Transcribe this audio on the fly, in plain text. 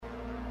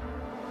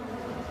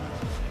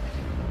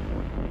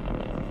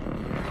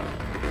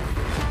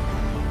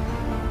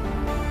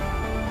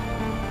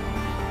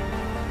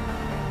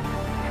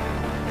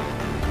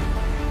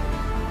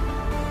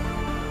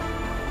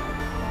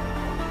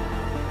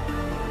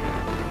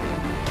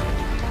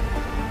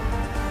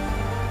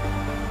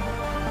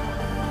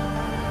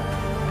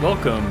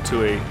Welcome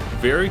to a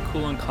very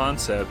cool in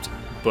concept,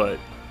 but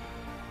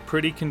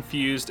pretty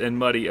confused and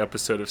muddy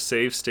episode of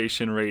Save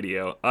Station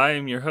Radio. I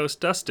am your host,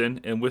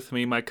 Dustin, and with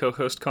me, my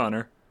co-host,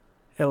 Connor.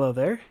 Hello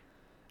there.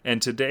 And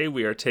today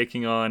we are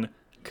taking on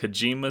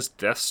Kojima's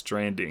Death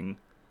Stranding.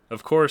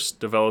 Of course,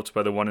 developed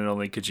by the one and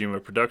only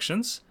Kojima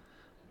Productions.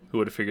 Who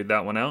would have figured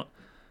that one out?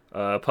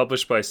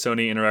 Published by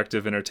Sony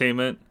Interactive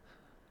Entertainment.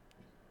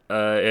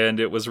 And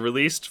it was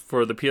released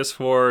for the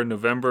PS4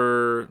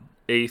 November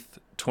 8th,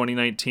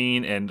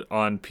 2019, and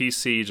on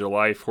PC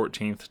July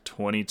 14th,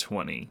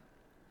 2020.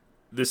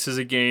 This is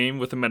a game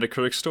with a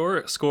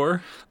Metacritic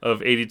score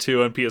of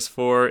 82 on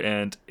PS4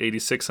 and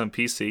 86 on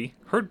PC.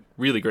 Heard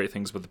really great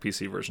things about the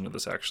PC version of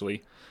this,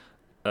 actually.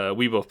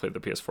 We both played the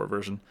PS4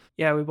 version.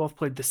 Yeah, we both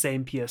played the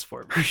same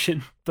PS4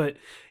 version, but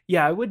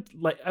yeah, I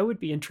would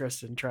be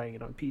interested in trying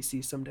it on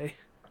PC someday.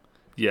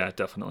 Yeah,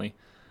 definitely.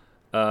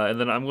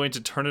 And then I'm going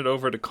to turn it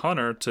over to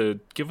Connor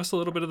to give us a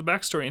little bit of the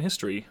backstory and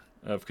history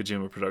of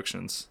Kojima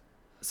Productions.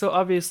 So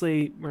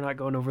obviously, we're not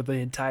going over the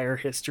entire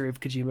history of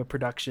Kojima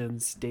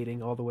Productions,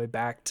 dating all the way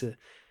back to,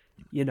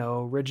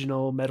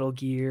 original Metal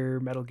Gear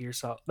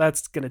Solid.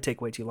 That's going to take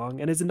way too long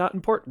and is not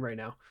important right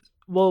now.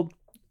 We'll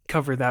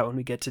cover that when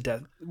we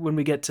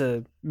get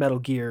to Metal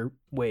Gear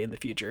way in the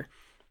future.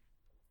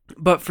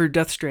 But for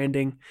Death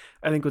Stranding,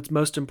 I think what's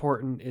most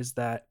important is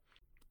that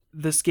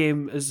this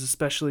game is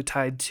especially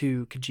tied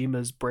to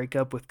Kojima's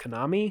breakup with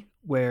Konami,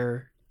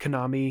 where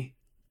Konami,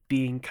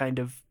 being kind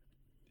of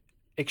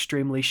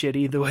extremely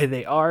shitty the way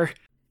they are,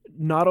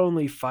 not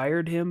only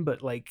fired him,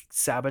 but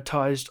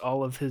sabotaged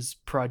all of his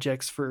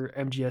projects for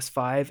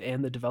MGS5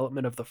 and the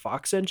development of the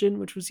Fox engine,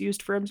 which was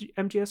used for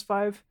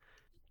MGS5.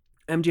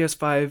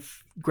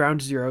 MGS5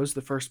 Ground Zeroes,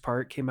 the first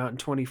part, came out in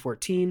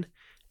 2014,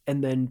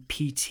 and then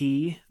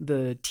PT,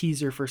 the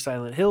teaser for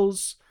Silent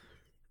Hills,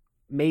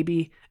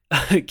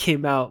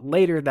 came out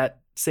later that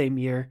same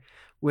year,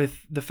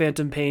 with The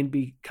Phantom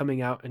Pain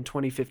coming out in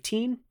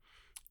 2015,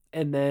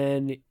 and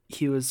then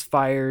he was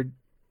fired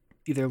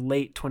either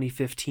late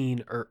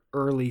 2015 or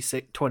early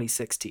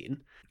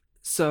 2016.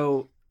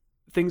 So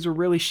things were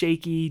really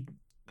shaky,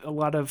 a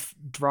lot of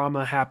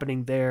drama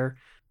happening there.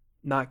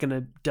 Not going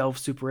to delve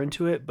super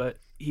into it, but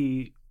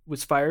he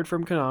was fired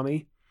from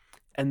Konami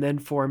and then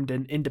formed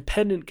an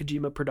independent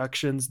Kojima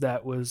Productions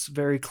that was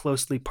very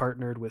closely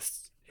partnered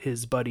with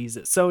his buddies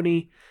at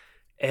Sony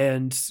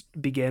and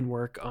began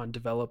work on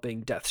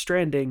developing Death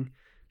Stranding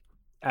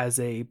as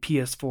a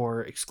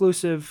PS4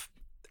 exclusive,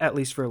 at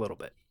least for a little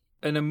bit.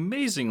 An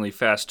amazingly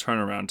fast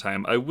turnaround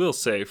time, I will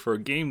say, for a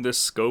game this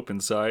scope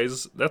and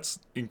size. That's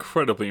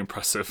incredibly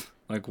impressive.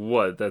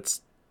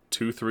 That's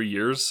 2-3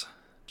 years?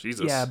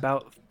 Jesus. Yeah,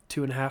 about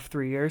 2.5,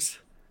 3 years.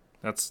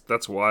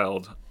 That's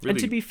wild. Really, and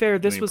to be fair,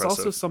 this really was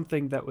impressive. Also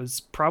something that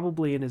was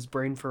probably in his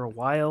brain for a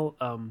while.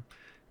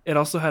 It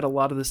also had a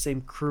lot of the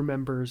same crew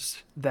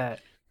members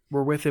that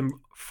were with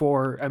him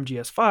for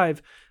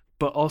MGS5,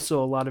 but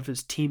also a lot of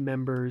his team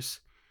members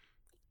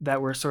that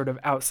were sort of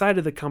outside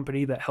of the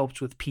company that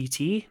helped with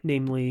PT,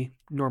 namely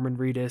Norman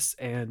Reedus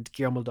and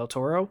Guillermo del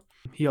Toro.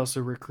 He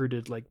also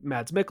recruited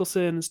Mads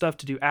Mikkelsen and stuff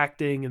to do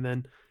acting, and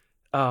then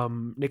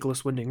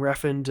Nicholas Winding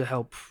Refn to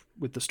help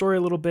with the story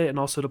a little bit and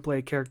also to play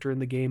a character in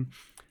the game.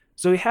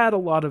 So he had a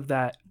lot of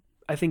that,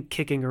 I think,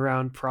 kicking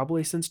around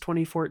probably since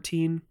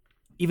 2014.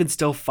 Even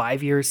still,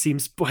 5 years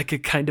seems like a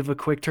kind of a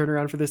quick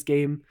turnaround for this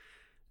game,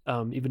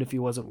 even if he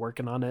wasn't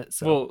working on it.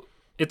 So. Well,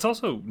 it's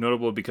also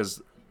notable because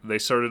they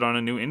started on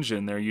a new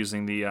engine. They're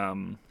using the,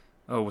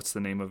 what's the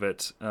name of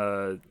it?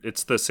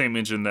 It's the same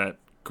engine that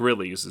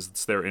Guerrilla uses.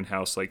 It's their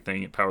in-house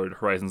thing. It powered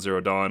Horizon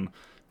Zero Dawn,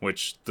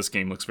 which this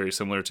game looks very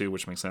similar to,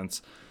 which makes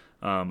sense.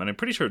 And I'm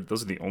pretty sure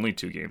those are the only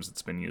two games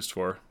it's been used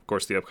for. Of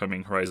course, the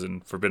upcoming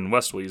Horizon Forbidden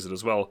West will use it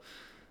as well.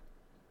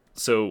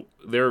 So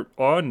they're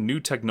on new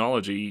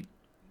technology,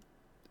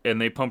 and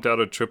they pumped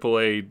out a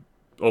AAA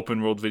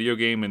open-world video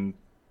game in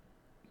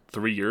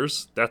 3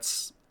 years. That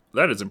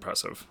is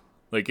impressive.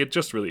 It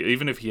just really,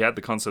 even if he had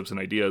the concepts and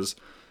ideas,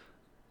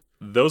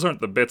 those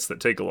aren't the bits that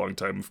take a long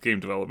time of game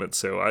development.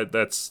 So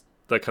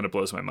that kind of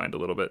blows my mind a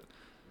little bit.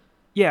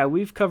 Yeah,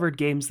 we've covered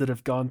games that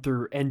have gone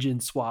through engine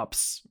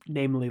swaps,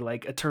 namely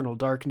Eternal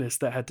Darkness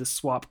that had to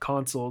swap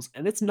consoles,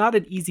 and it's not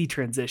an easy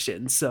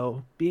transition.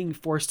 So being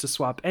forced to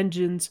swap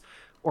engines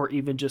or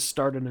even just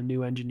start on a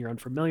new engine you're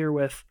unfamiliar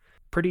with,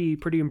 pretty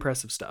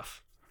impressive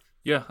stuff.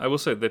 Yeah, I will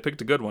say they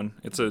picked a good one.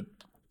 It's a,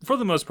 for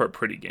the most part,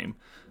 pretty game.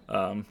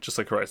 Just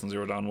like Horizon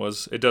Zero Dawn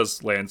was. It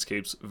does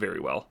landscapes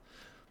very well.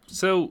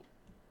 So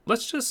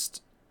let's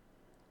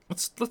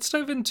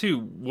dive into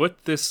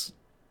what this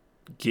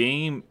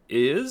game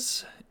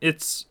is.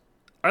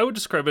 I would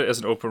describe it as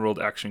an open world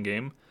action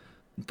game,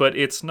 but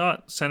it's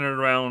not centered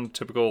around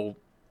typical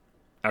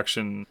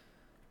action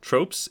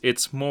tropes.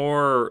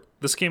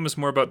 This game is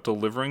more about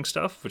delivering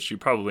stuff, which you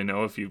probably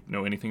know if you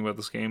know anything about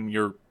this game.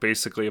 You're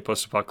basically a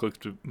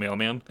post-apocalyptic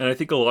mailman. And I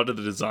think a lot of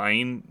the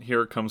design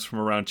here comes from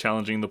around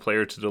challenging the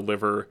player to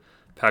deliver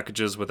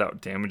packages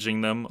without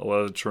damaging them. A lot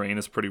of the terrain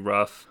is pretty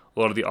rough. A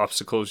lot of the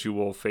obstacles you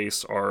will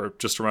face are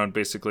just around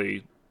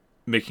basically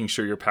making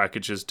sure your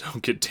packages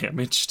don't get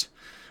damaged,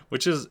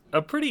 which is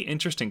a pretty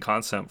interesting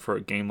concept for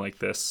a game like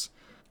this.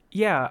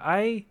 Yeah,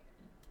 I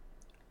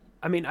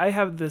mean, I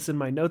have this in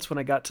my notes when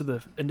I got to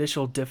the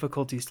initial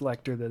difficulty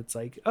selector that it's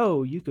like,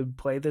 oh, you could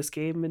play this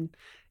game, and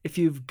if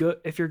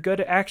you're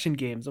good at action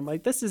games, I'm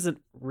like, this isn't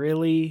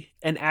really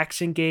an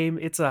action game;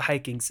 it's a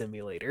hiking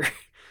simulator.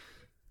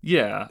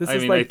 Yeah, This I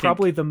is mean, like I think,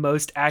 probably the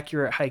most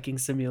accurate hiking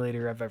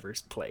simulator I've ever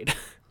played.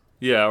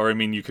 yeah, or I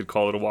mean, you could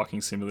call it a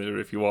walking simulator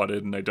if you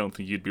wanted, and I don't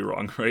think you'd be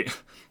wrong, right?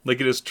 Like,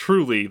 it is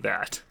truly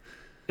that.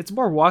 It's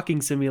more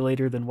walking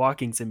simulator than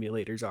walking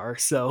simulators are,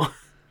 so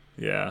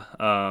Yeah,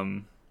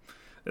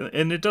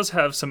 and it does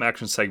have some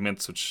action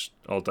segments, which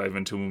I'll dive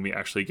into when we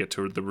actually get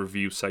to the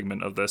review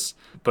segment of this.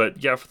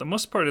 But yeah, for the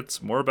most part,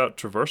 it's more about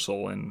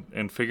traversal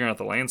and figuring out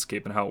the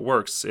landscape and how it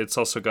works. It's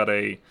also got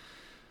a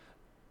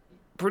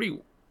pretty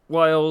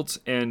wild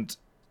and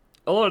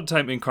a lot of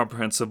time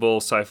incomprehensible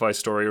sci-fi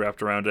story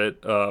wrapped around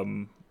it,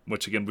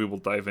 which again we will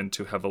dive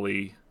into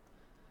heavily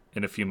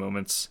in a few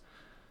moments.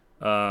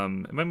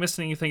 Am I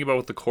missing anything about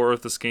what the core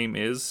of this game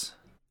is?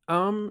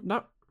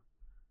 not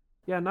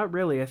yeah, not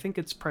really. I think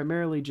it's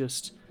primarily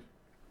just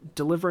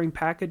delivering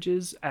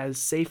packages as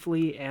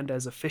safely and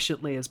as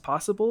efficiently as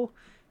possible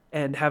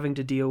and having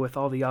to deal with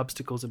all the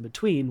obstacles in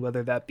between,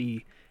 whether that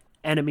be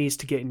enemies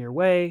to get in your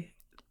way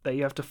that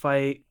you have to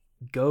fight,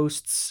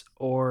 ghosts,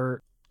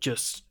 or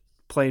just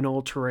plain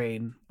old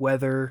terrain,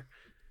 weather,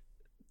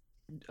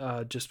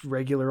 just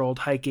regular old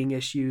hiking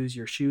issues,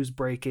 your shoes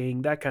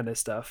breaking, that kind of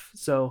stuff.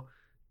 So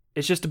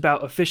it's just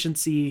about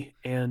efficiency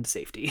and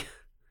safety.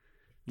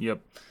 Yep.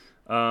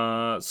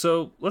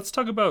 So let's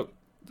talk about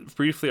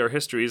briefly our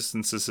histories,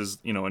 since this is,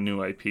 a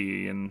new IP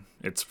and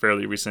it's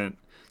fairly recent.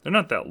 They're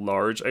not that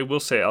large. I will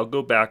say I'll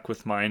go back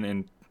with mine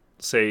and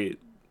say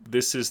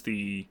this is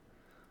the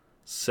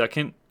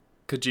second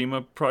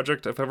Kojima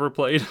project I've ever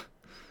played.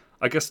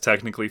 I guess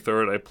technically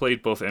third. I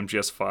played both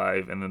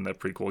MGS5 and then that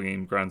prequel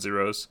game, Ground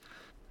Zeroes.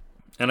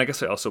 And I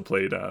guess I also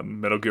played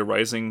Metal Gear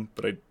Rising,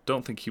 but I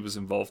don't think he was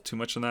involved too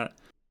much in that.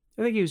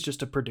 I think he was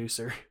just a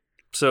producer.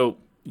 So,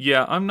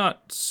 yeah, I'm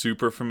not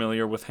super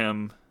familiar with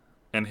him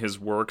and his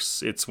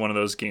works. It's one of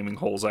those gaming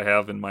holes I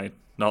have in my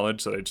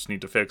knowledge that I just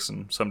need to fix,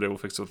 and someday we'll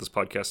fix it with this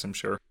podcast, I'm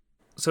sure.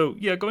 So,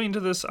 yeah, going into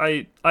this,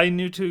 I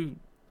knew to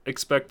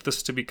expect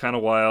this to be kind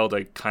of wild.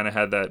 I kind of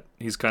had that,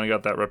 he's kind of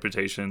got that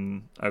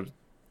reputation. I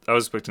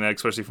was expecting that,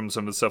 especially from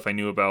some of the stuff I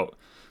knew about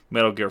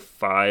Metal Gear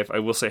 5. I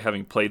will say,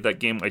 having played that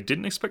game, I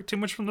didn't expect too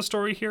much from the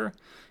story here,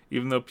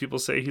 even though people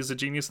say he's a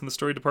genius in the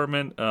story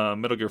department.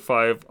 Metal Gear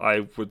 5,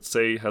 I would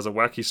say, has a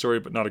wacky story,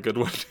 but not a good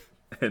one.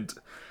 And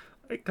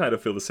I kind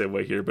of feel the same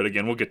way here, but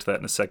again, we'll get to that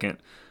in a second.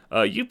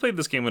 You played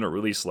this game when it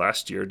released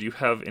last year. Do you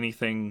have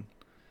anything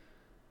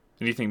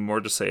more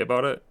to say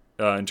about it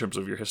in terms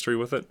of your history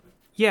with it?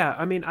 Yeah,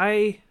 I mean,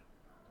 I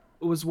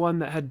was one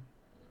that had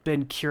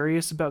been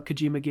curious about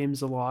Kojima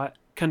games a lot.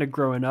 Kind of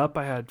growing up,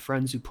 I had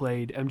friends who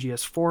played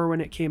MGS4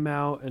 when it came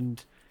out,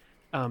 and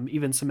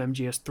even some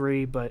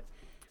MGS3, but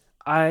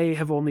I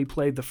have only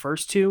played the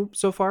first two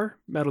so far,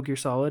 Metal Gear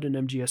Solid and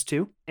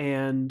MGS2,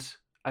 and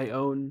I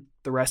own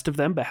the rest of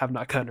them, but have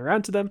not gotten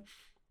around to them.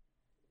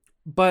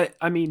 But,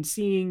 I mean,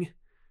 seeing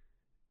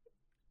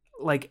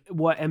like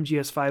what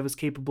MGS5 was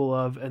capable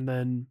of, and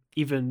then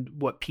even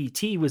what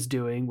PT was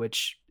doing,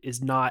 which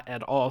is not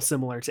at all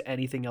similar to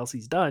anything else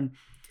he's done,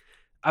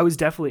 I was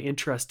definitely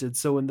interested.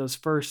 So when those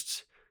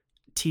first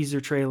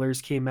teaser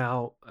trailers came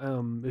out,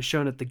 it was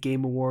shown at the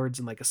Game Awards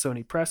and like a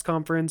Sony press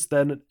conference,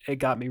 then it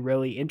got me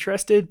really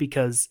interested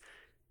because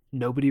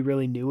nobody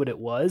really knew what it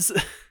was.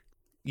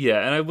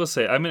 Yeah, and I will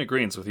say, I'm in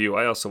agreement with you.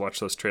 I also watched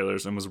those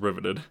trailers and was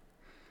riveted.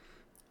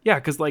 Yeah,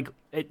 because like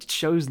it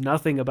shows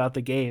nothing about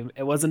the game.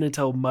 It wasn't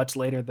until much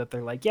later that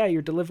they're like, yeah,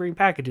 you're delivering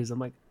packages. I'm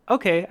like,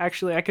 okay,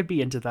 actually I could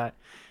be into that.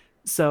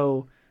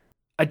 So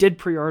I did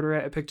pre-order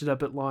it. I picked it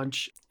up at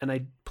launch and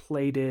I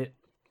played it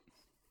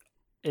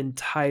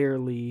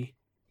entirely,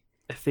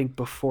 I think,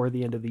 before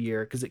the end of the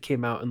year, because it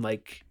came out in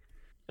like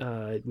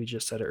we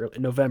just said it early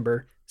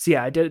November. So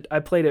yeah, I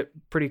played it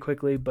pretty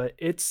quickly, but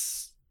it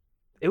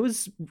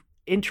was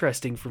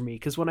interesting for me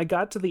because when I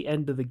got to the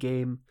end of the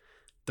game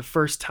the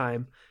first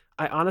time,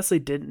 I honestly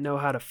didn't know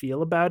how to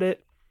feel about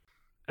it,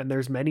 and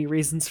there's many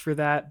reasons for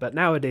that, but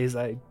nowadays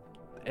I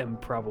am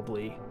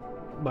probably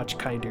much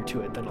kinder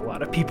to it than a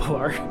lot of people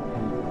are.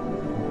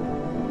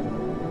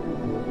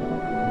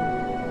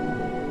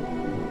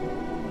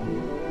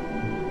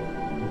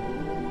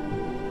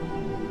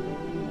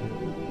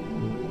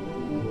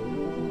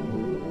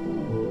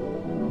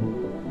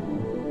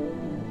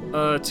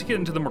 To get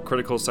into the more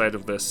critical side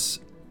of this,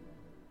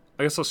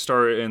 I guess I'll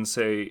start and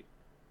say,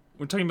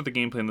 we're talking about the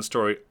gameplay and the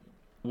story.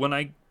 When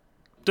I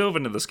dove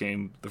into this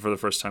game for the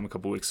first time a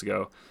couple weeks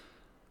ago,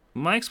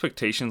 my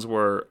expectations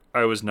were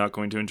I was not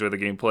going to enjoy the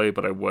gameplay,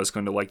 but I was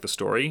going to like the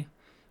story.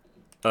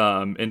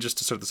 And just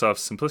to start this off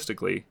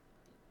simplistically,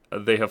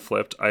 they have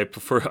flipped. I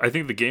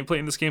think the gameplay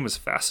in this game is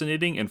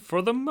fascinating and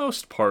for the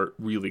most part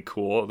really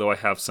cool, though it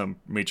has some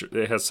major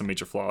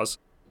flaws.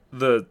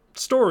 The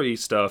story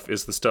stuff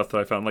is the stuff that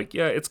I found like,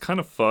 yeah, it's kind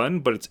of fun,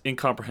 but it's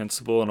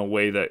incomprehensible in a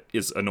way that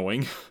is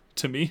annoying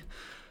to me.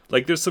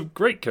 Like, there's some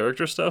great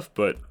character stuff,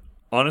 but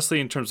honestly,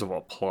 in terms of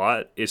a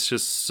plot, it's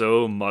just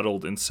so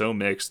muddled and so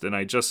mixed, and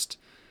I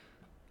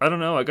don't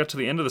know, I got to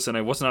the end of this and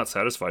I was not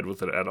satisfied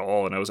with it at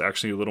all, and I was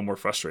actually a little more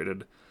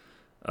frustrated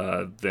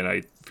than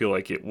I feel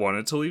like it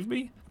wanted to leave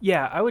me.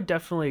 Yeah, I would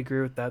definitely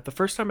agree with that. The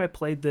first time I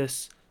played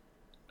this,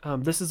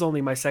 this is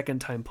only my second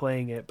time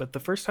playing it, but the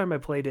first time I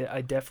played it,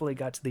 I definitely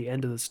got to the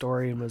end of the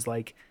story and was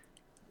like,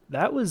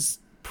 that was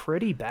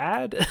pretty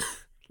bad.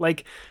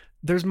 Like,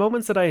 there's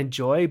moments that I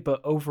enjoy,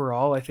 but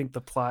overall, I think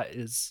the plot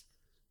is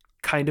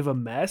kind of a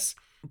mess.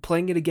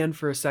 Playing it again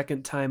for a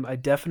second time, I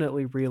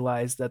definitely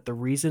realized that the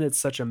reason it's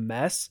such a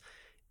mess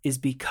is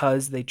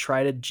because they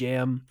try to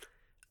jam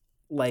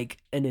like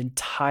an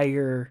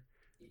entire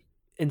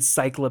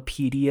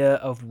encyclopedia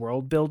of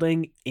world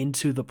building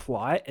into the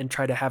plot and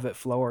try to have it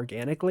flow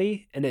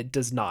organically, and it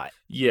does not.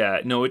 Yeah,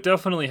 no, it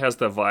definitely has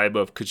the vibe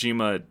of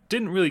Kojima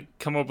didn't really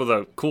come up with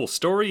a cool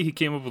story. He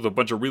came up with a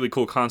bunch of really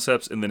cool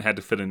concepts and then had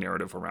to fit a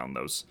narrative around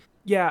those.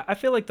 Yeah, I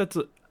feel like that's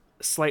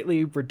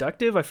slightly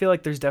reductive. I feel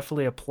like there's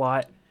definitely a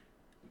plot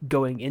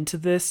going into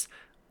this,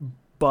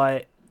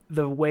 but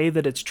the way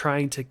that it's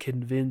trying to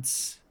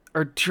convince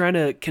or trying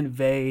to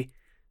convey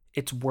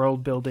its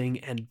world building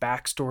and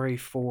backstory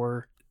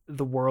for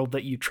the world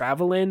that you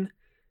travel in,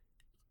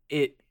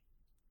 it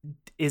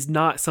is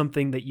not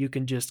something that you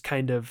can just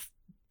kind of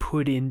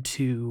put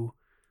into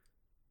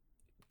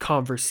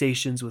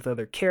conversations with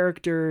other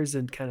characters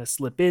and kind of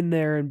slip in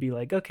there and be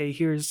like, okay,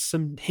 here's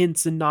some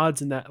hints and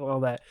nods and that all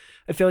that.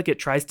 I feel like it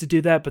tries to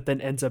do that, but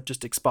then ends up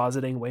just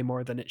expositing way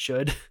more than it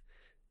should,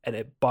 and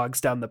it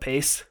bogs down the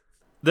pace.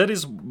 That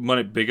is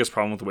my biggest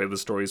problem with the way the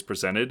story is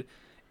presented.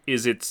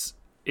 Is it's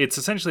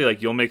essentially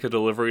like you'll make a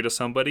delivery to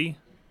somebody,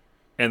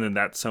 and then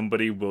that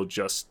somebody will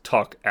just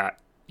talk at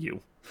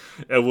you,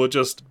 and will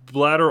just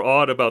blatter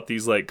on about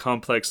these like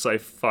complex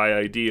sci-fi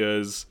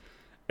ideas,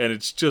 and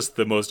it's just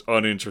the most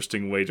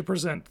uninteresting way to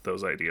present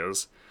those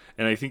ideas.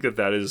 And I think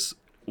that is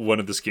one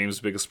of this game's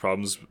biggest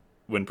problems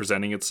when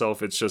presenting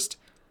itself. It's just,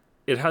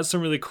 it has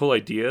some really cool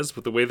ideas,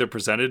 but the way they're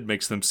presented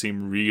makes them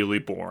seem really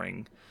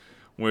boring.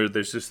 Where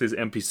there's just these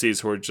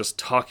NPCs who are just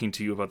talking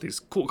to you about these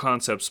cool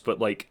concepts, but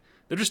like,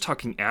 they're just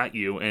talking at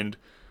you, and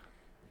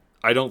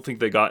I don't think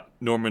they got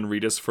Norman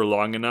Reedus for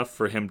long enough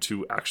for him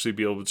to actually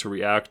be able to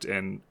react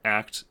and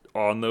act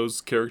on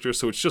those characters.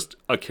 So it's just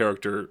a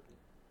character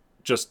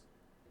just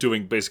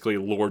doing basically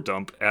a lore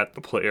dump at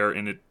the player,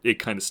 and it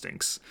kind of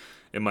stinks,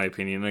 in my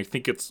opinion. And I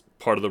think it's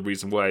part of the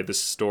reason why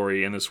this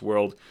story and this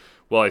world,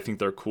 while I think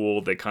they're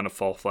cool, they kind of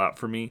fall flat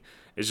for me.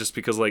 Is just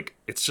because, like,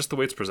 it's just the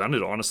way it's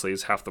presented, honestly,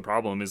 is half the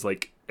problem. Is,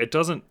 like, it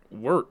doesn't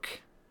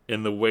work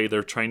in the way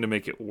they're trying to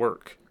make it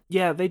work.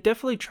 Yeah, they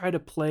definitely try to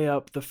play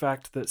up the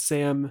fact that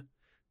Sam,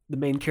 the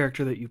main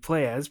character that you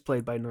play as,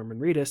 played by Norman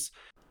Reedus,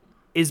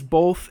 is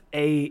both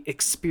a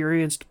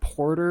experienced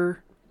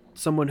porter,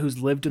 someone who's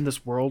lived in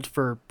this world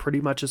for pretty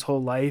much his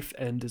whole life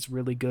and is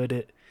really good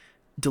at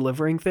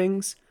delivering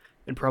things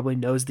and probably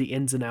knows the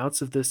ins and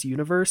outs of this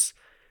universe,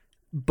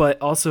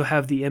 but also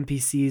have the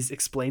NPCs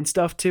explain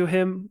stuff to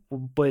him,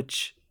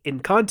 which in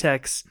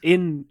context,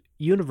 in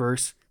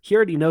universe, he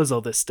already knows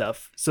all this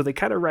stuff. So they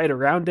kind of write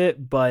around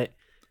it, but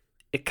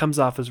it comes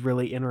off as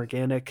really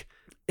inorganic.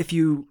 If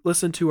you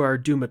listen to our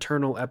Doom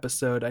Eternal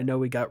episode, I know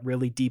we got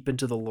really deep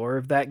into the lore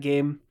of that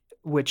game,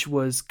 which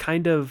was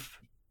kind of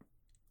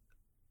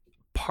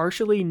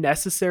partially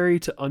necessary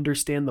to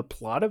understand the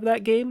plot of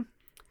that game,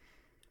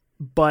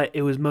 but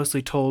it was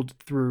mostly told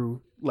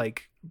through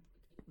like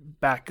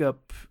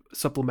backup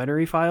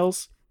supplementary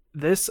files.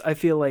 This, I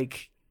feel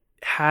like,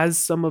 has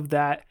some of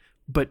that,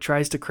 but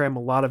tries to cram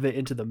a lot of it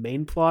into the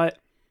main plot.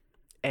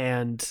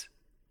 And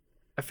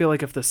I feel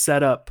like if the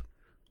setup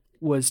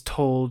was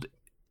told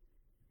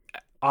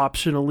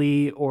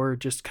optionally or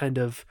just kind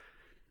of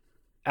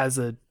as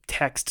a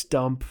text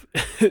dump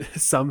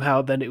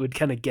somehow, then it would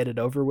kind of get it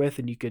over with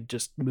and you could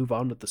just move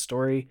on with the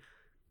story.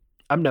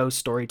 I'm no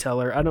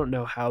storyteller. I don't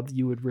know how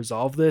you would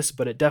resolve this,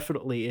 but it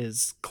definitely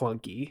is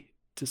clunky,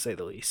 to say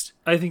the least.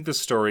 I think the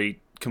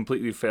story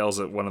completely fails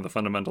at one of the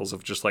fundamentals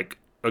of just like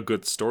a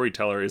good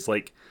storyteller is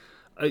like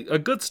a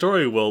good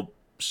story will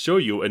show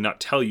you and not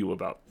tell you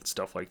about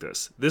stuff like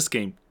this. This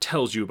game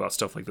tells you about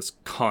stuff like this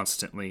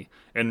constantly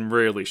and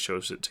rarely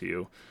shows it to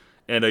you.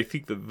 And I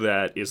think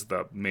that is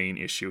the main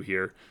issue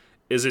here,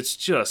 is it's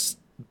just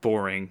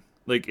boring.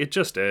 Like, it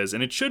just is,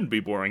 and it shouldn't be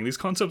boring. These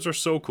concepts are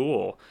so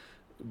cool,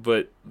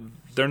 but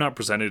they're not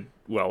presented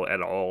well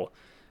at all.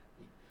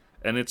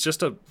 And it's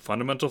just a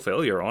fundamental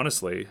failure,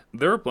 honestly.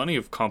 There are plenty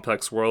of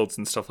complex worlds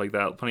and stuff like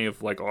that, plenty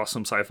of like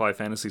awesome sci-fi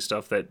fantasy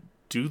stuff that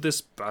do this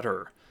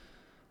better.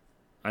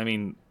 I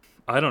mean,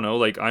 I don't know,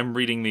 like, I'm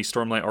reading the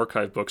Stormlight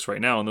Archive books right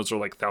now, and those are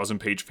like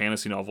 1,000-page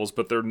fantasy novels,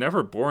 but they're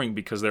never boring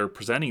because they're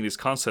presenting these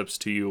concepts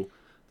to you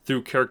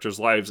through characters'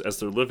 lives as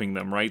they're living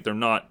them, right? They're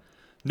not,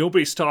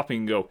 nobody's stopping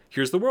and go,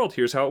 here's the world,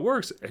 here's how it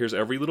works, here's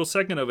every little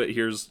second of it,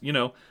 here's, you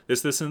know,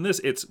 this, and this.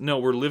 It's, no,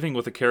 we're living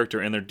with a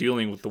character, and they're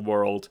dealing with the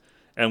world,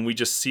 and we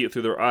just see it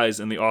through their eyes,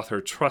 and the author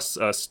trusts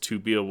us to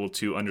be able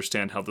to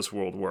understand how this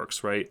world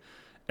works, right?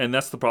 And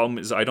that's the problem,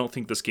 is I don't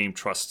think this game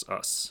trusts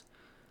us.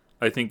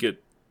 I think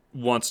it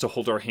wants to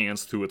hold our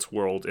hands through its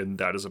world, and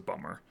that is a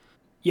bummer.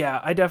 Yeah,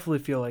 I definitely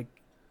feel like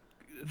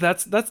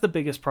that's the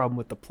biggest problem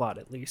with the plot,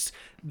 at least.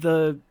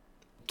 The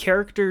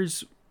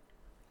characters,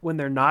 when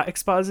they're not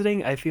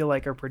expositing, I feel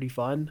like are pretty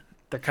fun.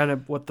 They're kind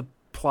of what the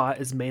plot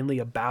is mainly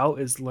about,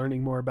 is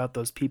learning more about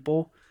those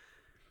people.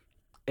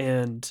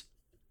 And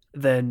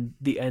then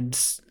the end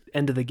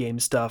of the game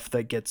stuff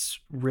that gets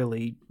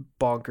really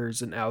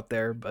bonkers and out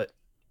there, but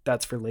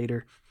that's for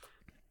later.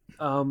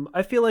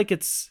 I feel like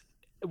it's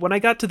when I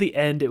got to the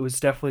end, it was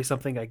definitely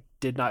something I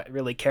did not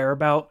really care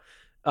about.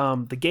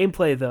 The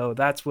gameplay, though,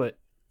 that's what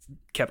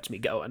kept me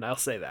going. I'll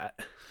say that.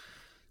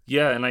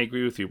 Yeah, and I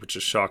agree with you, which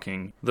is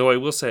shocking. Though I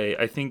will say,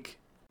 I think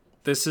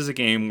this is a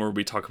game where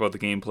we talk about the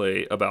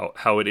gameplay, about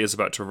how it is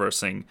about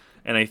traversing,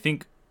 and I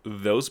think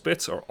those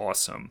bits are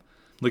awesome.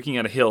 Looking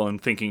at a hill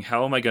and thinking,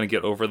 how am I going to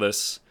get over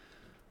this?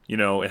 You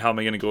know, and how am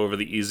I going to go over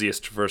the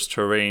easiest traverse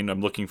terrain? I'm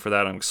looking for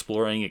that. I'm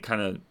exploring. It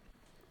kind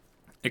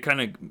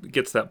of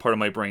gets that part of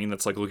my brain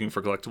that's like looking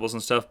for collectibles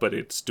and stuff, but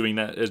it's doing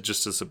that as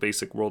just as a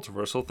basic world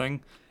traversal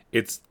thing.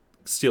 It's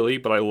silly,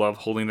 but I love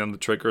holding down the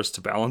triggers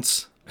to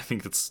balance. I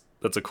think that's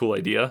a cool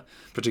idea,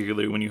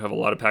 particularly when you have a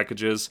lot of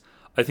packages.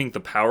 I think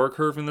the power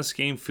curve in this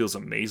game feels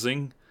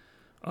amazing.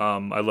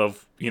 I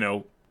love,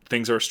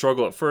 things are a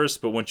struggle at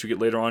first, but once you get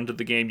later on to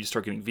the game, you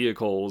start getting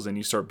vehicles and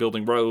you start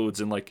building roads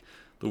and like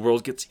the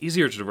world gets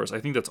easier to traverse. I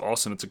think that's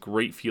awesome. It's a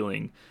great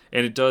feeling.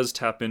 And it does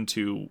tap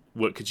into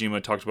what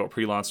Kojima talked about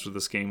pre-launch with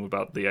this game,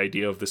 about the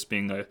idea of this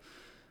being a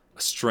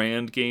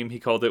strand game, he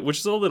called it, which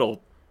is a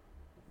little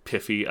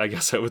piffy, I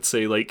guess I would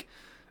say. Like,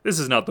 this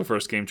is not the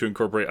first game to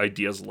incorporate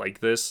ideas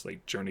like this.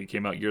 Like, Journey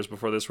came out years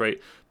before this, right?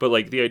 But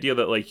like the idea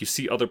that like you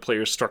see other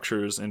players'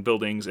 structures and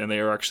buildings and they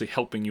are actually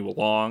helping you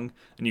along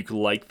and you can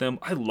like them.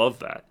 I love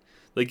that.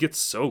 Like, it's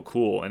so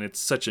cool, and it's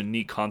such a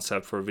neat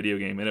concept for a video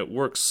game, and it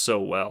works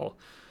so well.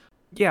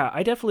 Yeah,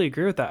 I definitely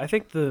agree with that. I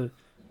think the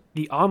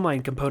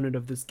online component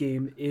of this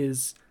game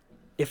is,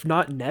 if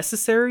not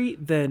necessary,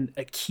 then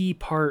a key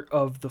part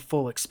of the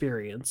full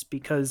experience,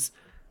 because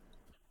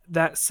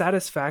that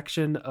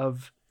satisfaction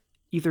of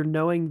either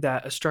knowing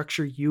that a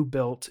structure you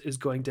built is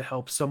going to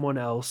help someone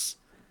else,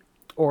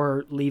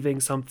 or leaving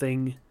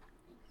something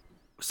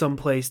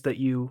someplace that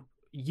you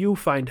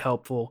find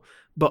helpful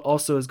but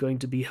also is going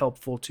to be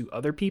helpful to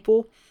other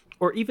people,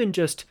 or even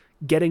just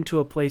getting to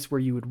a place where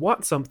you would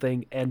want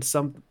something and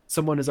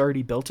someone has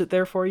already built it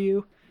there for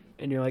you,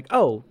 and you're like,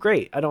 oh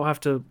great, I don't have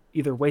to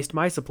either waste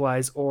my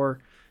supplies, or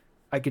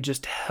I could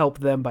just help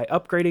them by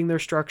upgrading their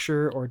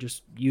structure, or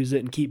just use it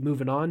and keep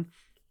moving on.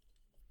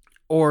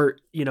 Or,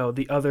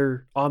 the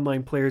other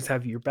online players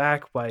have your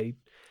back by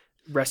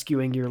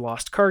rescuing your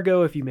lost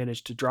cargo if you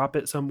manage to drop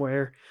it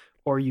somewhere,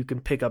 or you can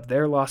pick up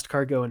their lost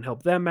cargo and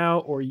help them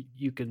out, or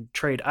you can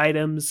trade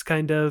items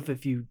kind of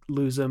if you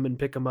lose them and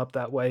pick them up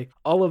that way.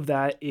 All of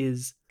that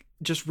is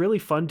just really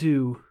fun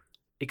to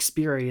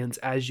experience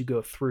as you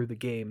go through the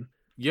game.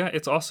 Yeah,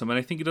 it's awesome, and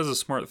I think it does a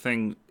smart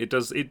thing. It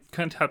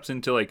kind of taps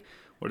into like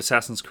what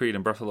Assassin's Creed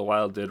and Breath of the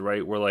Wild did,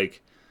 right? Where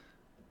like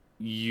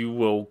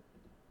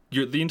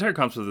the entire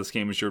concept of this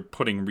game is you're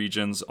putting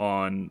regions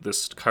on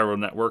this chiral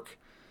network,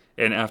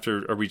 and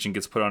after a region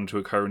gets put onto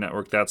a chiral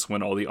network, that's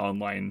when all the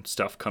online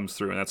stuff comes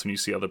through, and that's when you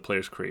see other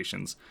players'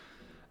 creations.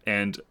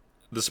 And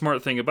the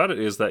smart thing about it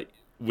is that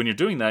when you're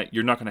doing that,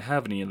 you're not going to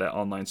have any of that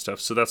online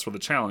stuff, so that's where the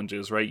challenge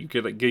is, right? You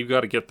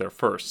got to get there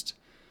first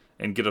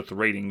and get up the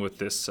rating with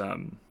this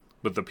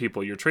with the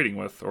people you're trading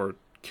with or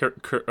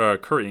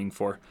currying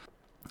for.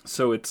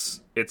 So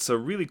it's a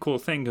really cool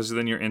thing, because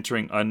then you're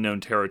entering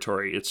unknown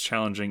territory. It's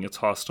challenging, it's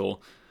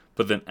hostile,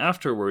 but then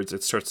afterwards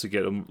it starts to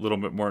get a little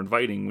bit more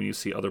inviting when you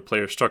see other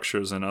player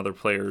structures and other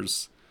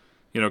players,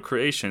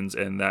 creations,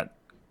 and that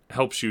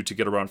helps you to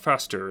get around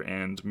faster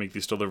and make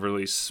these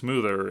deliveries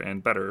smoother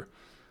and better.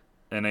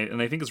 And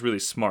I think it's really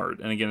smart.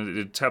 And again,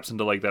 it taps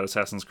into like that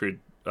Assassin's Creed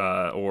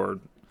or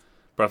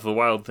Breath of the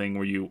Wild thing,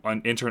 where you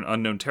enter an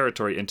unknown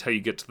territory until you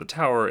get to the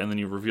tower, and then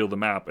you reveal the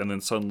map, and then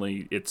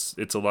suddenly it's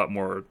a lot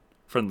more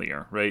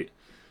friendlier, right?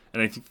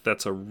 And I think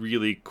that's a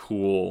really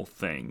cool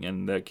thing,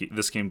 and that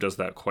this game does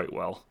that quite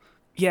well.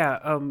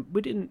 Yeah,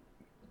 we didn't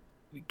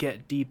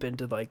get deep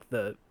into like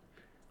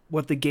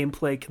what the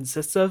gameplay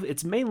consists of.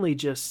 It's mainly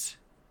just,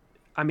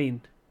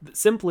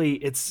 simply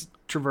it's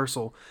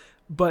traversal,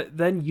 but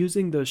then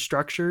using those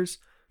structures,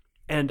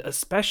 and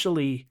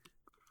especially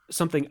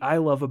something I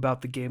love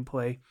about the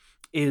gameplay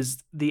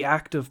is the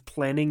act of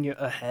planning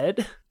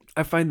ahead.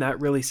 I find that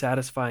really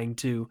satisfying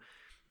to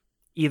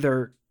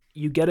either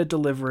you get a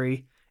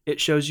delivery,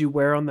 it shows you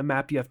where on the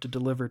map you have to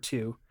deliver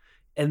to,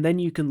 and then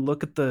you can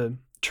look at the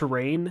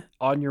terrain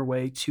on your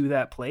way to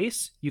that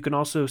place. You can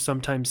also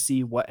sometimes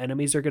see what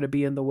enemies are going to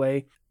be in the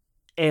way,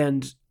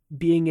 and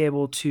being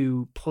able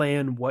to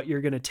plan what you're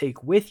going to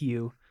take with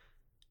you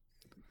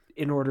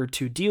in order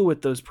to deal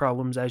with those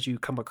problems as you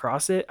come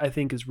across it, I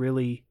think is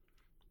really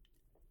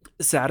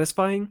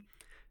satisfying,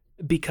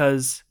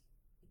 because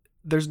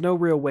there's no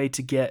real way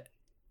to get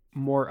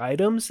more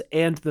items,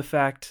 and the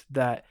fact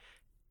that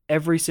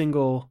every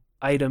single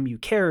item you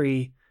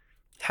carry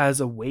has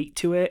a weight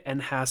to it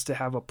and has to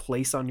have a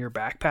place on your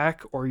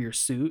backpack or your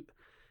suit,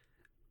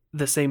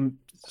 the same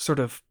sort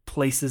of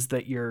places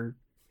that your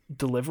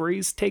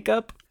deliveries take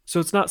up. So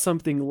it's not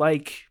something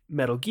like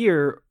Metal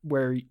Gear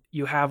where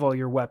you have all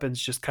your weapons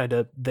just kind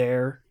of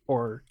there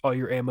or all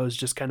your ammo is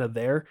just kind of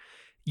there.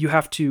 You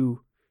have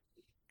to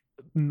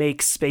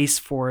make space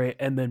for it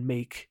and then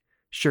make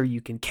sure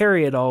you can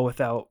carry it all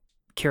without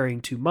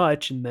carrying too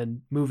much and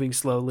then moving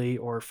slowly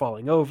or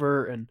falling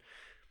over. And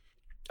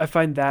I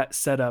find that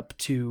set up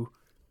to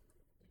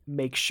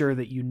make sure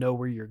that you know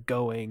where you're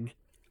going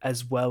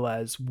as well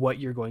as what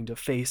you're going to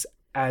face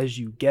as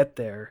you get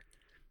there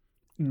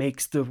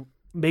makes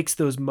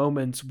those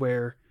moments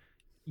where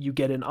you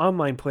get an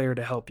online player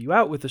to help you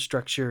out with the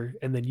structure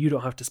and then you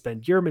don't have to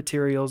spend your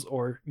materials,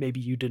 or maybe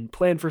you didn't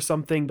plan for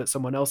something but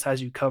someone else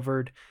has you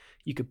covered.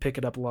 You could pick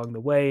it up along the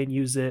way and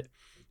use it.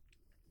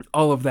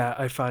 All of that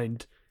I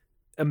find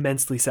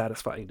immensely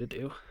satisfying to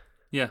do.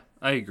 Yeah,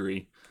 I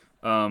agree.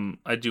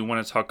 I do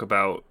want to talk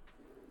about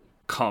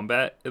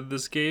combat in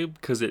this game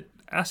because it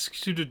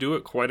asks you to do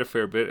it quite a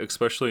fair bit,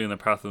 especially in the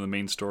path of the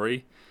main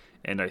story,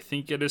 and I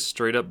think it is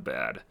straight up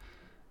bad.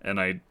 And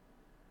I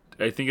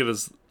think it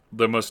is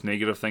the most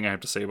negative thing I have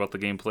to say about the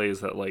gameplay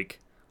is that, like,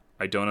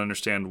 I don't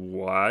understand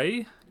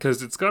why,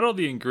 because it's got all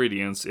the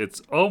ingredients,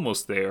 it's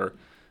almost there,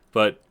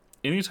 but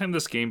anytime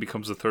this game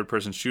becomes a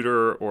third-person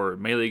shooter or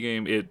melee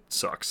game, it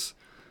sucks.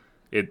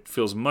 It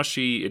feels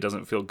mushy, it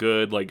doesn't feel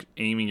good, like,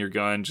 aiming your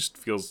gun just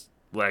feels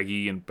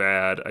laggy and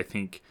bad. I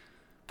think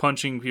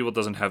punching people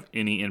doesn't have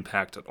any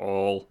impact at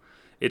all.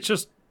 It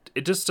just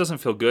doesn't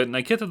feel good. And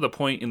I get that the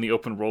point in the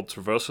open world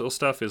traversal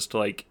stuff is to,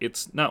 like,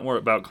 it's not more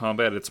about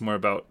combat, it's more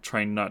about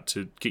trying not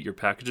to get your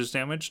packages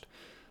damaged.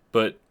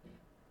 But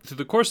through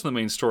the course of the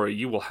main story,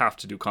 you will have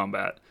to do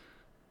combat.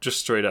 Just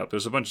straight up.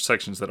 There's a bunch of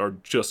sections that are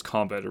just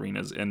combat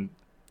arenas, and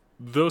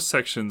those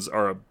sections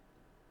are a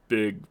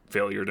big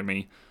failure to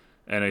me.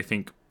 And I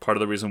think part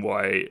of the reason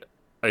why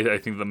I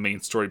think the main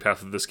story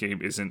path of this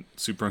game isn't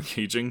super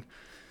engaging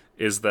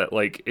is that,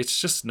 like, it's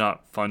just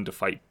not fun to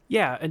fight.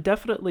 Yeah, and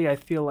definitely I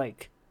feel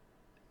like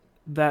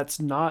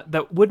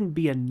that wouldn't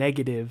be a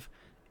negative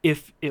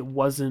if it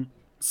wasn't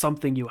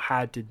something you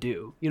had to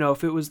do. You know,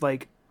 if it was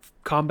like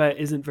combat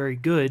isn't very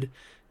good,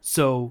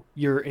 so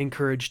you're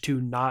encouraged to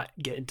not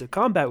get into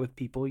combat with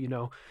people, you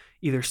know,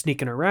 either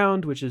sneaking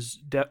around, which is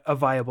a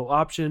viable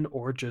option,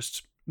 or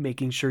just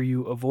making sure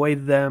you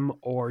avoid them,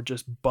 or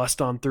just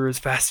bust on through as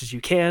fast as you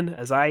can,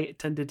 as I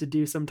tended to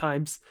do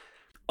sometimes.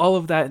 All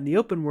of that in the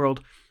open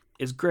world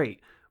is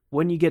great.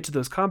 When you get to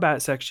those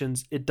combat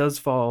sections, it does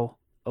fall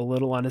a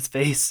little on its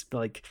face,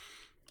 like,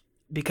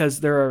 because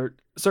there are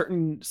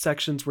certain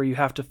sections where you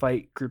have to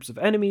fight groups of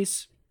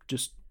enemies.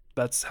 Just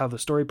that's how the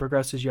story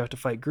progresses. You have to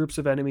fight groups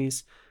of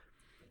enemies.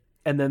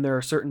 And then there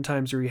are certain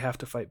times where you have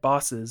to fight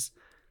bosses.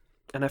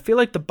 And I feel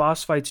like the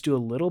boss fights do a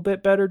little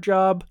bit better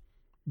job,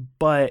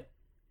 but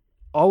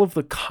all of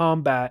the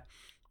combat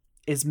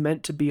is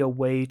meant to be a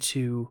way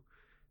to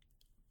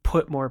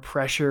put more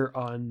pressure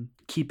on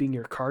keeping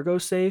your cargo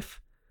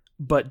safe.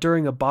 But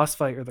during a boss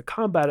fight or the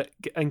combat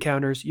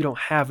encounters, you don't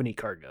have any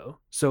cargo.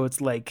 So it's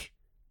like,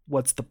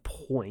 what's the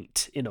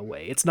point in a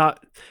way? It's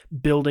not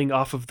building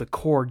off of the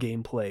core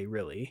gameplay,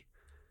 really.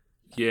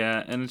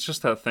 Yeah, and it's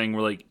just that thing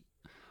where, like,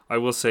 I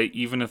will say,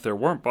 even if there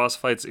weren't boss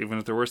fights, even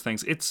if there were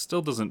things, it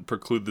still doesn't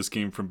preclude this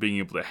game from being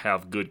able to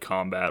have good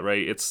combat,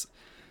 right? It's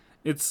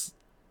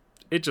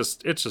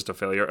just a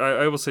failure.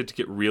 I will say, to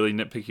get really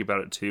nitpicky about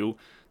it too,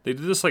 they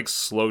did this, like,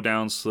 slow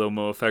down,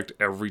 slow-mo effect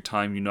every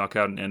time you knock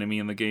out an enemy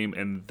in the game,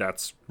 and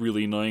that's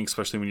really annoying,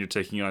 especially when you're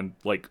taking on,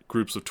 like,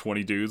 groups of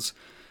 20 dudes.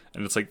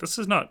 And it's like, this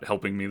is not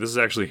helping me. This is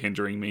actually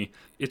hindering me.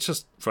 It's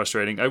just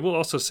frustrating. I will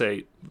also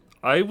say,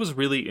 I was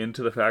really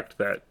into the fact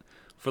that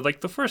for,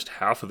 like, the first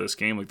half of this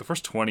game, like, the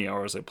first 20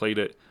 hours I played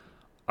it,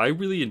 I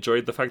really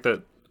enjoyed the fact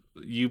that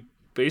you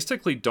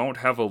basically don't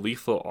have a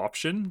lethal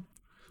option.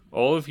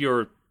 All of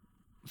your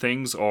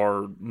things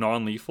are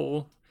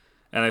non-lethal.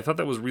 And I thought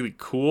that was really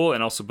cool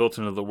and also built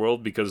into the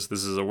world, because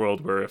this is a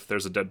world where if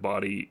there's a dead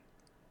body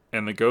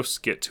and the ghosts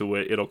get to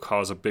it, it'll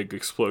cause a big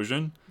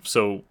explosion.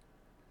 So,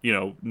 you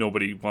know,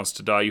 nobody wants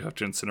to die. You have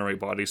to incinerate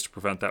bodies to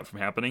prevent that from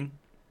happening.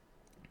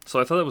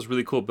 So I thought that was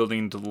really cool, building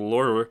into the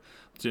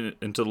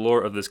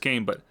lore of this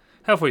game. But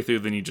halfway through,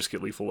 then you just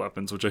get lethal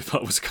weapons, which I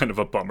thought was kind of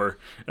a bummer.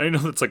 And I know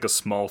that's like a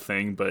small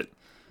thing, but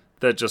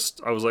that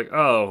just, I was like,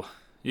 oh,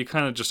 you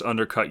kind of just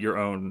undercut your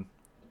own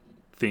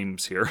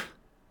themes here.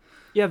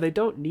 Yeah, they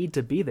don't need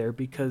to be there,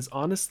 because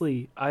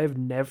honestly, I've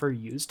never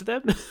used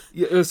them.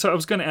 Yeah, so I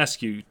was going to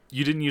ask you,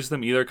 you didn't use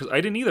them either? Because I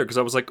didn't either, because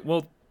I was like,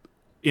 well,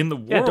 in the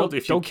world,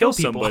 if you kill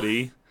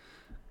somebody,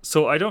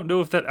 so I don't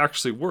know if that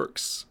actually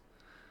works.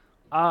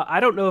 I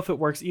don't know if it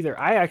works either.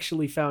 I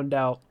actually found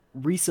out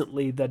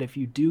recently that if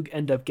you do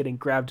end up getting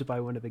grabbed by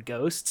one of the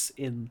ghosts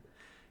in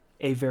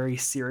a very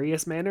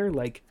serious manner,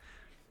 like,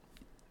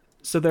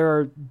 so there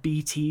are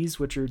BTs,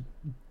 which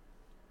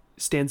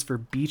stands for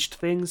beached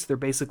things. They're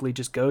basically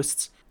just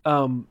ghosts,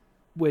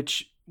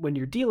 which when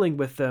you're dealing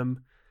with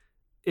them,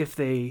 if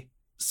they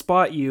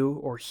spot you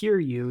or hear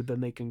you,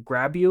 then they can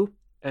grab you.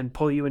 and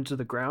pull you into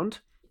the ground,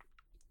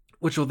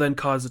 which will then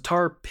cause a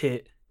tar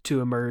pit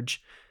to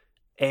emerge,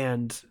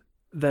 and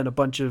then a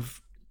bunch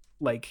of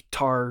like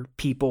tar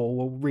people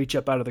will reach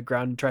up out of the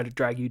ground and try to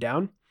drag you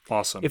down.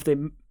 Awesome. If they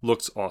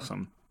Looks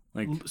awesome.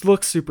 Like,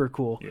 looks super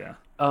cool. yeah.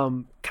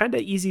 Kind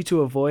of easy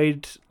to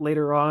avoid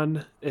later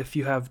on if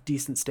you have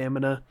decent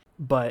stamina,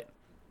 but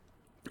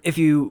if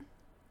you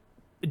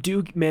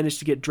do manage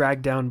to get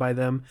dragged down by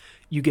them,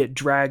 you get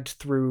dragged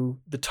through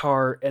the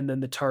tar, and then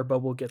the tar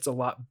bubble gets a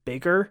lot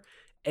bigger,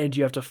 and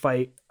you have to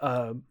fight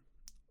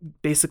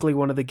basically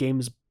one of the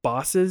game's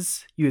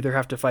bosses. You either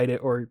have to fight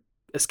it or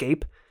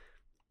escape,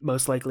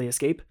 most likely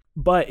escape.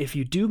 But if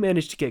you do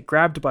manage to get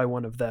grabbed by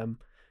one of them,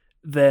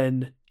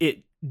 then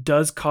it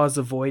does cause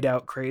a void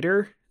out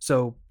crater,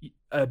 so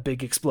a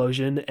big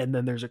explosion, and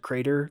then there's a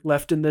crater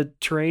left in the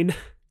terrain.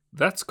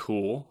 That's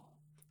cool.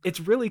 It's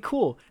really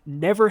cool.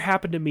 Never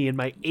happened to me in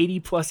my 80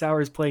 plus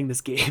hours playing this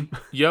game.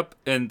 Yep,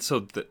 and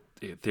so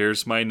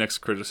there's my next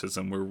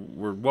criticism.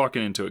 We're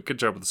walking into it. Good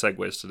job with the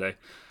segues today.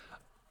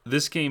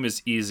 This game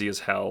is easy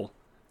as hell,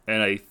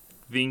 and I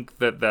think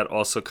that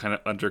also kind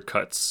of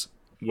undercuts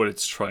what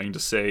it's trying to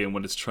say and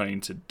what it's trying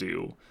to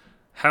do.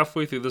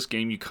 Halfway through this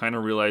game, you kind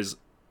of realize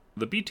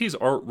the BTs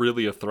aren't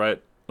really a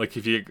threat. Like,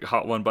 if you get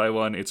caught one by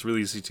one, it's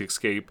really easy to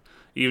escape.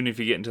 Even if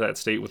you get into that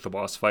state with the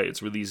boss fight,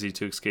 it's really easy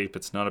to escape.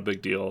 It's not a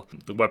big deal.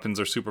 The weapons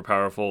are super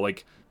powerful.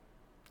 Like,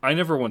 I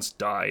never once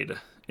died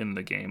in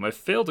the game. I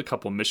failed a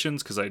couple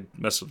missions because I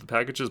messed with the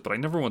packages, but I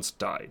never once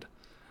died.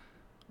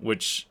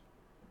 Which,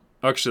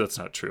 actually, that's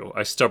not true.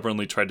 I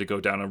stubbornly tried to go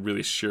down a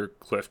really sheer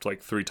cliff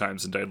like 3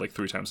 times and died like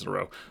 3 times in a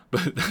row.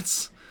 But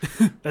that's...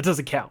 That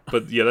doesn't count.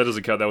 But yeah, that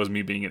doesn't count. That was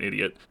me being an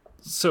idiot.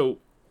 So,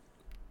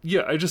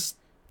 yeah,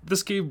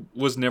 this game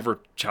was never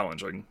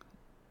challenging.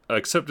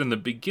 Except in the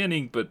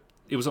beginning, but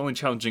it was only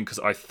challenging because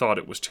I thought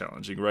it was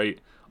challenging, right?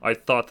 I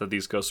thought that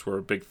these ghosts were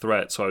a big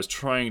threat, so I was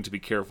trying to be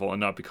careful and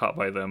not be caught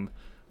by them.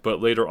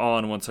 But later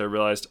on, once I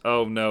realized,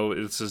 oh no,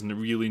 this is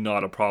really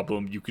not a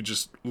problem, you could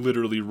just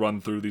literally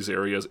run through these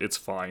areas, it's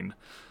fine.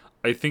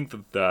 I think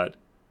that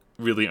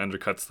really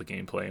undercuts the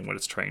gameplay and what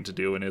it's trying to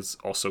do, and is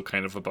also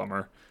kind of a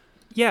bummer.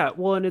 Yeah,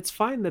 well, and it's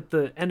fine that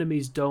the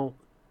enemies don't,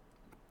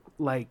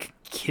 like,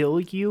 kill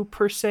you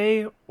per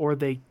se, or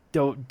they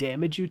don't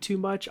damage you too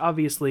much.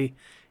 Obviously,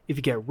 if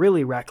you get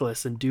really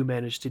reckless and do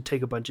manage to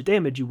take a bunch of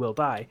damage, you will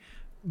die.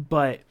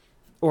 But,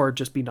 or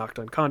just be knocked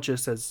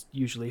unconscious, as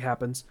usually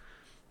happens.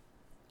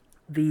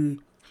 The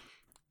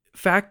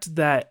fact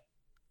that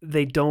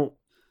they don't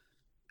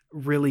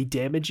really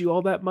damage you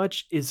all that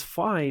much is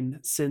fine,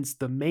 since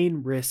the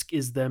main risk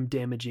is them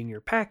damaging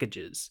your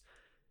packages.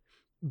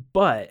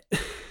 But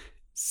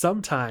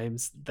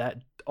sometimes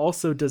that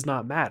also does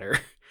not matter.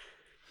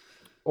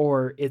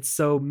 Or it's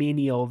so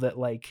menial that,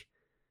 like,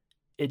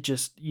 you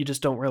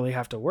just don't really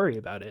have to worry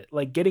about it.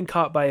 Like, getting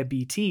caught by a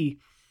BT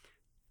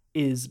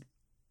is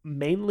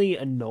mainly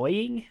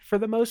annoying for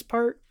the most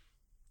part,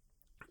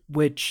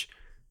 which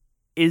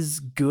is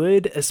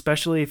good,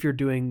 especially if you're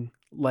doing,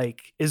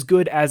 like, is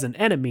good as an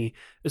enemy,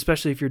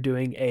 especially if you're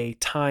doing a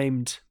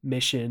timed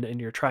mission and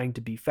you're trying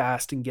to be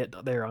fast and get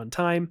there on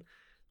time,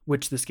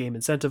 which this game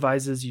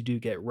incentivizes. You do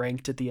get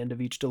ranked at the end of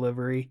each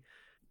delivery,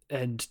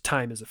 and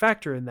time is a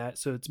factor in that.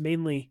 So it's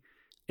mainly,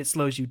 it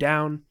slows you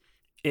down.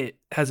 It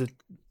has a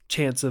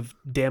chance of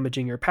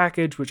damaging your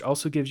package, which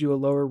also gives you a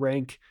lower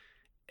rank,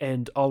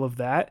 and all of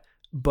that.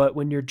 But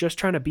when you're just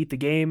trying to beat the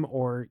game,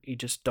 or you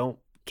just don't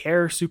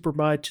care super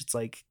much, it's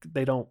like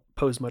they don't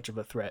pose much of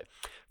a threat.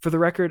 For the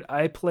record,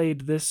 I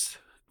played this,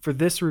 for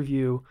this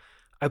review,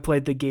 I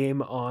played the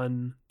game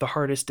on the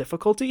hardest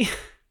difficulty.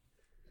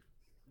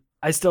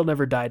 I still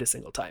never died a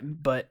single time,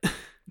 but...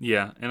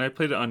 Yeah, and I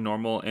played it on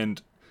normal,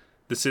 and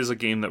this is a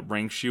game that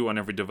ranks you on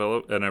every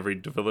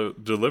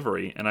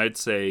delivery, and I'd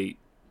say,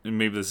 and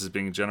maybe this is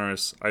being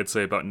generous, I'd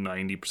say about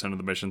 90% of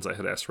the missions I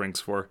had S ranks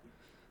for.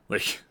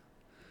 Like,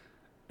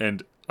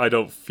 and I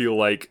don't feel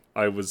like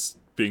I was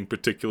being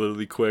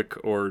particularly quick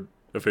or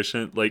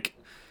efficient. Like,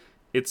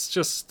 it's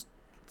just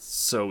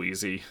so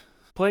easy.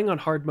 Playing on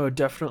hard mode,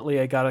 definitely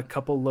I got a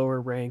couple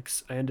lower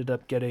ranks. I ended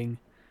up getting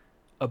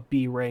a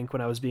B rank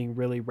when I was being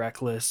really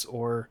reckless,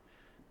 or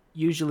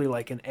usually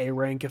like an A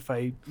rank if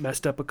I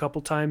messed up a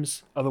couple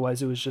times.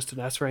 Otherwise it was just an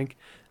S rank.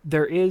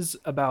 There is,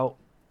 about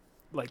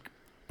like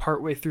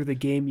partway through the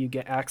game, you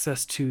get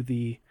access to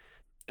the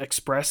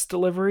express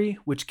delivery,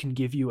 which can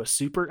give you a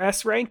super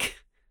S rank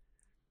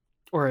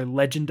or a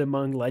legend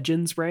among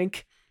legends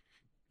rank.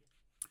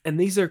 And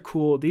these are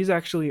cool. These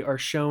actually are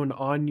shown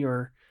on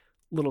your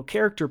little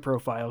character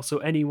profile. So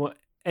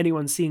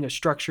anyone seeing a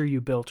structure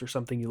you built or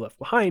something you left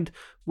behind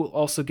will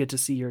also get to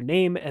see your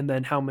name and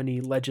then how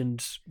many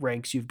legend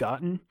ranks you've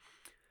gotten.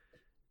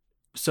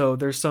 So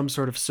there's some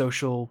sort of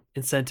social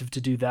incentive to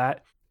do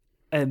that.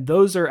 And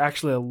those are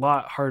actually a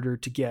lot harder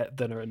to get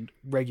than a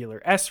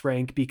regular S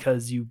rank,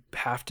 because you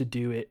have to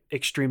do it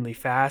extremely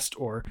fast,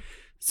 or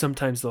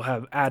sometimes they'll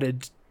have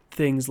added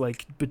things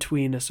like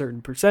between a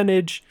certain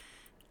percentage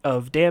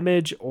of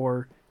damage,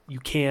 or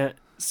you can't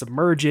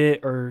submerge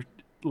it, or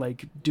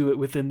like do it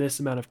within this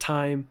amount of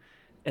time.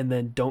 and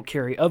then don't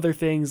carry other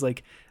things.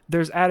 Like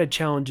there's added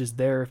challenges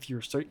there if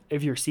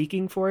you're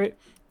seeking for it,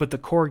 but the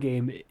core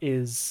game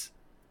is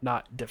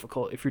not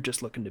difficult if you're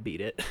just looking to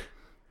beat it.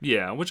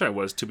 Yeah, which I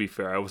was, to be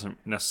fair. I wasn't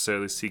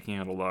necessarily seeking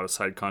out a lot of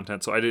side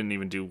content, so I didn't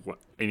even do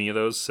any of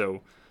those.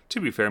 So, to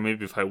be fair,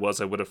 maybe if I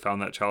was, I would have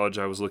found that challenge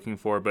I was looking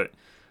for. But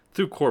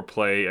through core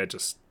play,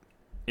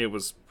 it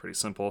was pretty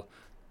simple.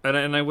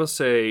 And I will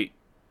say,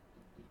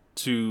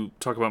 to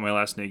talk about my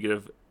last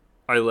negative,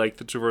 I like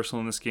the traversal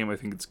in this game. I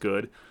think it's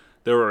good.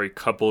 There are a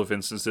couple of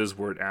instances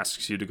where it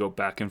asks you to go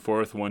back and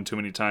forth one too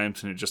many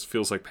times, and it just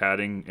feels like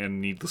padding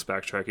and needless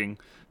backtracking.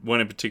 One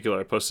in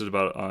particular I posted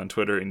about on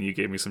Twitter, and you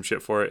gave me some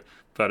shit for it,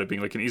 about it being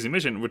like an easy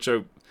mission,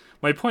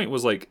 my point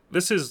was like,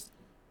 this is,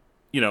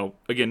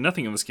 again,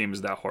 nothing in this game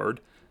is that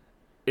hard.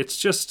 It's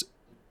just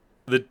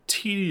the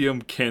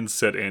tedium can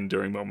set in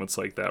during moments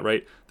like that,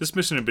 right? This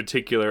mission in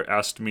particular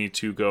asked me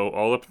to go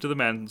all up into the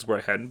mountains where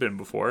I hadn't been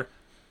before,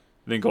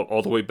 then go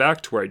all the way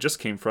back to where I just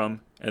came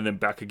from, and then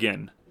back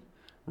again.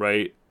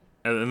 Right?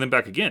 And then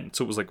back again.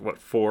 So it was like,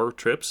 4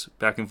 trips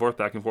back and forth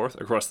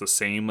across the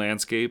same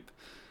landscape.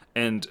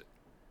 And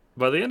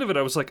by the end of it,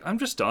 I was like, I'm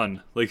just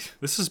done. Like,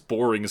 this is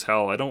boring as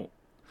hell. I don't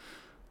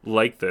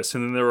like this.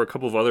 And then there were a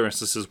couple of other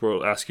instances where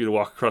it'll ask you to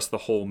walk across the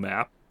whole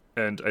map.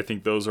 And I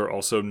think those are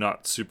also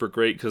not super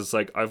great because,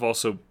 like, I've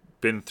also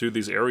been through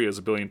these areas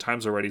a billion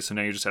times already. So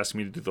now you're just asking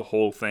me to do the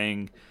whole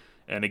thing.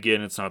 And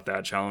again, it's not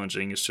that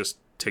challenging. It just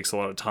takes a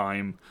lot of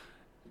time.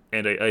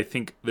 And I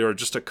think there are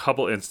just a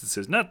couple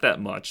instances, not that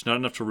much, not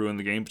enough to ruin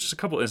the game, but just a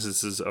couple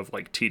instances of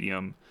like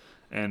tedium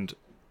and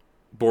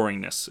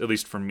boringness, at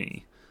least for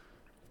me.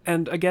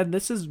 And again,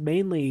 this is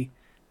mainly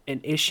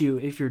an issue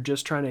if you're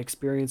just trying to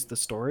experience the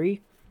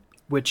story,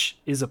 which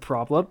is a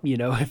problem,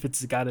 if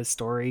it's got a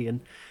story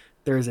and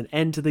there's an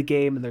end to the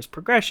game and there's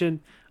progression,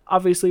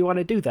 obviously you want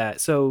to do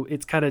that. So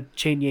it's kind of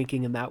chain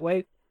yanking in that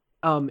way.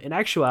 In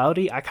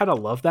actuality, I kind of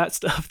love that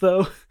stuff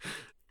though.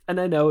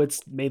 And I know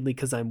it's mainly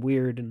because I'm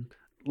weird and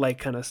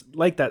like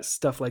that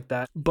stuff like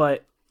that,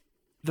 but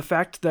the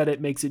fact that it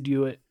makes it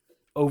do it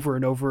over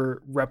and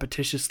over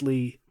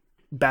repetitiously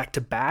back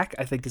to back,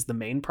 I think is the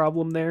main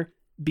problem there.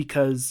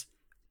 Because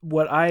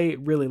what I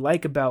really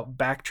like about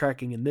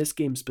backtracking in this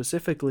game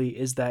specifically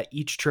is that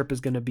each trip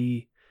is going to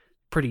be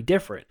pretty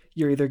different.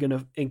 You're either going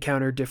to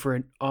encounter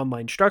different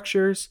online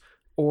structures,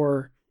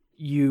 or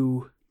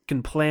you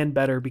can plan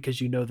better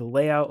because you know the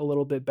layout a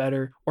little bit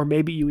better, or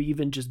maybe you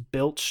even just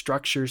built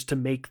structures to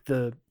make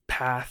the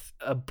path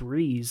a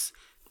breeze,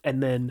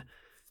 and then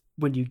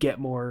when you get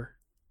more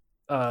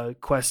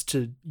quests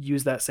to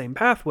use that same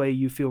pathway,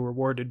 you feel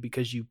rewarded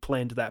because you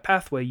planned that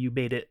pathway. You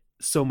made it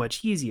so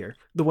much easier.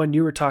 The one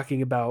you were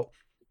talking about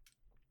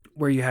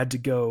where you had to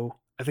go,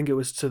 I think it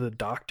was to the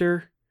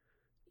doctor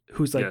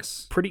who's like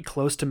pretty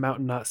close to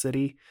Mountain Knot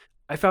City.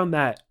 I found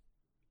that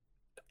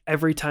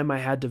every time I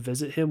had to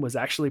visit him was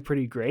actually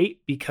pretty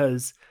great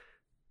because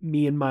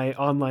me and my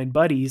online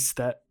buddies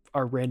that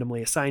are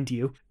randomly assigned to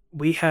you,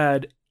 we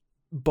had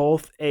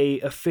both a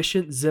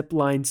efficient zip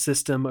line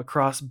system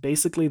across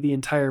basically the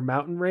entire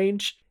mountain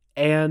range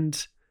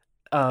and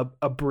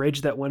a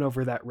bridge that went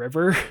over that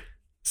river.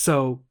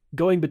 So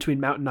going between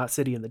Mountain Knot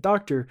City and the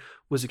doctor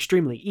was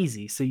extremely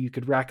easy. So you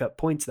could rack up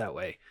points that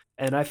way.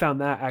 And I found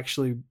that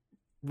actually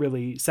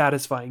really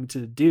satisfying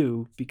to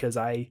do because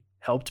I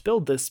helped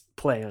build this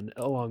plan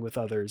along with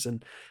others,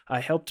 and I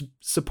helped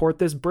support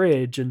this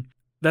bridge. And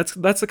that's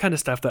the kind of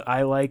stuff that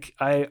I like.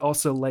 I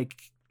also like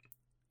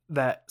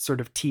that sort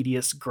of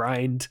tedious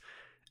grind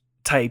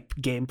type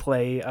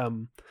gameplay.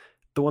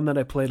 The one that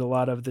I played a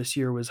lot of this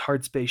year was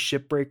Hardspace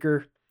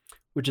Shipbreaker,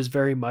 which is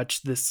very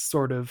much this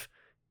sort of,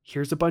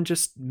 here's a bunch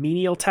of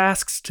menial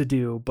tasks to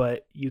do,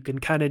 but you can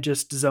kind of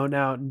just zone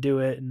out and do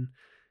it. And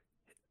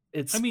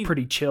it's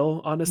pretty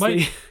chill,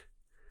 honestly.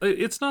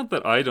 It's not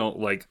that I don't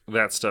like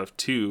that stuff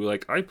too.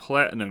 Like, I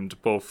platinumed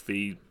both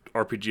the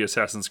RPG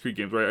Assassin's Creed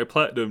games, right? I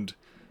platinumed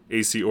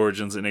AC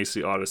Origins and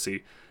AC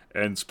Odyssey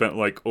and spent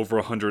like over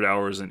 100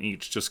 hours in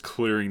each just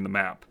clearing the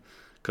map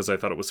because I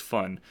thought it was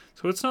fun.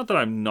 So it's not that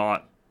I'm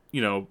not,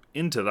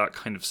 into that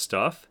kind of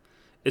stuff.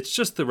 It's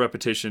just the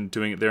repetition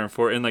doing it there and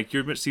for. And like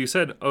you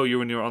said,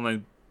 you and your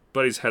online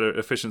buddies had an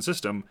efficient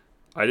system.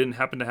 I didn't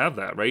happen to have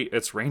that, right?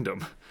 It's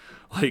random.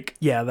 Like,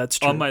 yeah, that's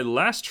true. On my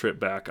last trip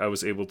back, I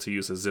was able to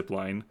use a zip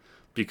line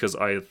because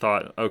I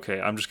thought, okay,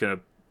 I'm just going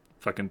to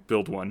fucking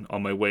build one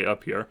on my way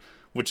up here,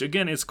 which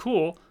again is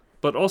cool.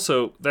 But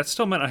also, that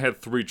still meant I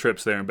had 3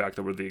 trips there and back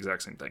that were the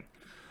exact same thing.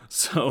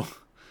 So,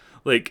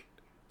 like,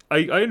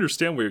 I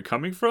understand where you're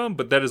coming from,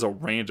 but that is a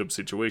random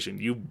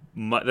situation.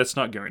 That's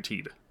not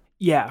guaranteed.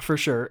 Yeah, for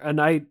sure. And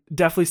I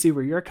definitely see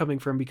where you're coming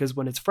from because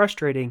when it's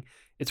frustrating,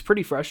 it's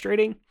pretty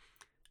frustrating.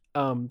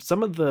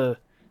 Some of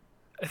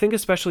I think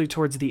especially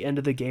towards the end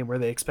of the game where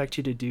they expect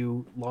you to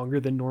do longer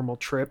than normal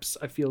trips,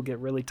 I feel get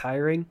really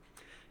tiring.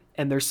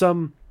 And there's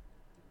some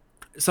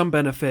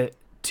benefit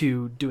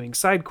to doing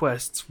side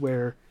quests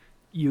where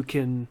you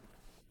can,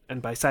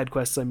 and by side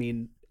quests I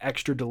mean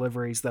extra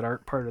deliveries that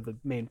aren't part of the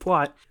main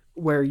plot,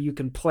 where you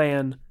can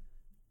plan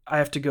I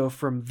have to go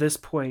from this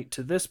point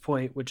to this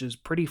point, which is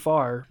pretty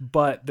far,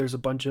 but there's a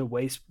bunch of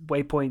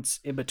waypoints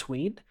in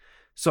between.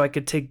 So I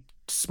could take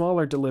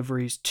smaller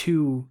deliveries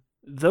to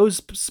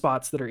those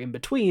spots that are in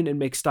between and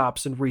make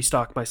stops and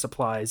restock my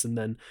supplies and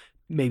then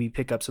maybe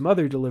pick up some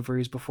other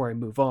deliveries before I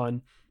move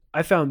on.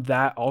 I found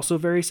that also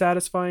very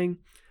satisfying,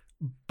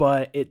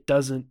 but it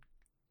doesn't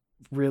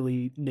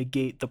really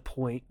negate the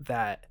point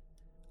that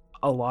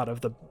a lot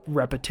of the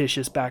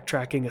repetitious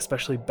backtracking,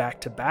 especially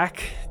back to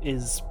back,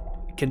 is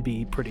can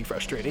be pretty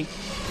frustrating.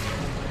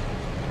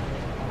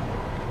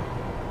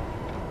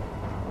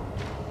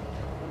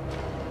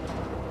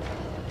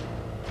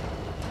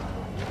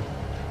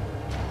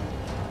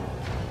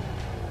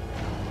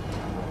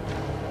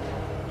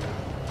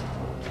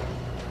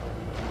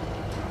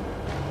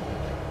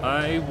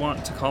 I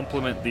want to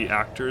compliment the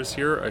actors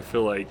here. I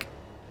feel like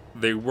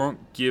they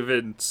weren't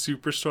given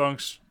super strong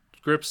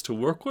scripts to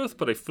work with,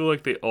 but I feel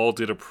like they all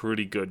did a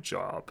pretty good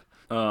job.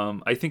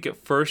 I think at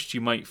first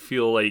you might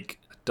feel like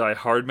Die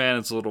Hard Man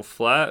is a little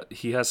flat.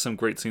 He has some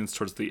great scenes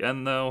towards the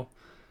end, though.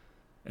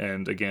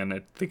 And again,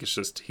 I think it's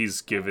just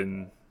he's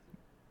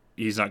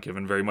not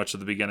given very much at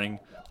the beginning.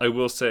 I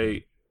will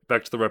say,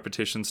 back to the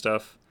repetition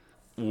stuff,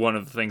 one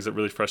of the things that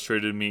really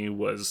frustrated me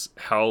was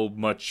how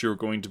much you're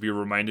going to be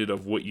reminded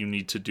of what you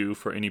need to do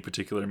for any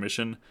particular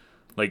mission.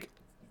 Like,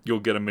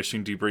 you'll get a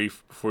mission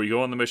debrief before you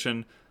go on the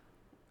mission.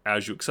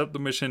 As you accept the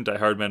mission, Die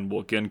Hard Man will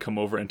again come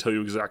over and tell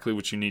you exactly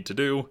what you need to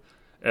do,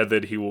 and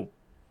then he will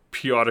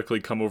periodically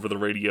come over the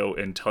radio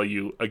and tell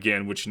you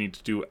again what you need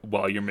to do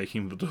while you're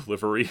making the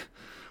delivery,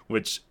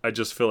 which I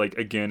just feel like,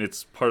 again,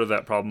 it's part of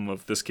that problem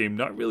of this game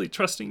not really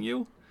trusting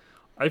you.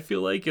 I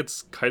feel like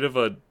it's kind of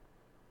a,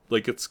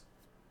 like it's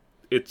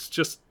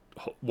just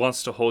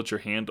wants to hold your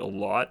hand a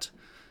lot,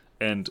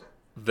 and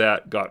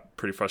that got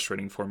pretty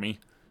frustrating for me.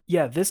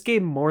 Yeah, this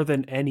game more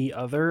than any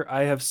other,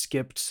 I have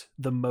skipped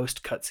the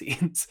most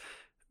cutscenes.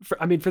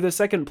 For the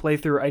second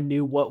playthrough, I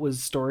knew what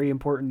was story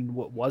important and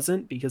what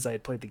wasn't because I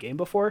had played the game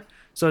before.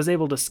 So I was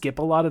able to skip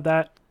a lot of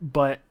that.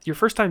 But your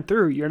first time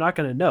through, you're not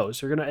going to know.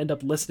 So you're going to end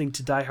up listening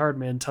to Die Hard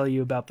Man tell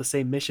you about the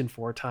same mission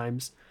 4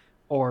 times.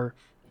 Or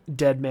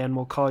Dead Man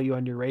will call you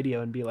on your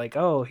radio and be like,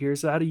 oh,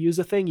 here's how to use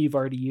a thing you've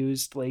already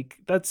used. Like,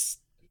 that's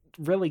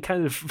really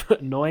kind of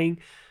annoying.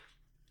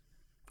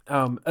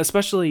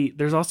 Especially,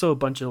 there's also a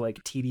bunch of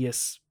like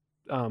tedious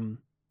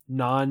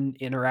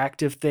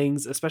non-interactive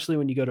things, especially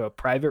when you go to a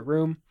private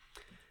room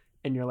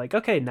and you're like,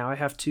 okay, now I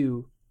have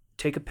to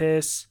take a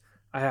piss,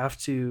 I have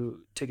to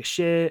take a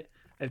shit,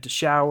 I have to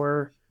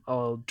shower,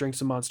 I'll drink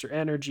some Monster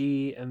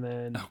Energy, and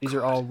then these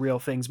are all real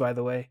things, by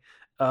the way.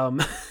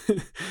 I'm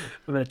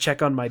gonna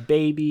check on my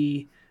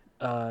baby,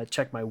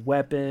 check my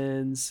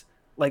weapons,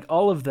 like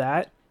all of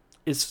that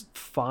is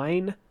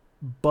fine,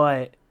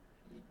 but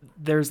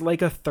there's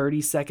like a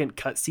 30-second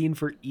cutscene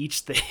for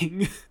each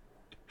thing.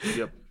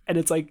 Yep. And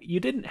it's like, you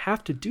didn't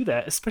have to do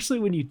that, especially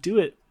when you do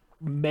it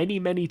many,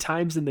 many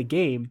times in the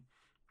game.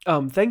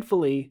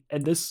 Thankfully,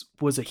 and this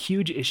was a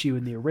huge issue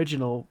in the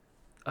original,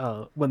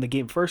 when the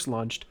game first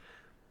launched,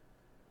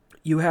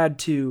 you had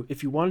to,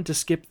 if you wanted to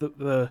skip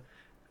the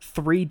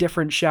 3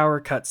 different shower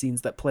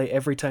cutscenes that play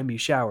every time you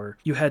shower,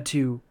 you had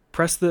to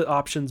press the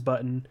options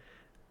button,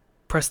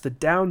 press the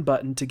down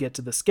button to get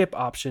to the skip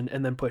option,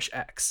 and then push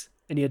X.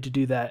 And you had to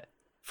do that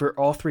for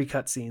all 3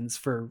 cutscenes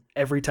for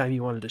every time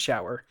you wanted to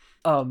shower.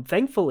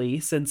 Thankfully,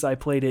 since I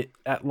played it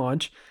at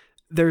launch,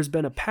 there's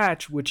been a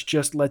patch which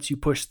just lets you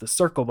push the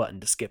circle button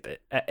to skip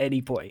it at any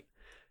point.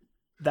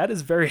 That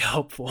is very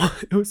helpful.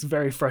 It was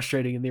very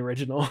frustrating in the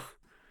original.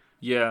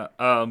 Yeah,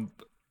 on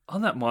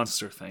that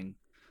monster thing,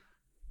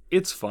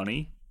 it's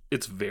funny.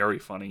 It's very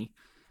funny.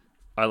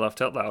 I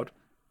laughed out loud.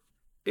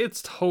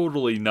 It's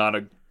totally not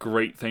a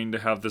great thing to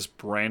have this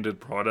branded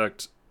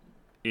product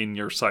in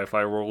your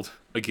sci-fi world.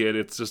 Again,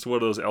 it's just one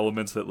of those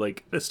elements that,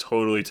 like, this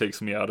totally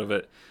takes me out of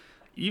it.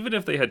 Even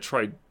if they had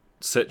tried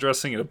set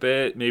dressing it a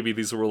bit, maybe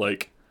these were,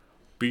 like,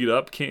 beat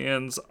up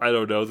cans, I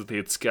don't know, that they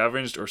had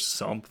scavenged or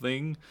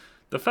something.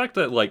 The fact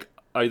that, like,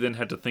 I then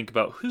had to think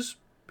about who's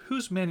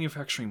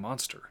manufacturing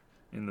Monster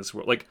in this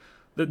world. Like,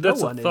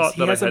 that's a thought that I had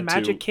to... He has a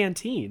magic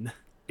canteen.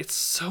 It's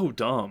so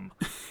dumb.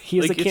 He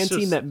has a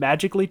canteen that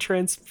magically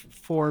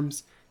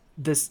transforms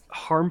this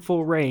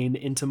harmful rain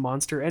into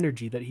Monster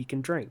Energy that he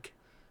can drink.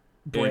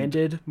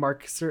 Branded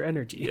Monster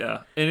Energy.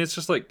 Yeah, and it's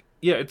just like,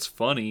 yeah, it's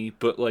funny,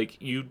 but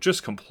like, you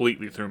just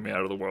completely threw me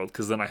out of the world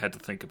because then I had to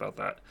think about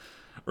that,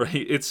 right?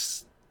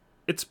 It's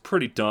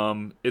pretty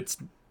dumb. It's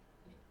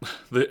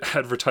the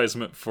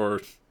advertisement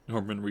for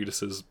Norman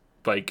Reedus's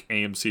bike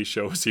AMC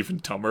show is even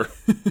dumber.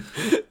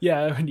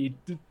 Yeah, when you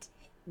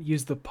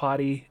use the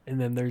potty and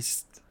then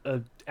there's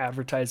a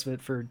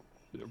advertisement for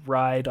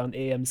ride on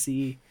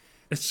AMC.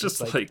 It's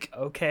just like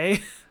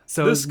okay,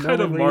 so this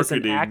kind of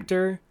marketing, an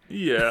actor.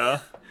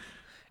 Yeah.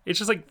 It's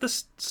just like,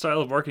 this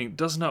style of marketing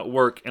does not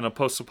work in a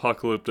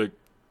post-apocalyptic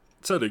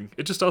setting.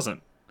 It just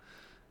doesn't.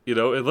 You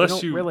know, unless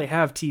they don't really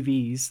have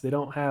TVs. They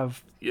don't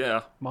have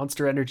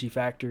Monster Energy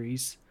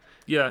factories.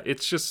 Yeah,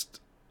 it's just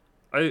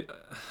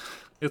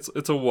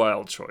it's a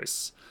wild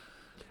choice.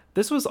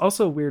 This was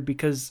also weird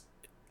because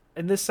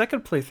in this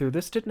second playthrough,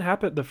 this didn't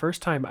happen the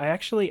first time. I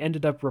actually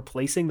ended up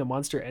replacing the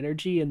monster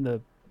energy in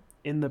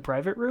the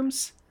private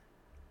rooms.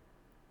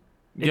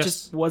 It Yes.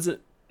 just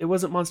wasn't. It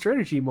wasn't Monster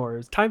Energy anymore. It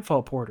was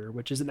Timefall Porter,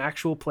 which is an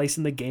actual place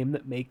in the game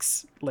that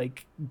makes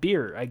like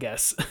beer, I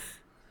guess.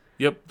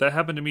 Yep, that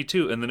happened to me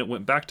too, and then it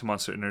went back to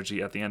Monster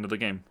Energy at the end of the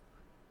game.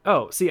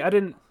 Oh, see, I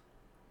didn't.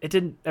 It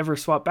didn't ever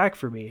swap back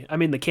for me. I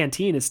mean, the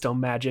canteen is still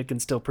magic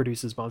and still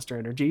produces Monster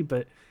Energy,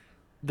 but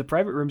the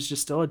private room's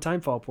just still a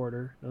Timefall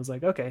Porter. I was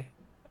like, okay.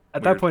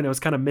 At that Weird. point, I was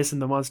kind of missing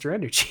the Monster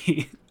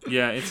Energy.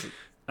 Yeah,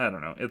 I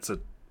don't know. It's a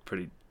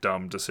pretty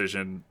dumb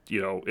decision.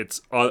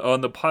 It's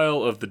on the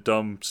pile of the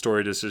dumb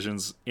story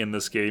decisions in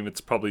this game.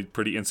 It's probably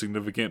pretty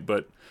insignificant,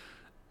 but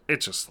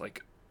it's just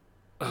like,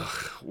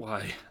 ugh,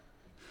 why?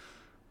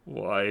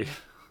 Why?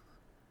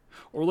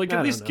 Or like I at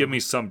don't least give know. me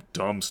some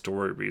dumb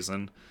story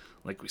reason.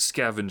 Like we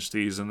scavenged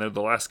these and they're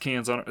the last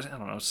cans on it. I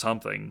don't know,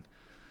 something.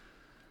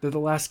 They're the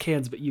last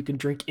cans, but you can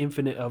drink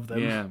infinite of them.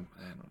 Yeah,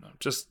 I don't know.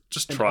 Just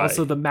And try.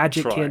 also the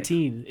magic Try.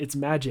 canteen. It's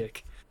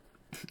magic.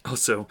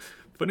 Also,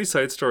 funny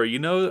side story.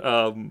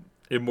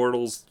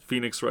 Immortals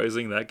Phoenix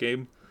Rising, that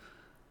game?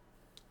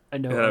 I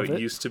know How of it it.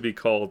 used to be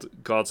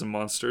called Gods and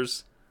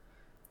Monsters.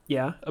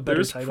 Yeah, a better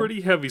There's title.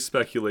 pretty heavy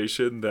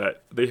speculation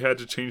that they had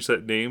to change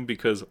that name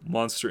because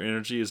Monster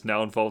Energy is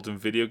now involved in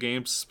video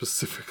games,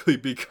 specifically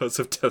because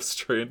of Death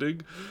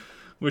Stranding,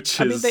 which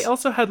I is. mean, they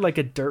also had like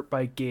a dirt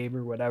bike game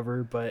or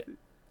whatever, but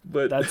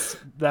But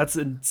that's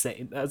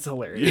insane. That's yeah,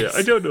 hilarious.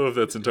 I don't know if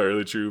that's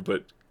entirely true,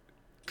 but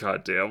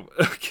goddamn,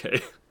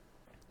 okay.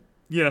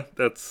 Yeah,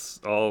 that's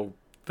all.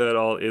 That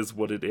all is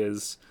what it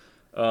is.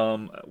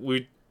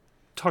 We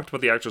talked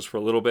about the actors for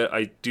a little bit.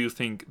 I do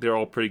think they're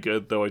all pretty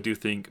good, though I do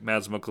think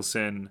Mads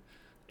Mikkelsen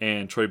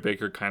and Troy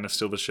Baker kind of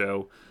steal the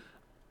show.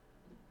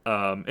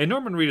 And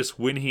Norman Reedus,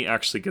 when he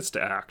actually gets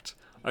to act,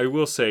 I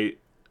will say,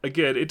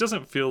 again, it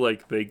doesn't feel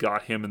like they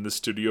got him in the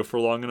studio for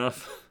long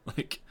enough.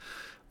 Like,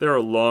 there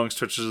are long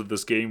stretches of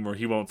this game where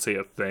he won't say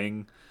a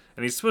thing.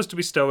 And he's supposed to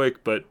be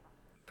stoic, but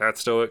that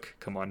stoic?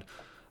 Come on.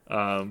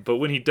 But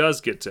when he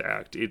does get to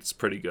act, it's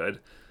pretty good.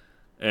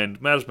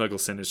 And Mads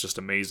Mikkelsen is just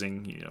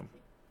amazing,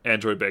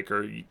 And Troy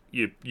Baker,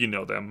 you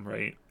know them,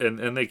 right?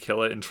 And they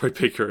kill it. And Troy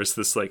Baker is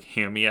this like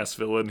hammy ass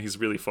villain. He's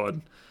really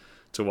fun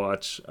to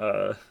watch.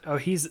 Oh,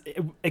 he's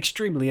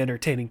extremely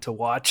entertaining to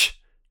watch.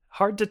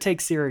 Hard to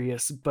take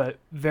serious, but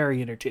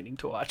very entertaining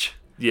to watch.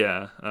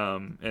 Yeah.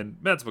 And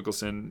Mads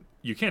Mikkelsen,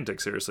 you can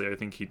take seriously. I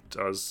think he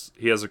does.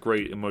 He has a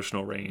great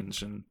emotional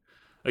range, and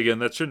again,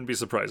 that shouldn't be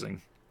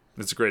surprising.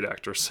 It's a great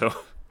actor, so.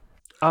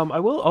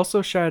 I will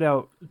also shout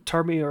out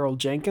Tarmy Earl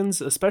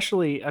Jenkins,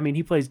 especially. I mean,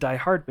 he plays Die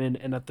Hardman,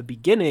 and at the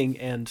beginning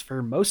and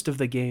for most of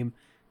the game,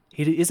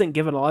 he isn't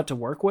given a lot to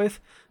work with.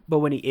 But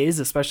when he is,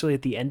 especially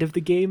at the end of the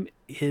game,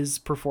 his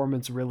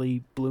performance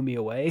really blew me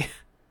away.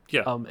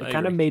 Yeah, It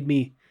kind of made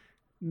me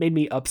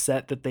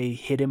upset that they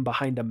hid him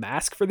behind a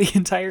mask for the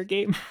entire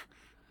game.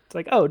 It's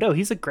like, oh no,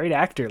 he's a great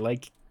actor.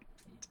 Like,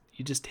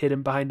 you just hid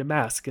him behind a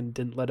mask and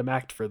didn't let him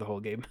act for the whole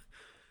game.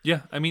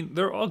 Yeah, I mean,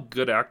 they're all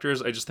good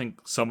actors. I just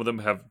think some of them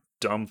have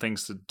dumb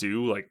things to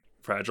do, like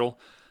Fragile.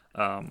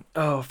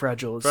 Oh,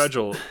 Fragile is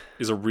Fragile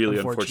is a really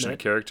unfortunate unfortunate.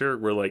 character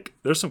where, like,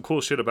 there's some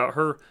cool shit about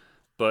her,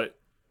 but,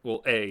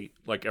 well, A,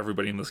 like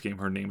everybody in this game,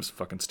 her name is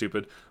fucking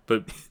stupid,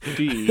 but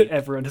B,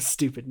 Everyone has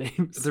stupid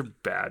names. they're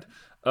bad.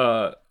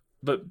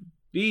 But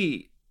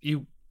B,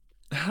 you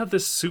have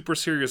this super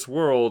serious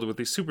world with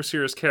these super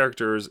serious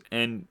characters,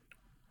 and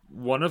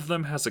one of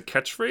them has a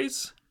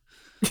catchphrase,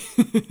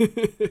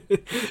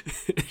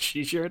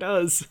 She sure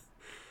does.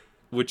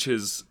 which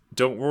is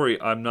 "Don't worry,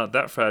 I'm not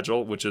that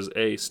fragile," which is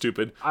A,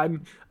 stupid,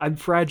 I'm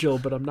fragile,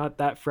 but I'm not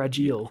that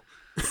fragile.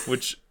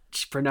 which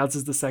She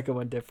pronounces the second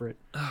one different.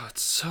 oh,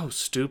 it's so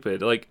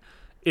stupid. Like,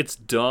 it's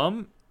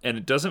dumb and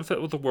it doesn't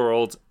fit with the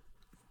world.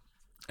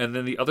 And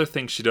then the other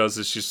thing she does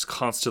is she's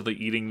constantly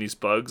eating these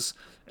bugs,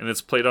 and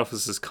it's played off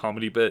as this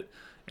comedy bit.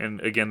 And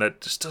again,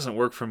 that just doesn't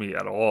work for me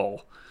at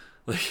all.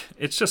 Like,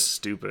 it's just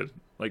stupid.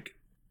 Like,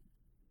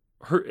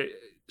 her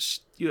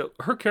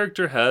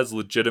character has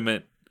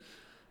legitimate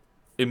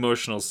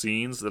emotional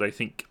scenes that I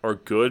think are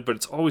good, but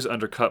it's always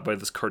undercut by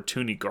this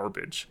cartoony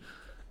garbage,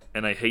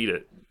 and I hate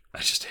it. I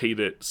just hate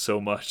it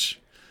so much.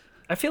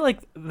 I feel like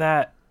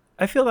that.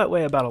 I feel that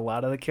way about a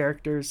lot of the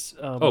characters.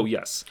 Oh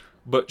yes,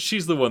 but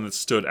she's the one that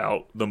stood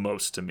out the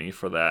most to me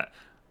for that.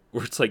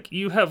 Where it's like,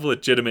 you have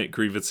legitimate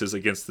grievances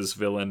against this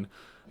villain.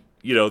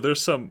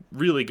 There's some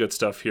really good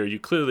stuff here. You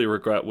clearly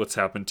regret what's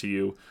happened to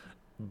you,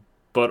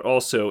 but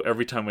also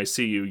every time I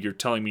see you, you're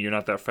telling me you're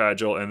not that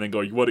fragile, and then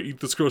go, "You want to eat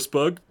this gross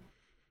bug?"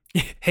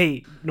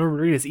 Hey, Norman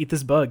Reedus, eat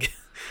this bug.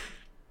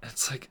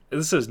 It's like,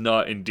 this is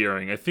not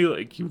endearing. I feel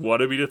like you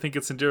wanted me to think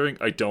it's endearing.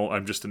 I don't.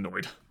 I'm just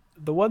annoyed.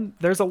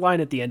 There's a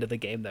line at the end of the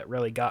game that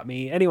really got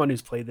me. Anyone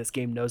who's played this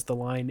game knows the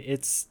line.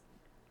 It's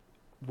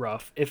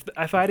rough.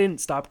 If I didn't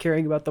stop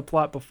caring about the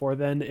plot before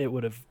then, it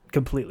would have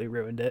completely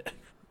ruined it.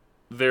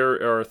 There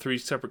are 3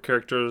 separate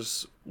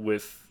characters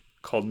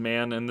called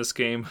Man in this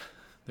game.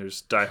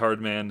 There's Die Hard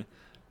Man,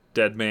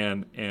 Dead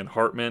Man, and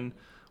Heartman,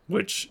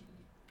 which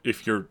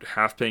if you're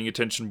half paying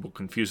attention, will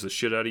confuse the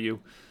shit out of you.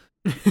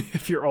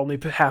 If you're only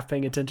half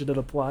paying attention to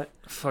the plot.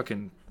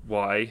 Fucking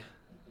why?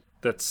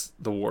 That's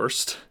the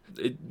worst.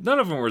 None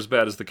of them were as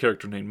bad as the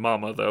character named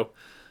Mama, though.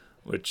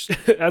 Which,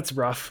 That's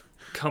rough.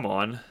 come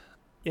on.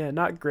 Yeah,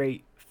 not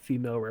great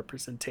female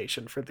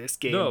representation for this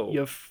game. No, You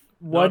have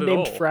one not at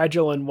named all.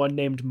 Fragile and one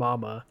named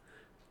Mama.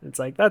 It's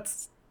like, that.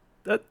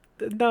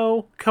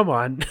 No, come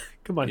on.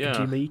 Come on, Yeah.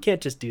 Kojima. You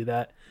can't just do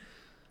that.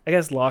 I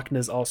guess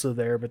Lochna's also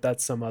there, but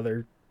that's some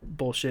other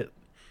bullshit.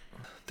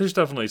 There's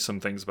definitely some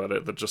things about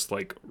it that just,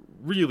 like,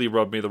 really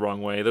rub me the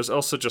wrong way. There's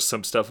also just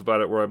some stuff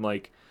about it where I'm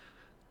like,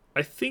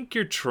 I think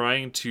you're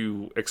trying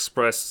to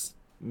express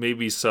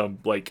maybe some,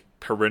 like,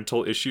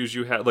 parental issues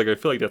you had. Like, I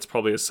feel like that's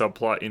probably a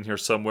subplot in here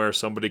somewhere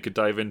somebody could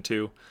dive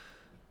into.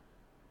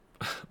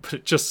 But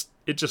it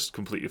just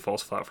completely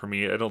falls flat for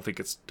me. I don't think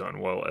it's done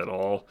well at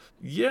all.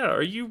 Yeah,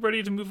 are you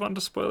ready to move on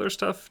to spoiler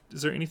stuff?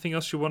 Is there anything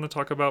else you want to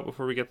talk about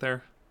before we get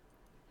there?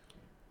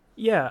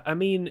 Yeah, I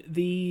mean,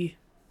 the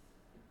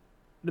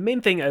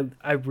main thing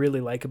I really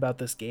like about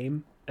this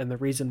game, and the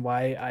reason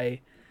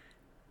why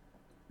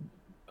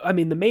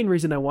the main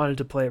reason I wanted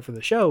to play it for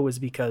the show was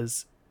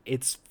because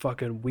it's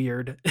fucking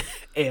weird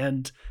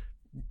and,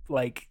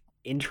 like,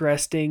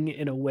 interesting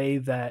in the way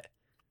that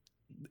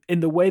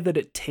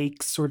it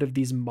takes sort of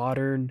these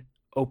modern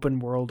open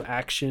world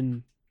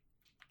action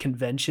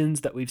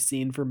conventions that we've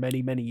seen for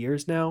many, many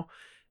years now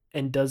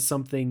and does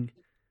something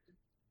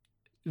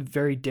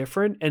very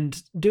different.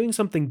 And doing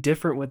something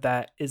different with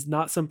that is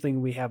not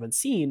something we haven't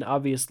seen.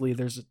 Obviously,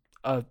 there's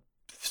a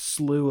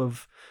slew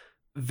of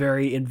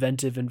very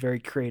inventive and very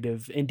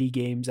creative indie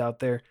games out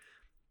there.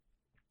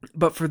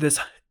 But for this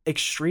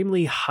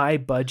extremely high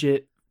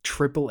budget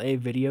AAA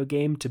video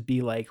game to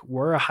be like,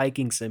 we're a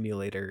hiking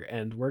simulator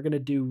and we're going to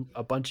do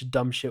a bunch of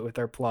dumb shit with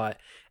our plot,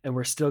 and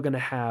we're still going to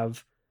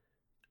have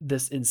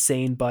this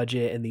insane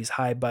budget and these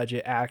high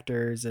budget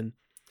actors. And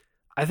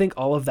I think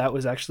all of that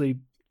was actually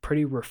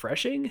pretty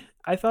refreshing,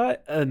 I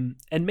thought. And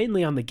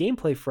mainly on the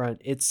gameplay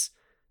front, it's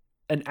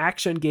an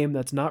action game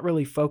that's not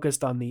really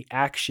focused on the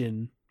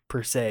action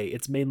per se.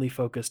 It's mainly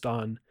focused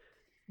on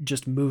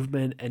just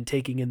movement and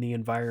taking in the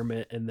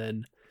environment and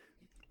then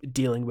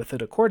dealing with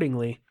it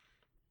accordingly.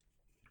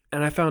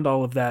 And I found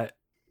all of that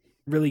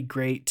really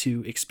great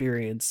to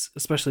experience,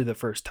 especially the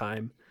first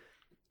time.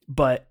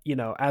 But, you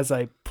know, as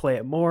I play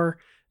it more,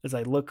 as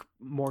I look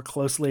more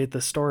closely at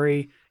the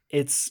story,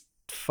 it's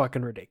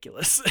fucking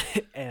ridiculous.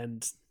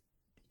 And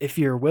if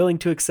you're willing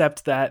to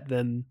accept that,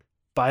 then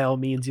by all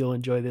means, you'll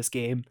enjoy this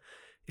game.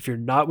 If you're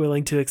not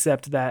willing to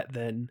accept that,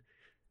 then,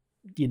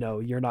 you know,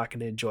 you're not going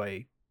to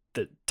enjoy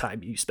the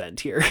time you spend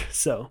here.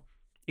 So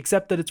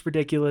accept that it's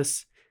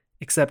ridiculous,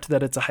 accept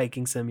that it's a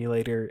hiking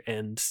simulator,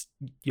 and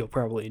you'll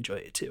probably enjoy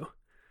it too.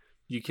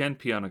 You can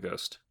pee on a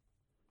ghost,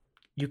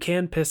 You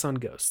can piss on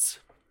ghosts.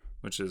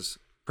 which is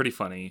pretty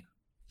funny,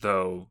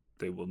 though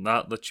they will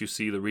not let you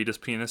see the Rita's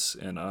penis,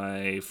 and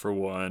I, for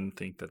one,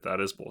 think that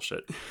is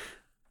bullshit.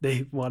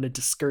 They wanted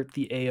to skirt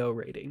the AO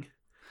rating.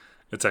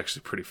 It's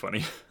actually pretty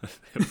funny.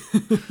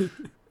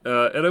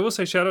 And I will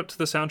say, shout out to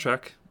the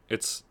soundtrack.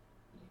 It's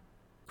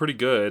pretty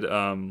good.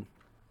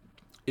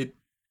 It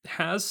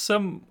has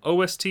some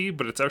OST,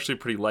 but it's actually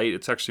pretty light.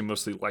 It's actually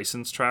mostly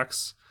licensed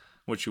tracks,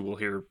 which you will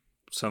hear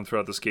some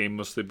throughout this game,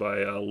 mostly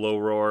by Low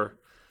Roar.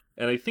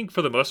 And I think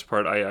for the most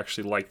part, I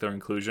actually like their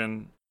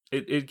inclusion.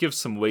 It gives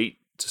some weight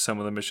to some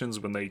of the missions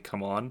when they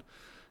come on.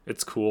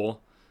 It's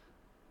cool.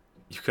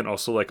 You can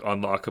also like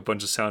unlock a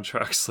bunch of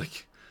soundtracks.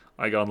 Like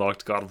I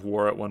unlocked God of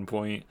War at one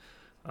point.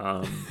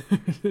 I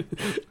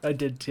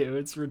did too.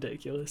 It's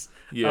ridiculous.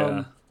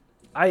 Yeah.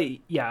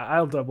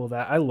 I'll double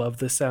that. I love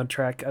the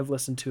soundtrack. I've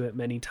listened to it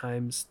many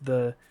times.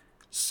 The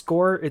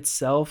score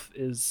itself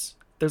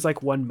there's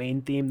like one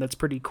main theme that's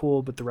pretty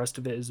cool, but the rest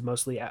of it is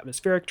mostly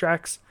atmospheric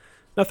tracks.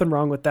 Nothing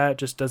wrong with that,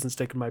 just doesn't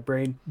stick in my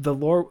brain. The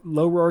low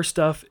roar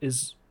stuff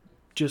is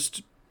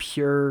just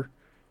pure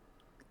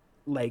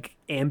like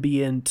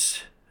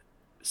ambient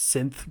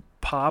synth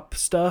pop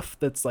stuff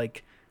that's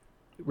like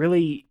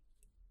really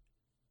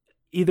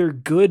either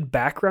good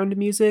background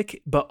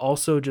music, but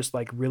also just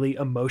like really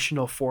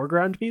emotional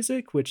foreground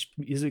music, which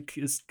music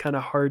is kind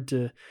of hard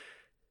to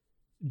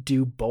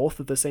do both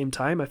at the same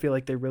time. I feel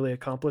like they really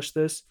accomplished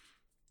this.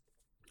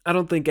 I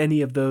don't think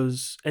any of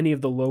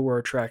the low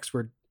roar tracks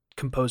were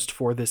composed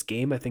for this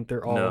game. I think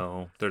they're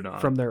all they're not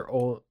from their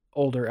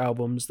older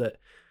albums that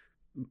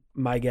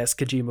my guess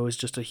Kojima was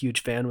just a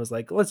huge fan, was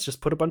like, let's just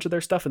put a bunch of their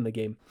stuff in the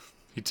game.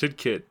 He did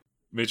get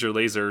Major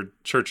Lazer,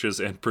 Churches,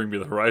 and Bring Me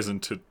the Horizon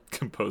to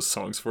compose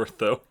songs for it,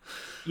 though.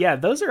 Yeah,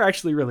 those are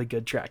actually really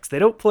good tracks. They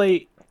don't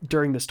play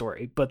during the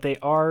story, but they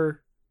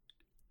are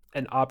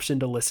an option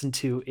to listen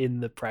to in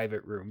the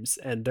private rooms,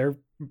 and they're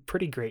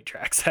pretty great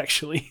tracks,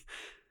 actually.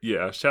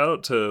 Yeah, shout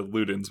out to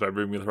Ludens by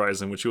Bring Me the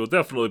Horizon, which you will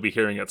definitely be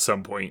hearing at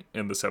some point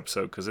in this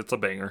episode, because it's a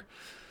banger.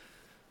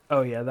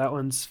 Oh yeah, that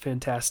one's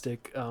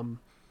fantastic.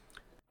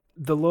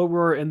 The Low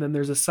Roar, and then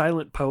there's a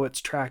Silent Poets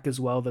track as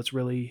well that's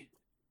really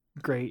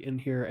great in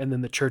here, and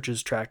then the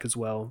Churches track as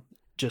well,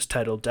 just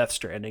titled Death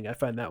Stranding. I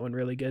find that one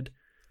really good.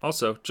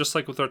 Also, just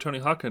like with our Tony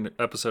Hawk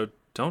episode,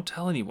 don't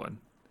tell anyone.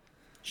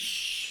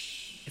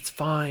 Shh. It's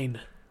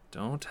fine.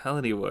 Don't tell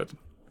anyone.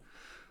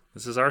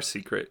 This is our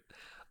secret.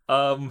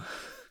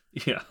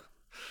 Yeah.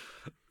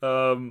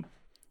 All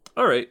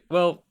right.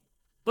 Well,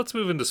 let's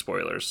move into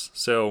spoilers.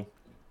 So,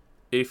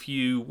 if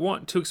you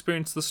want to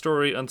experience the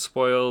story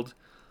unspoiled,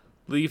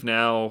 leave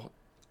now.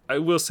 I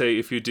will say,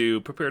 if you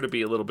do, prepare to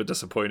be a little bit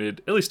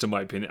disappointed. At least in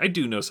my opinion, I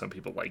do know some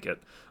people like it,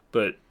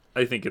 but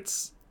I think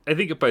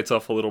it bites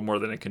off a little more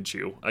than it can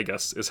chew, I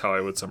guess, is how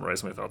I would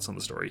summarize my thoughts on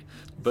the story.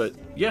 But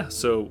yeah,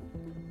 so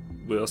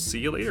we'll see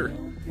you later.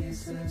 Don't be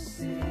so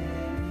serious.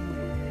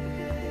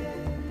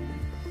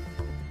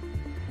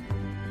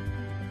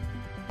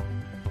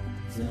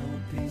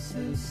 Don't be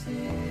so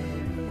serious.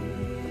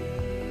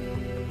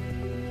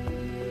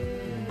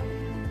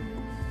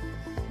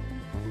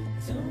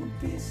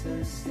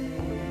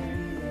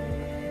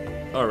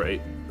 All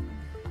right.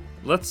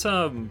 Let's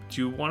do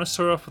you want to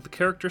start off with the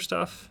character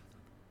stuff?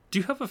 Do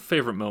you have a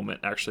favorite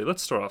moment actually?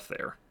 Let's start off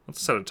there.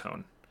 Let's set a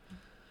tone.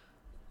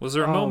 Was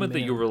there a moment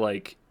that you were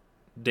like,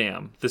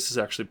 "Damn, this is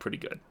actually pretty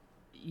good"?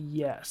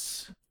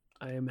 Yes.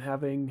 I am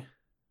having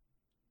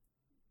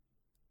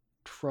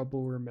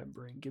trouble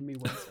remembering. Give me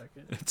 1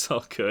 second. It's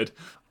all good.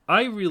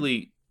 I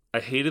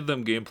hated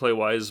them gameplay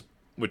wise,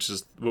 which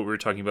is what we were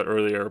talking about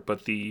earlier,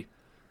 but the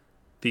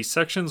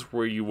sections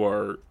where you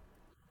are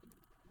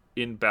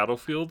in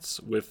battlefields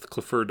with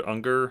Clifford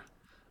Unger,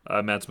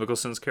 Mads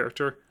Mikkelsen's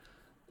character,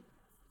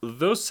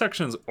 those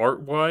sections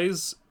art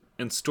wise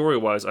and story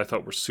wise I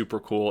thought were super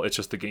cool. It's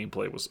just the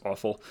gameplay was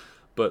awful.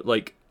 But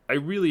like I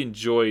really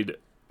enjoyed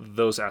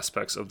those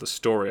aspects of the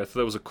story. I thought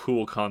that was a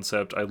cool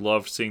concept. I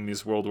loved seeing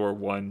these World War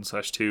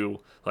I/2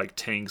 like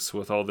tanks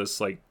with all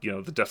this like, you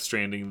know, the Death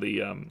Stranding,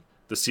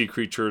 the sea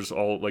creatures,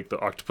 all like the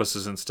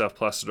octopuses and stuff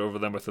plastered over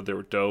them. I thought they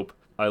were dope.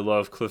 I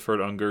love Clifford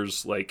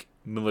Unger's like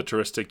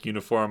militaristic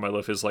uniform. I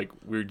love his like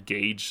weird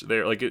gauge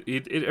there. Like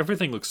it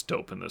everything looks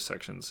dope in those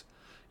sections,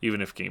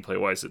 even if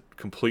gameplay wise it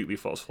completely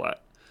falls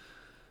flat.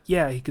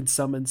 Yeah, he can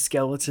summon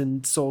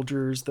skeleton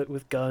soldiers that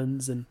with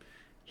guns, and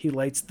he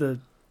lights the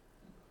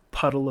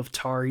puddle of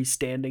tar he's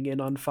standing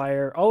in on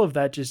fire. All of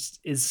that just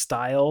is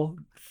style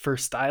for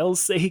style's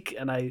sake,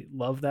 and I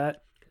love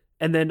that.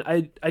 And then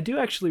I do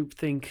actually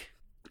think,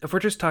 if we're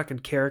just talking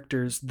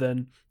characters,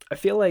 then I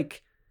feel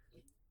like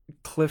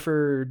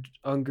Clifford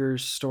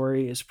Unger's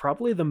story is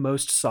probably the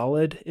most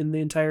solid in the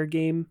entire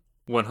game.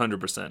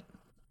 100%.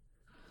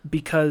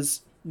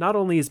 Because not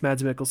only is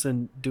Mads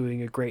Mikkelsen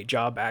doing a great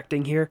job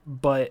acting here,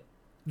 but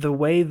the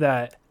way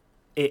that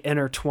it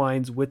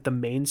intertwines with the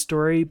main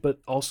story, but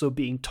also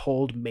being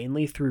told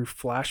mainly through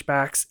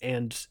flashbacks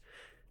and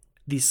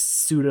these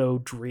pseudo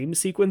dream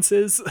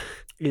sequences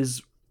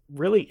is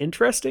really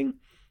interesting.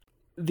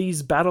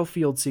 These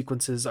battlefield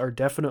sequences are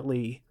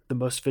definitely the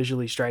most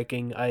visually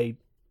striking. I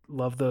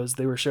love those.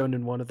 They were shown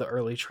in one of the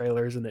early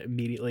trailers, and it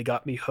immediately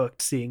got me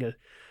hooked, seeing a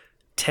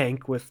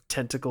tank with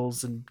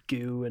tentacles and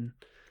goo, and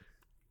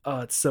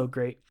it's so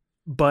great.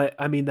 But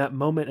I mean, that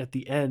moment at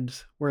the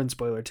end, we're in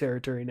spoiler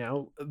territory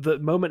now. The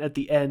moment at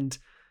the end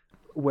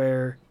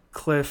where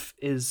Cliff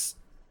is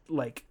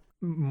like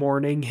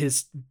mourning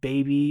his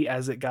baby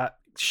as it got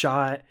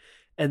shot,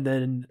 and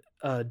then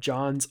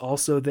John's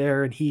also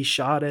there and he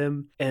shot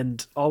him,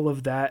 and all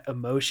of that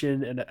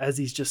emotion, and as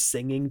he's just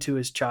singing to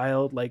his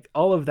child, like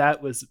all of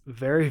that was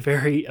very,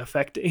 very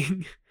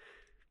affecting.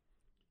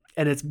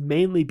 And it's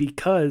mainly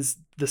because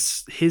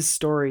his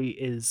story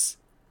is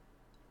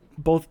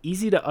both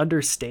easy to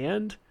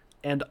understand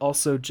and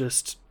also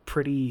just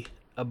pretty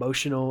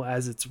emotional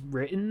as it's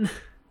written.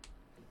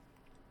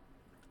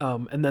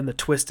 And then the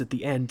twist at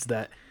the end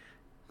that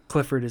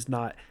Clifford is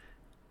not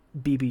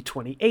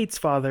BB-28's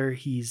father,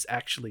 he's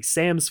actually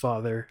Sam's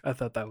father. I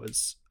thought that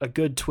was a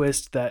good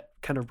twist that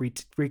kind of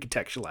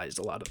recontextualized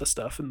a lot of the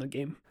stuff in the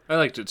game. I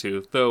liked it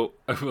too, though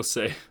I will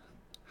say,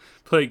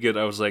 playing it,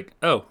 I was like,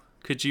 oh,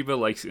 Kojima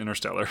likes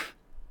Interstellar.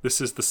 This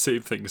is the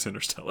same thing as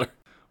Interstellar,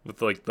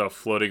 with like the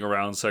floating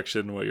around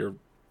section where you're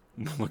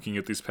looking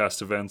at these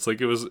past events.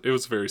 Like it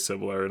was very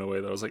similar in a way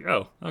that I was like,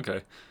 oh,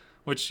 okay.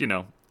 Which, you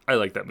know, I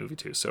like that movie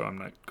too, so I'm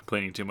not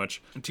complaining too much.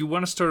 Do you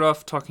want to start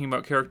off talking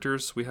about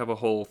characters? We have a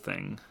whole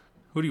thing.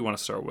 Who do you want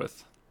to start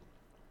with?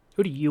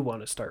 Who do you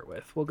want to start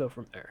with? We'll go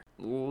from there.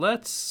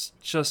 Let's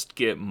just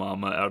get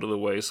Mama out of the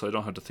way so I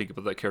don't have to think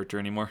about that character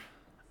anymore.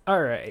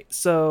 All right,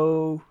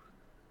 so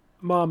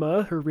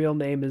Mama, her real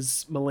name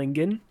is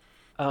Malingen.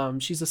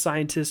 She's a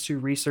scientist who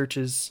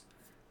researches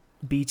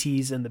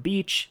BTs in the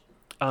beach.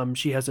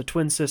 She has a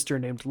twin sister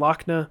named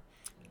Lochna.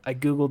 I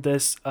googled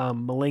this.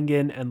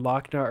 Malingen and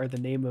Lochna are the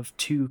name of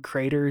two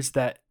craters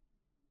that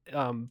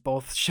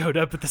both showed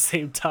up at the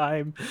same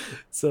time.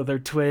 So they're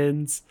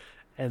twins,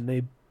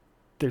 and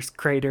there's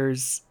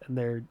craters, and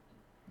they're,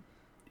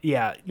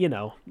 yeah, you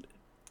know,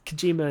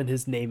 Kojima and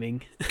his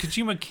naming.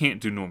 Kojima can't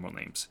do normal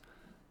names.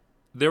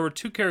 There were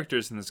two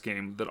characters in this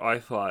game that I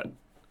thought,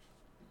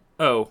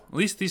 oh, at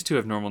least these two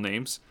have normal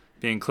names,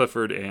 being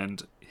Clifford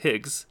and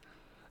Higgs.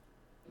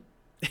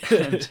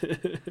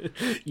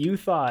 You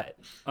thought.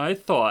 I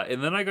thought,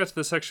 and then I got to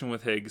the section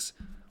with Higgs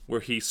where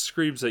he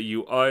screams at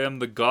you, "I am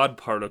the God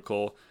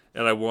particle,"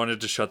 and I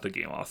wanted to shut the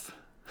game off.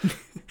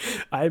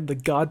 I am the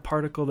God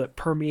particle that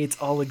permeates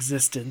all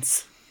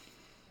existence.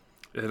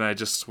 And I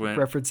just went,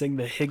 referencing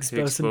the Higgs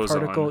boson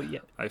particle. Yeah.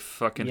 I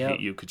fucking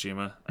hate you,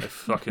 Kojima. I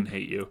fucking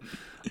hate you.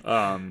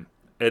 And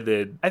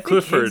then I think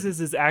Clifford Higgs is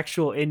his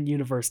actual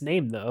in-universe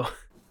name, though.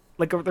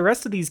 Like the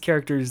rest of these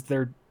characters,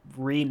 they're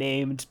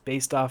renamed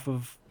based off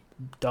of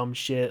dumb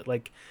shit.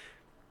 Like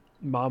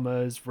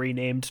Mama is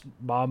renamed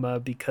Mama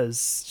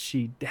because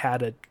she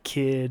had a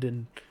kid,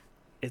 and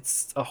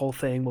it's a whole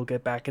thing. We'll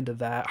get back into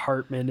that.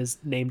 Hartman is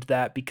named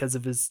that because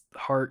of his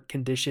heart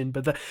condition,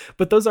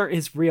 but those aren't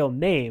his real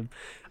name.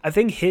 I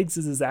think Higgs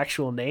is his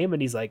actual name,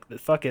 and he's like,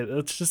 fuck it,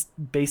 let's just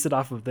base it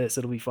off of this.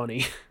 It'll be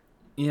funny.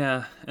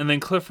 Yeah, and then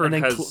Clifford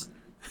has...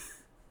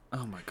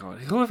 oh my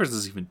god, Clifford's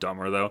is even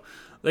dumber, though.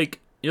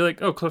 Like, you're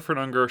like, oh, Clifford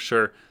Unger,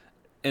 sure.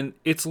 And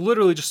it's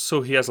literally just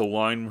so he has a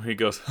line where he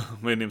goes, oh,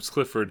 my name's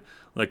Clifford,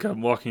 like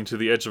I'm walking to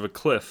the edge of a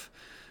cliff,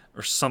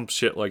 or some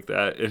shit like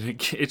that, and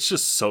it's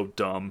just so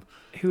dumb.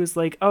 He was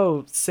like,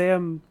 oh,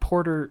 Sam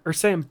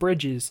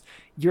Bridges,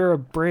 you're a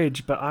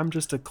bridge, but I'm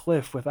just a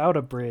cliff without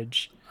a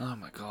bridge. Oh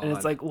my god. And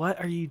it's like, what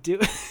are you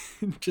doing?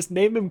 Just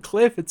name him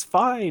Cliff, it's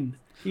fine.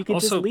 You can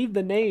just leave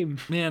the name.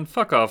 Man,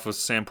 fuck off with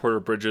Sam Porter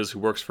Bridges, who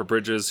works for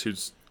Bridges,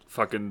 who's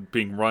fucking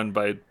being run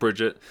by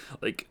Bridget.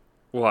 Like,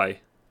 why?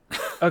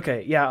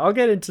 Okay, yeah, I'll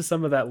get into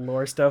some of that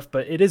lore stuff,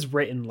 but it is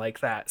written like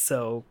that,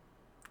 so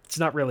it's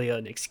not really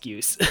an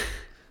excuse.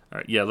 All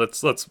right, yeah,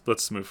 let's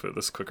move through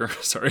this quicker.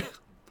 Sorry.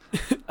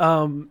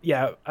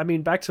 Yeah, I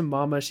mean, back to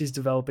Mama, she's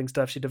developing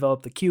stuff. She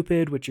developed the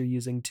Cupid, which you're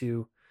using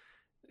to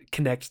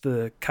connect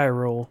the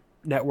chiral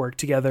network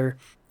together,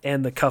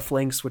 and the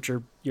cufflinks, which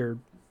are your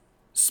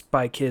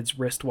Spy Kids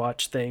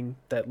wristwatch thing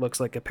that looks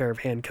like a pair of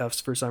handcuffs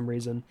for some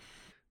reason.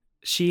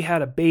 She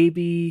had a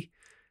baby,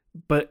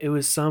 but it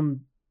was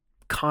some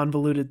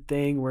convoluted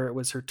thing where it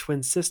was her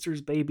twin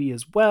sister's baby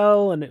as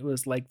well, and it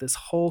was like this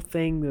whole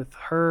thing with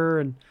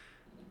her,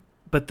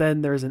 but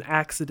then there's an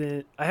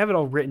accident. I have it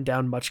all written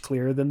down much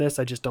clearer than this.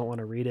 I just don't want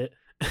to read it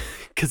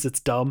because it's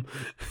dumb.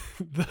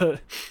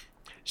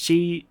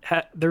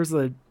 There's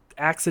an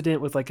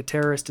accident with like a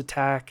terrorist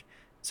attack,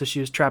 so she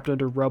was trapped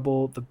under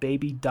rubble. The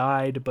baby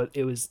died, but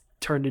it was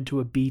turned into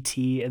a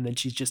BT, and then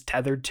she's just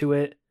tethered to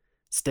it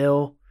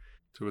still.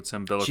 To its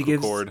umbilical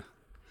cord.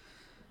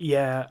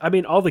 Yeah, I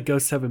mean, all the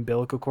ghosts have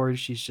umbilical cords.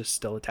 She's just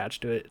still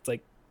attached to it. It's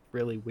like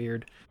really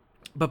weird.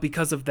 But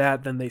because of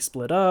that, then they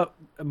split up.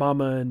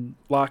 Mama and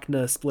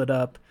Lochna split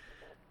up.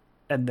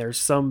 And there's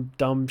some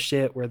dumb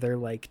shit where they're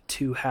like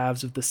two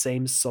halves of the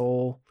same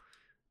soul.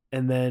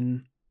 And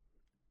then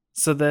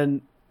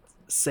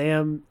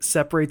Sam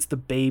separates the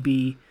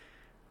baby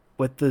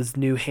with those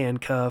new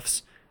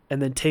handcuffs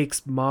and then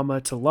takes Mama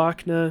to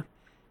Lochna.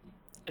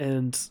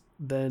 And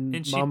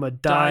then Mama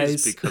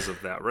dies because of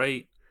that,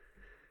 right?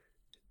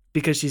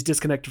 Because she's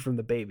disconnected from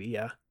the baby,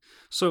 yeah.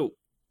 So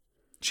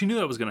she knew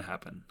that was going to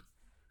happen.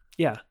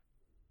 Yeah.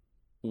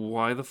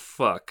 Why the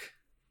fuck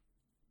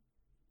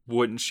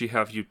wouldn't she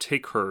have you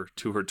take her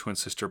to her twin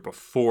sister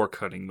before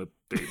cutting the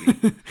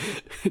baby?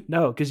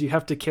 No, because you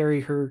have to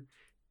carry her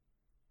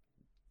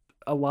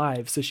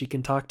alive so she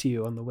can talk to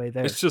you on the way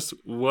there. It's just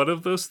one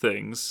of those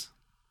things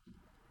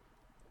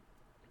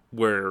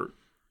where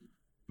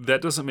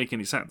that doesn't make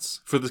any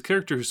sense. For the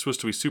character who's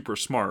supposed to be super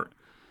smart,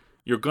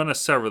 you're going to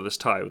sever this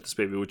tie with this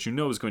baby, which you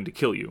know is going to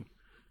kill you.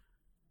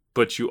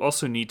 But you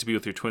also need to be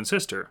with your twin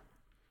sister.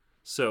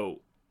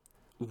 So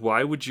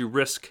why would you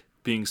risk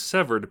being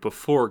severed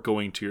before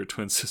going to your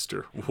twin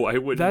sister? Why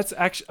would That's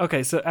actually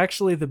okay, so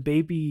actually the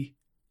baby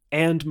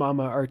and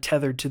Mama are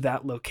tethered to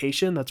that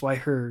location. That's why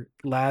her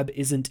lab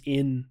isn't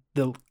in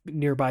the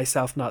nearby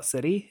South Knot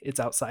City. It's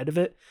outside of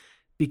it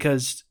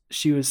because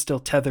she was still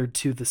tethered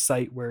to the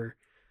site where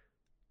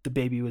the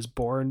baby was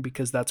born,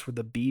 because that's where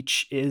the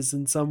beach is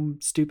in some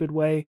stupid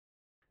way.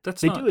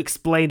 They do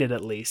explain it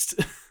at least.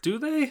 Do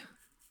they?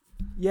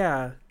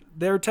 Yeah.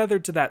 They're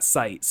tethered to that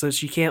site, so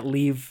she can't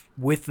leave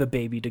with the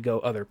baby to go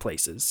other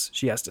places.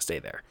 She has to stay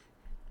there.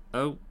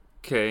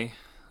 Okay.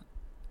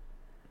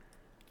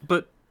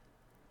 But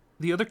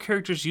the other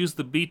characters use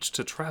the beach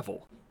to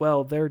travel.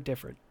 Well, they're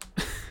different.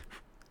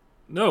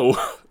 No.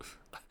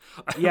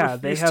 Yeah,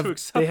 they have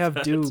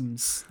that.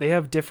 dooms. They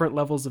have different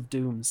levels of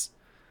dooms.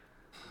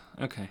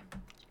 Okay.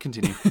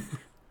 Continue.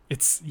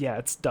 It's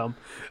dumb.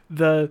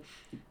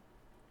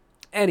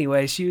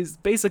 Anyway, she was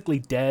basically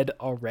dead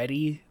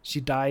already. She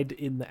died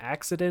in the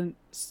accident,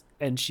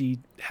 and she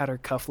had her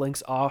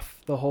cufflinks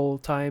off the whole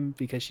time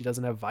because she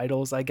doesn't have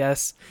vitals, I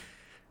guess.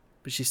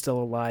 But she's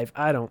still alive.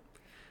 I don't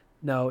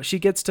know. She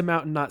gets to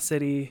Mountain Knot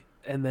City,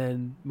 and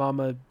then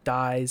Mama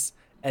dies,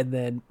 and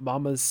then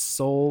Mama's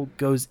soul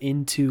goes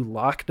into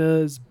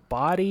Lochna's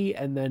body,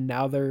 and then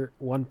now they're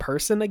one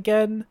person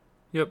again.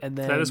 Yep, and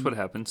then that is what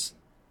happens.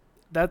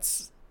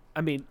 I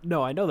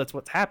know that's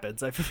what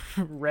happens. I've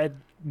read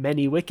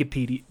many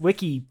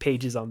wiki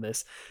pages on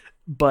this,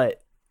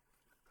 but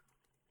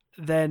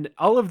then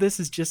all of this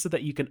is just so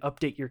that you can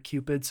update your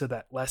Cupid so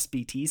that less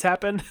BTs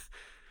happen.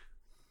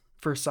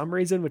 for some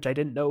reason, which I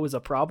didn't know was a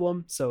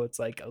problem. So it's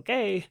like,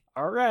 okay,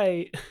 all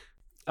right.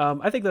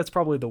 I think that's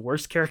probably the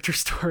worst character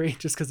story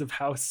just because of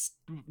how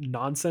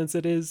nonsense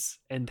it is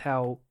and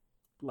how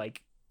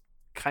like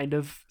kind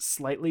of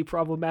slightly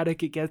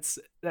problematic it gets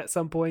at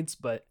some points,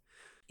 but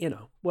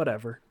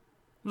whatever.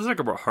 Let's talk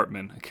about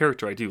Hartman, a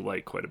character I do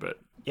like quite a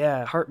bit.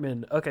 Yeah,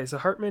 Hartman. Okay, so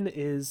Hartman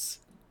is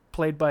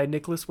played by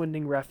Nicholas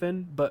Winding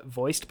Refn, but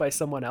voiced by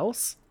someone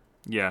else.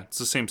 Yeah, it's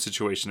the same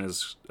situation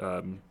as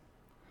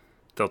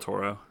Del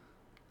Toro.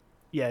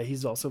 Yeah,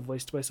 he's also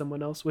voiced by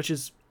someone else, which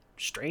is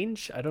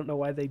strange. I don't know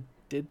why they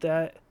did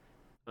that,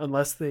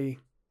 unless they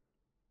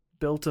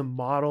built a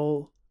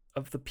model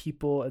of the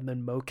people and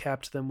then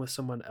mocapped them with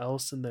someone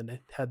else and then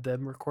had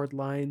them record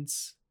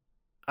lines.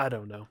 I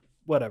don't know.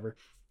 Whatever.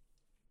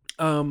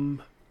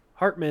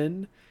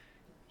 Hartman,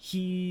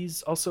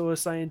 he's also a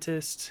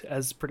scientist,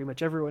 as pretty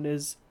much everyone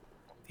is.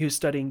 He was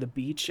studying the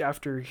beach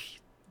after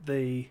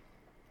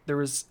there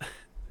was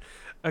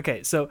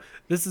okay, so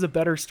this is a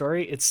better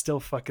story. It's still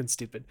fucking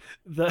stupid.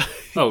 To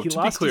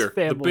be clear,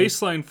 the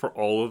baseline for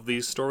all of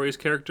these stories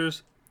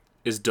characters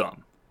is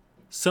dumb.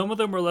 Some of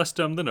them are less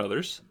dumb than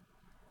others,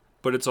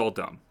 but it's all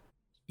dumb.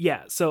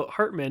 Yeah, so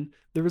Hartman,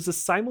 there was a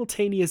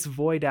simultaneous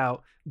void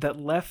out that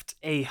left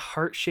a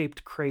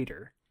heart-shaped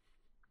crater.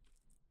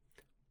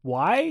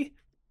 Why?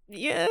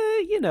 Yeah,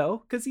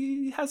 because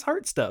he has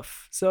heart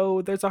stuff.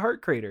 So there's a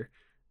heart crater.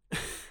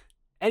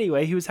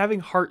 Anyway, he was having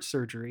heart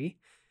surgery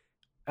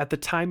at the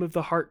time of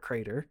the heart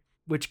crater,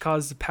 which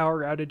caused a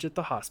power outage at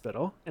the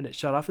hospital, and it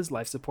shut off his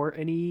life support,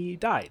 and he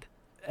died.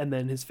 And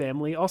then his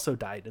family also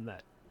died in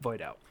that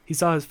void out. He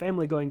saw his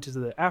family going to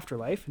the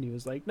afterlife, and he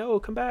was like, no,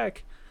 come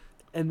back.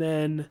 And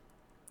then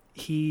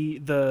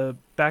the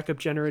backup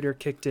generator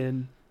kicked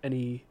in, and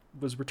he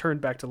was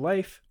returned back to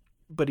life,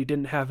 but he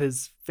didn't have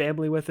his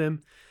family with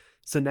him.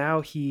 So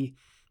now he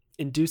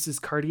induces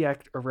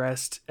cardiac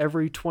arrest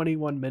every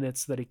 21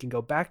 minutes so that he can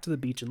go back to the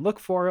beach and look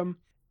for him.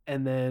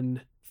 And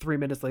then 3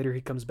 minutes later,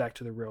 he comes back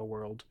to the real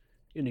world,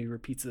 and he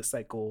repeats the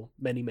cycle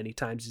many, many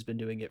times. He's been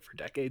doing it for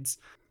decades.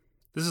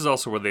 This is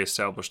also where they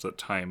established that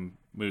time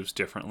moves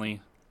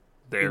differently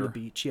there. In the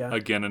beach, yeah.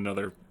 Again,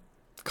 another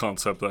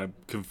concept that I'm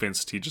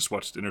convinced he just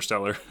watched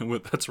Interstellar.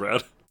 That's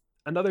rad.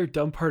 Another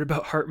dumb part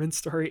about Hartman's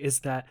story is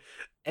that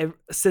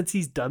since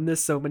he's done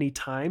this so many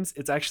times,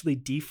 it's actually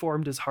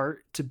deformed his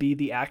heart to be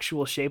the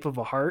actual shape of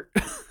a heart.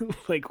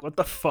 Like, what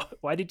the fuck?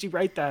 Why did you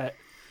write that?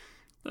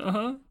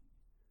 Uh-huh.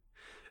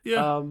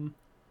 Yeah.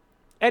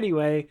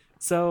 Anyway,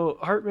 so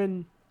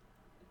Hartman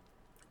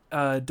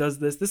does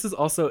this. This is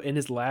also in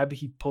his lab.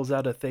 He pulls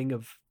out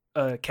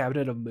a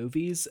cabinet of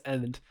movies,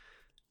 and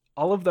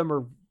all of them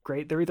are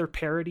great. They're either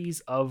parodies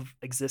of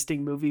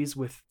existing movies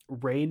with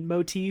rain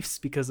motifs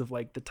because of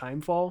like the time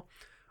fall,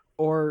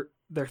 or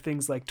they're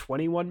things like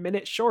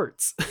 21-minute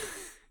shorts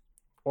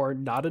or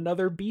Not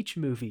Another Beach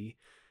Movie.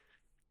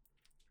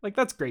 Like,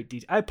 that's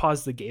great. I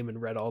paused the game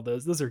and read all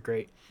those. Those are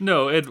great.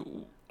 No,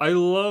 I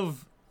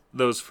love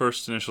those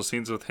first initial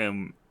scenes with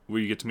him where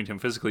you get to meet him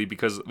physically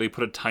because they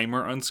put a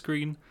timer on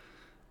screen.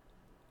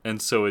 And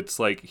so it's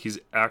like he's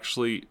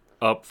actually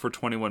up for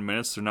 21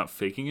 minutes. They're not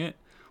faking it,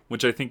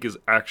 which I think is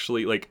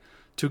actually, like,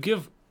 to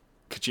give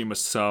Kojima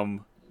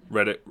some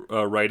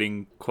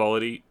writing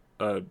quality,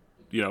 to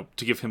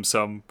give him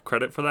some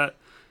credit for that.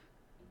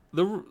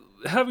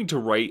 Having to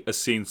write a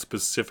scene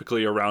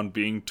specifically around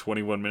being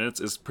 21 minutes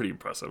is pretty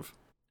impressive.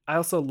 I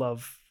also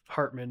love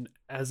Hartman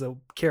as a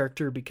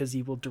character because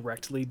he will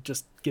directly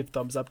just give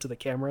thumbs up to the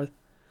camera.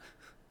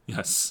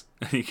 Yes,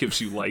 and he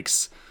gives you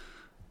likes.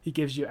 He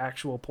gives you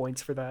actual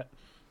points for that.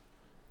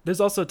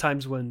 There's also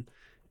times when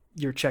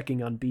you're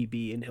checking on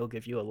BB and he'll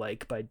give you a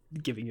like by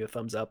giving you a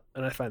thumbs up,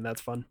 and I find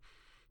that's fun.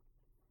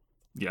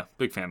 Yeah,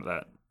 big fan of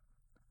that.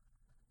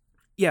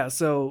 Yeah,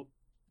 so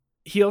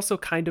he also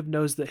kind of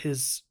knows that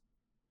his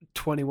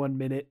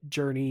 21-minute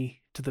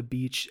journey to the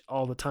beach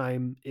all the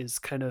time is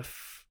kind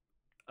of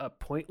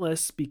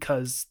pointless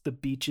because the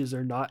beaches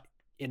are not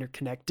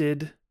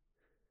interconnected.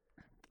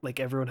 Like,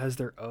 everyone has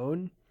their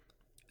own.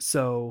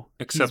 So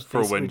except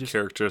for when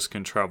characters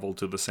can travel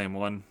to the same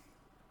one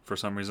for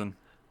some reason.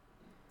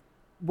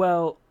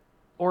 Well,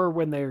 or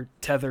when they're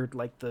tethered,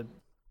 like the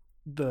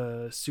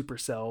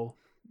Supercell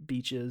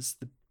beaches,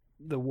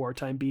 the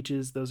wartime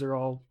beaches, those are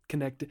all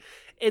connected.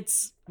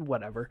 It's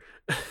whatever.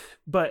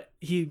 But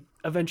he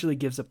eventually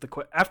gives up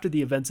after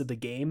the events of the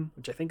game,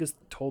 which I think is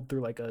told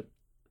through like a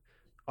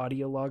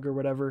audio log or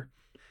whatever.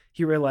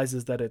 He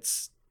realizes that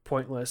it's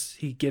pointless.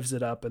 He gives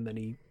it up, and then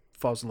he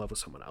falls in love with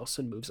someone else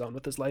and moves on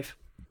with his life.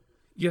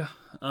 Yeah.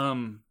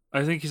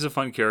 I think he's a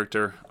fun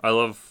character. I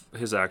love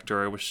his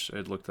actor. I wish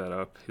I'd looked that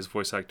up. His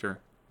voice actor.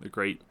 They're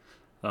great.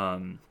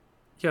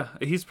 Yeah,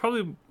 he's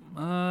probably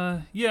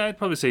I'd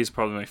probably say he's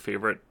probably my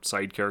favorite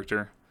side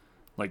character.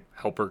 Like,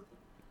 helper,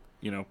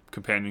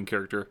 companion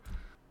character.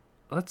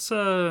 Let's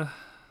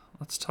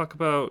talk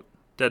about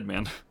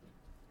Deadman.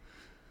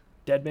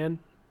 Deadman?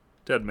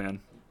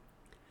 Deadman.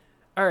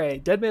 All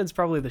right, Deadman's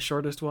probably the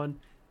shortest one.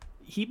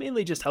 He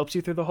mainly just helps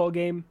you through the whole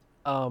game,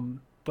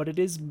 but it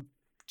is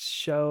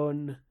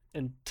shown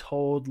and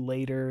told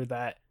later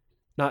that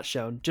Not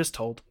shown, just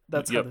told.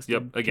 That's how Yep, this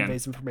yep, game again.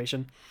 conveys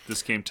information.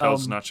 This game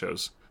tells, Um, not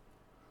shows.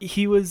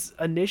 He was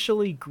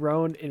initially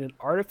grown in an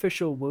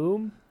artificial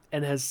womb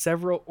and has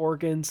several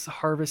organs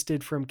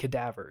harvested from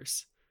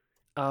cadavers.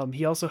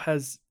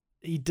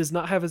 He does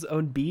not have his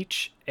own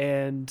beach,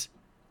 and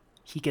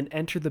he can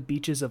enter the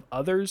beaches of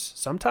others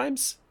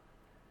sometimes.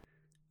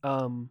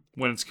 When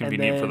it's and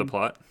convenient for the then-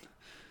 plot.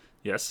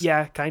 Yes.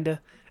 Yeah,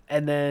 kinda.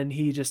 And then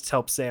he just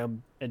helps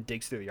Sam and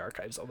digs through the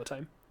archives all the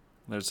time.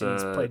 There's And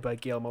he's a played by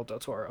Guillermo del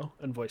Toro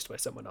and voiced by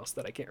someone else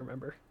that I can't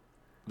remember.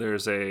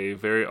 there's a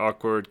very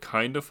awkward,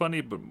 kind of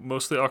funny, but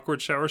mostly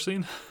awkward shower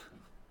scene.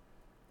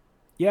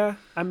 Yeah,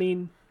 I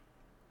mean,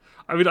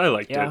 I mean, I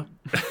liked Yeah.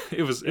 it.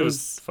 It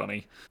was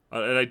funny,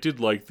 and I did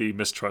like the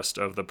mistrust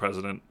of the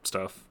president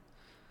stuff.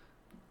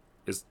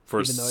 Is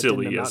for even though it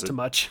silly didn't as amount to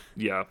much.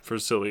 yeah, for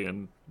silly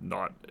and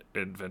not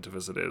inventive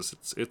as it is,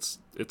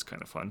 it's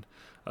kind of fun.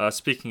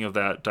 Speaking of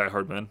that, Die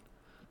Hard Man.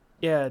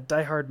 Yeah,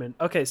 Die Hardman.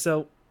 Okay,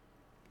 so,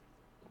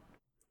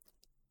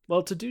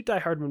 well, to do Die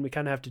Hardman, we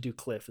kind of have to do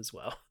Cliff as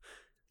well.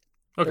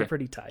 Okay, They're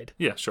pretty tied.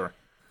 yeah, sure.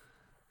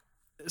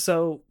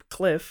 So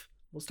Cliff,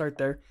 we'll start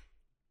there.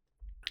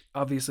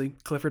 Obviously,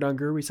 Clifford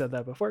Unger, we said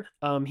that before.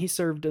 He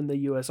served in the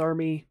U.S.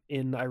 Army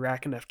in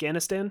Iraq and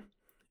Afghanistan,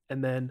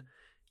 and then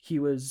he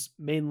was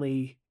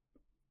mainly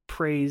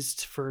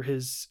praised for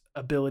his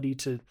ability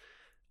to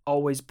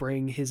always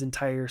bring his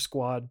entire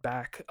squad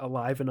back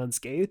alive and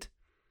unscathed.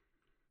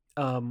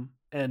 And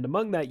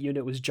among that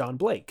unit was John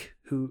Blake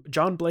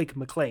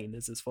McClane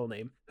is his full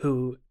name,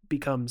 who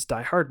becomes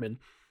Die Hardman.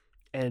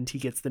 And he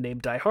gets the name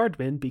Die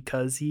Hardman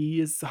because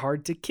he is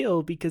hard to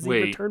kill because he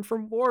Wait. returned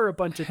from war a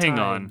bunch of Hang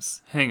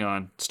times.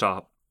 on,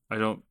 stop. I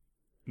don't.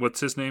 What's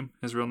his name?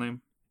 His real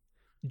name?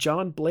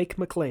 John Blake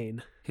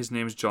McClane. His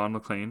name's John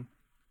McClane,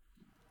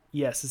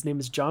 Yes, his name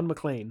is John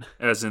McClane.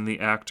 as in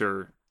the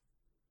actor.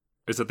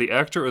 Is it the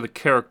actor or the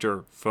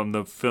character from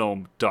the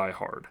film Die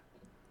Hard?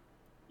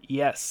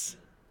 Yes.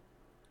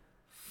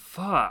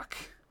 Fuck.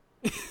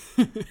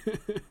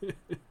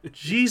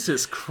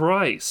 Jesus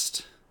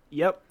Christ.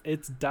 Yep,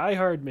 it's Die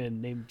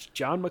Hardman named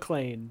John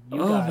McClane.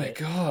 You Oh got my it.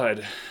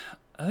 god.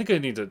 I think I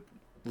need to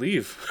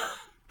leave.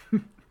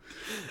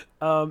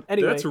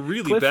 Anyway, That's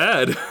really Cliff-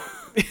 bad.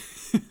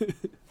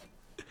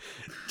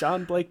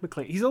 John Blake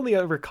McClane. He's only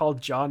ever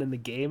called John in the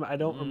game. I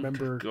don't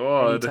remember any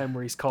God. time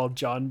where he's called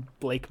John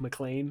Blake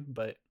McClane,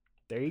 but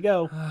there you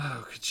go.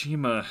 Oh,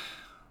 Kojima.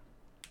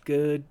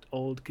 Good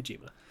old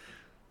Kojima.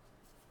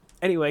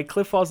 Anyway,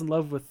 Cliff falls in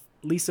love with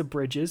Lisa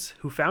Bridges,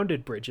 who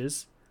founded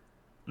Bridges.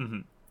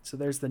 Mm-hmm. So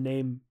there's the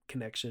name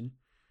connection.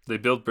 They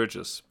build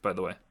bridges, by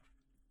the way.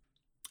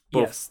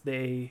 Both Yes,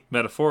 they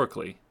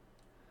metaphorically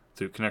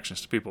through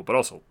connections to people, but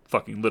also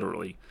fucking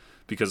literally,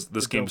 because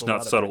this They build game's a not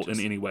lot of subtle bridges.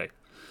 in any way.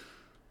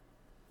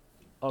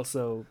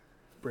 also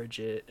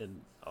Bridget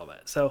and all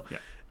that. So,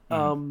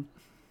 Mm-hmm.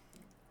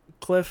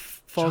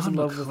 Cliff falls John in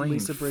love with McClane,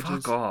 Lisa Bridges.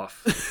 Fuck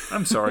off.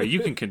 I'm sorry, you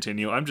can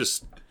continue.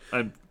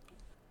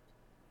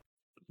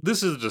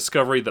 This is a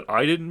discovery that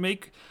I didn't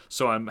make,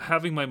 so I'm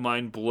having my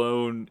mind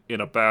blown in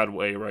a bad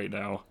way right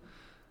now.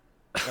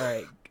 All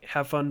right,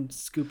 have fun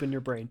scooping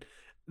your brain.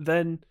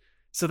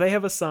 So they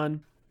have a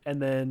son,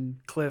 and then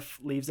Cliff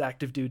leaves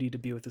active duty to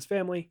be with his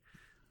family.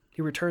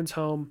 He returns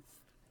home.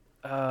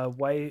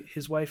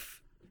 His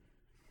wife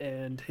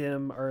and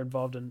him are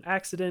involved in an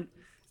accident.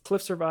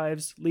 Cliff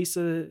survives.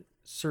 Lisa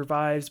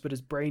survives, but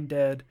is brain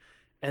dead.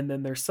 And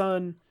then their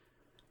son,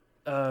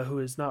 who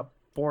is not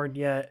born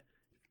yet,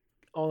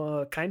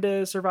 kind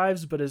of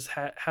survives, but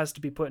has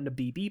to be put in a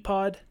BB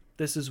pod.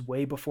 This is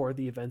way before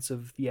the events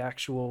of the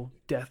actual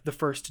the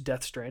first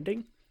Death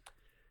Stranding,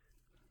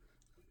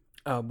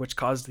 which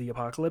caused the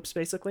apocalypse,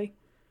 basically.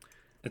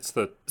 It's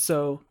the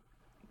So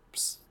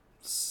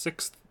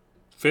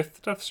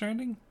fifth Death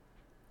Stranding,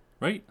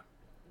 right?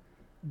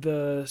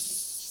 the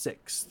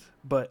 6th,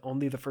 but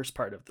only the first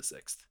part of the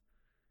 6th.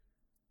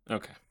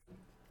 Okay.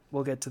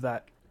 We'll get to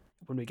that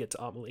when we get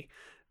to Amelie.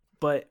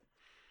 But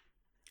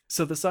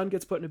so the son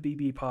gets put in a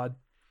BB pod.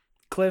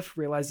 Cliff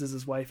realizes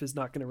his wife is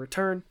not going to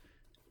return.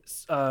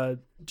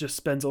 Just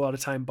spends a lot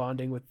of time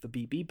bonding with the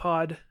BB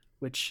pod,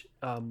 which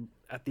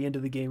at the end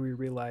of the game we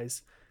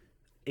realize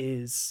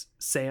is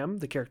Sam,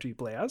 the character you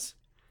play as.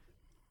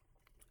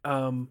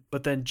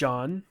 But then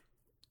John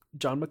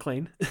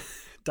McClane,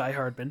 Die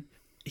Hardman,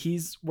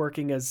 he's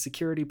working as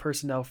security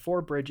personnel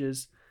for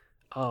Bridges,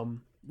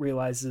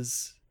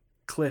 realizes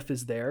Cliff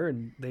is there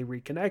and they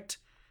reconnect.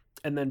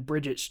 And then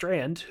Bridget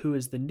Strand, who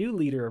is the new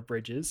leader of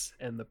Bridges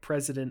and the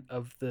president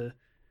of the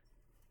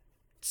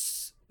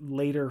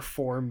later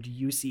formed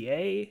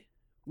UCA,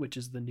 which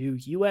is the new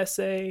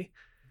USA.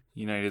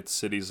 United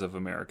Cities of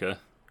America.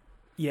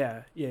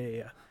 Yeah.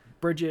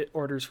 Bridget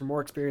orders for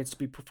more experience to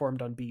be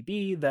performed on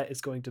BB that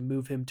is going to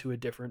move him to a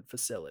different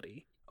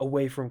facility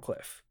away from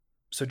Cliff.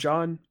 So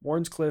John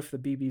warns Cliff the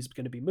BB is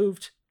going to be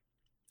moved.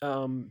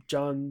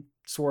 John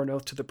swore an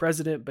oath to the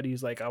president, but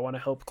he's like, I want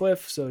to help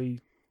Cliff. So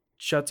he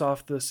shuts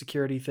off the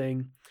security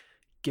thing,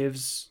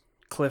 gives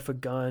Cliff a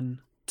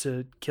gun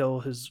to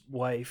kill his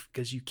wife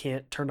because you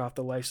can't turn off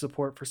the life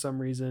support for some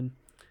reason.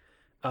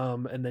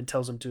 and then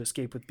tells him to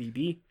escape with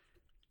BB.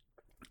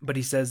 But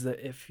he says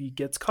that if he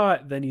gets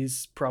caught, then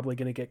he's probably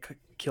going to get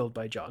killed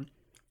by John.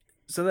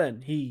 So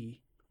then he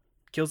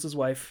kills his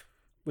wife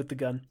with the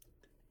gun,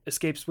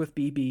 escapes with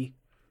BB,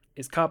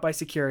 is caught by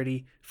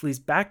security, flees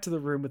back to the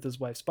room with his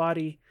wife's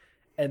body,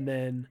 and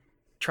then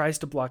tries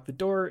to block the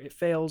door. It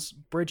fails.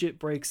 Bridget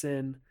breaks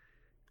in,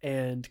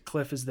 and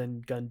Cliff is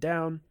then gunned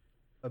down.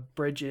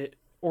 Bridget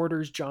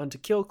orders John to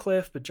kill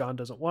Cliff, but John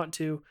doesn't want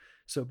to.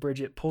 So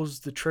Bridget pulls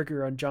the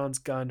trigger on John's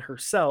gun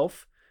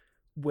herself,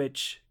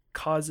 which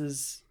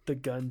causes the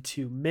gun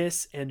to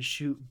miss and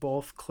shoot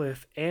both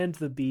Cliff and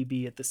the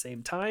BB at the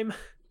same time.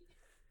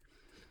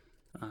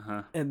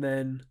 And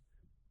then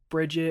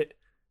Bridget,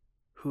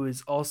 who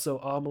is also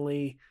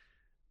Amelie,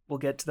 we'll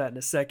get to that in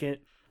a second,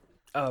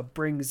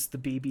 brings the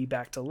BB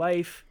back to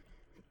life,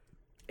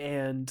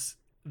 and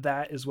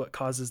that is what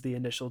causes the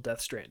initial Death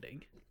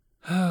Stranding.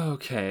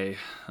 Okay.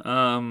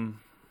 Let's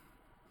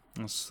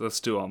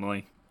do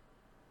Amelie.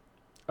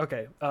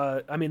 Okay.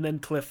 Then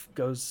Cliff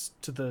goes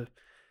to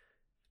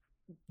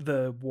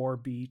the war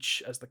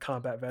beach as the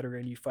combat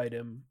veteran. You fight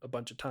him a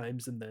bunch of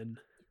times, and then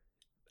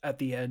at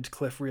the end,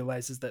 Cliff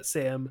realizes that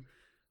Sam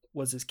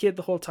was his kid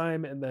the whole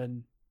time, and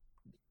then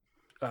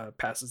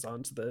passes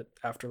on to the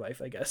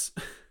afterlife, I guess.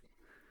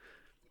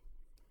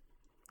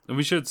 And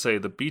we should say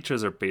the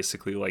beaches are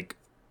basically like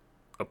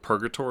a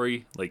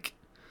purgatory. Like,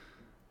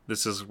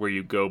 this is where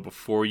you go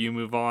before you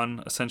move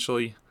on,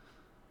 essentially.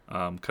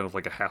 Kind of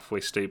like a halfway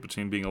state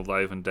between being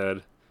alive and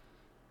dead.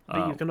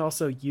 But you can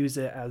also use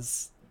it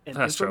as an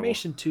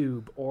information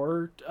tube,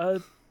 or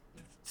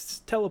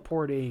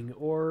teleporting,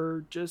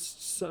 or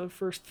just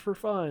for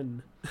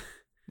fun.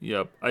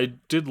 Yep. I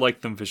did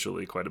like them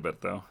visually quite a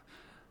bit, though.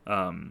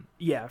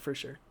 Yeah, for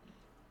sure.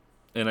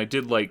 And I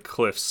did like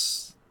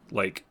Cliff's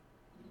like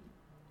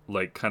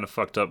kind of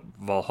fucked up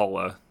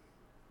Valhalla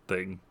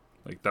thing.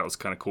 Like, that was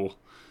kind of cool.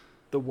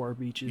 The war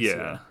beaches.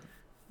 Yeah.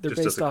 They're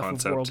just based off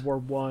concept of World War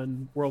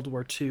One, World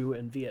War II,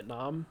 and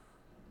Vietnam,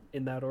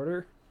 in that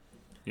order.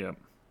 Yeah.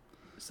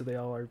 So they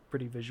all are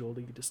pretty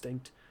visually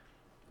distinct.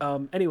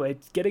 Anyway,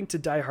 getting to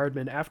Die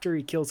Hardman, after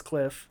he kills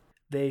Cliff,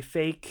 they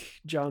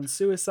fake John's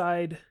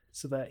suicide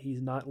so that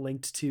he's not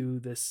linked to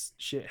this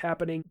shit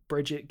happening.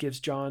 Bridget gives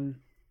John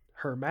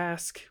her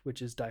mask,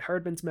 which is Die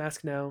Hardman's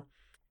mask now.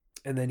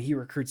 And then he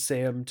recruits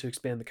Sam to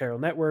expand the chiral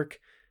network.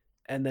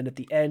 And then at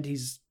the end,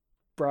 he's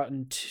brought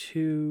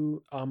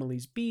into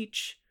Amelie's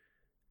beach.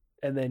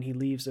 And then he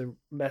leaves a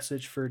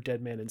message for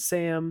Deadman and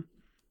Sam,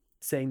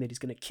 saying that he's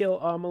going to kill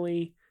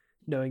Amelie,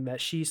 knowing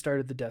that she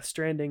started the Death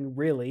Stranding,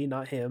 really,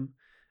 not him.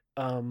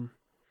 And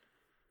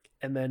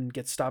then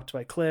gets stopped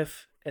by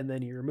Cliff, and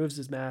then he removes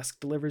his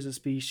mask, delivers a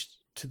speech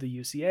to the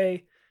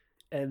UCA,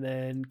 and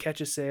then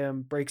catches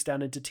Sam, breaks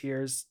down into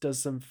tears,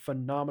 does some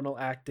phenomenal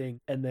acting,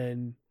 and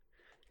then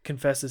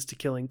confesses to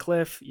killing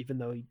Cliff, even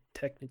though he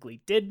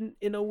technically didn't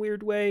in a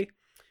weird way.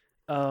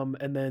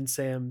 And then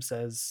Sam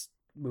says,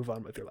 move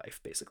on with your life,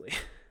 basically.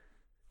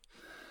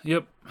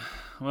 Yep.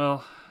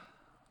 Well,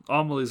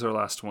 Amelie's our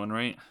last one,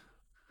 right?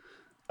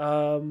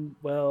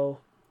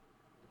 Well...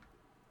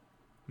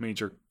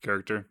 Major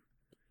character.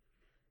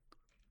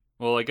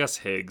 Well, I guess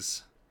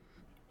Higgs.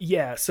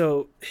 Yeah,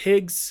 so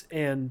Higgs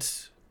and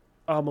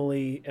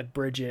Amelie and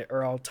Bridget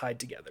are all tied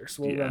together,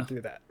 so we'll run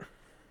through that.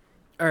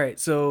 All right,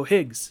 so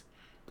Higgs,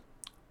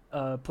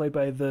 played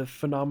by the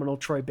phenomenal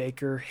Troy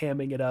Baker,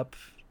 hamming it up,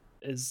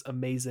 is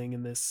amazing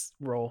in this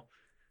role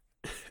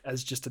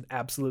as just an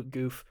absolute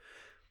goof.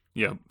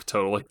 Yeah,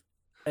 totally.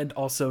 And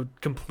also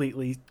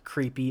completely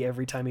creepy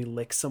every time he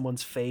licks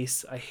someone's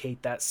face. I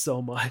hate that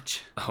so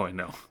much. Oh, I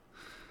know.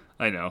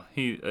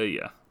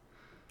 Yeah.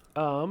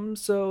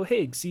 So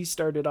Higgs, he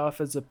started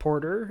off as a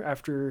porter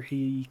after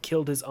he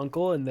killed his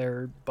uncle in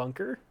their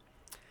bunker.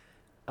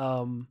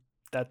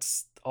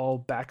 That's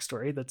all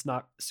backstory. That's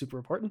not super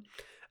important.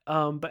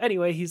 But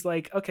anyway, he's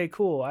like, okay,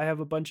 cool. I have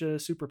a bunch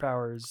of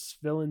superpowers,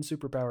 villain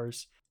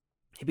superpowers.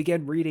 He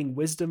began reading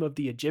Wisdom of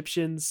the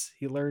Egyptians.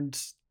 He learned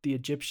the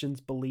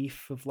Egyptians'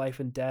 belief of life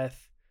and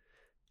death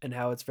and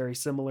how it's very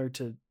similar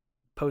to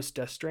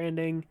post-Death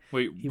Stranding.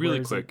 Wait,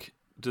 really quick.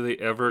 Do they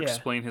ever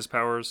explain his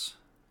powers?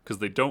 Because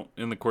they don't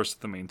in the course of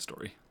the main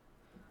story.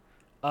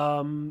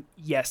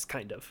 Yes,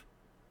 kind of.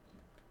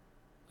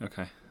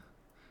 Okay.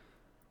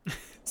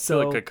 So,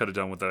 I feel like I could have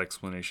done with that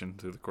explanation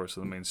through the course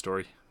of the main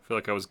story. I feel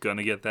like I was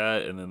gonna get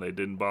that, and then they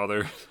didn't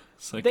bother.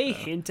 It's like, they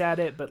hint at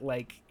it, but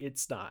like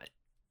it's not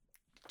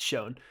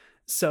shown.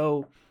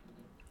 So,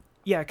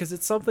 yeah, because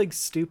it's something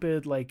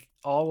stupid like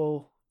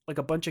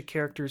a bunch of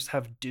characters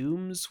have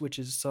dooms, which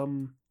is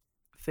some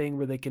thing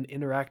where they can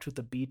interact with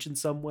the beach in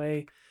some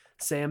way.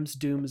 Sam's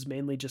dooms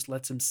mainly just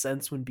lets him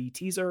sense when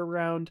BTs are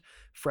around.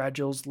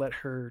 Fragile's let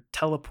her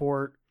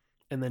teleport,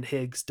 and then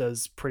Higgs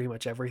does pretty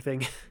much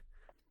everything.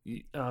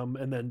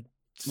 And then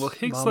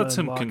Higgs Mama lets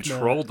him Lochner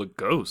control the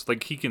ghost,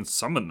 like he can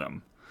summon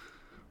them,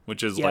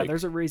 which is like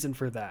there's a reason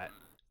for that.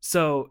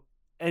 So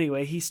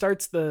anyway, he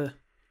starts a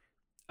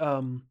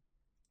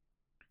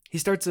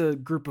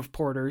group of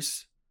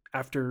porters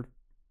after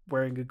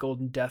wearing a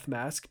golden death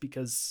mask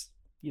because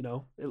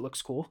it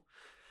looks cool.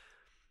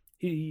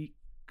 He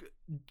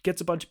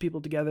gets a bunch of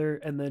people together,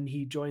 and then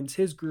he joins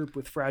his group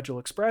with Fragile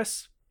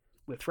Express,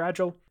 with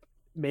Fragile,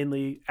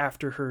 mainly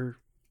after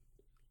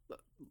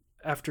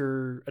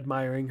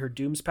admiring her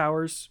Doom's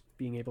powers,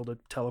 being able to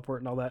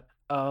teleport and all that.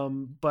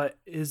 But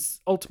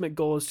his ultimate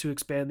goal is to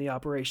expand the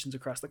operations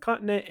across the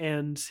continent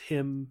and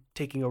him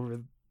taking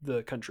over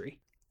the country.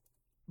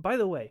 By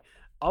the way,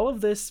 all of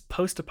this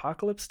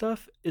post-apocalypse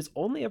stuff is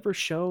only ever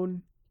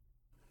shown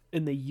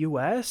in the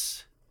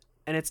US,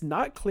 and it's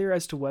not clear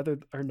as to whether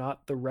or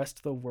not the rest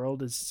of the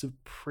world is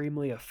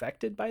supremely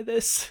affected by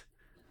this.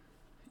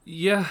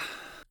 Yeah,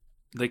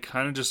 they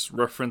kind of just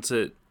reference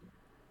it.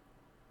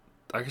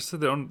 I guess they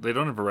don't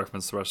ever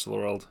reference the rest of the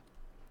world.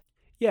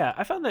 Yeah,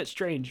 I found that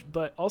strange,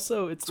 but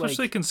also it's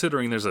especially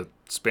considering there's a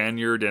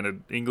Spaniard and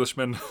an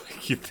Englishman.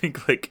 you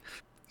think like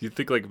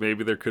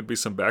maybe there could be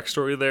some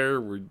backstory there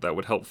that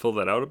would help fill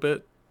that out a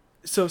bit.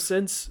 So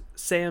since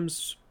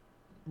Sam's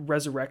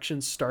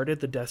resurrection started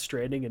the Death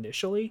Stranding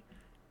initially,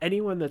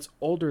 anyone that's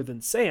older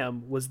than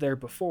Sam was there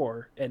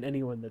before, and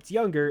anyone that's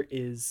younger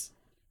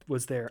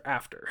was there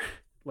after.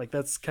 Like,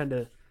 that's kind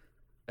of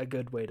a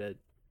good way to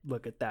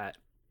look at that.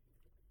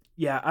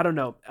 Yeah, I don't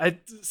know.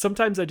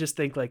 Sometimes I just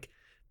think like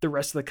the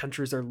rest of the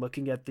countries are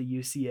looking at the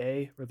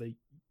UCA or the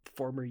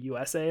former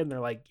USA, and they're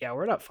like, yeah,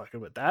 we're not fucking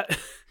with that.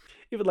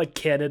 Even like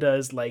Canada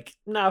is like,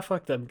 nah,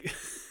 fuck them.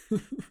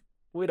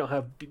 we don't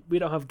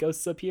have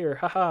ghosts up here.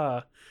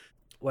 Haha.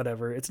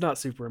 Whatever. It's not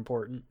super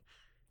important.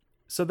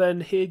 So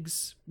then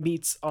Higgs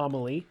meets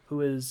Amelie,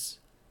 who is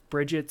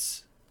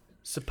Bridget's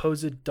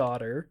supposed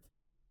daughter.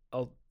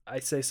 I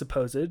say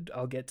supposed.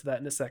 I'll get to that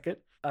in a second.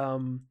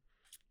 And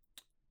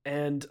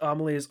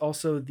Amelie is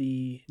also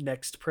the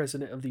next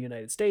president of the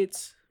United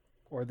States,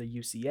 or the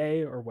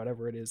UCA, or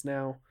whatever it is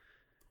now.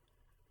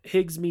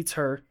 Higgs meets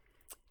her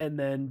and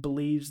then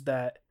believes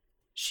that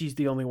she's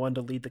the only one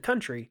to lead the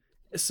country.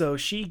 So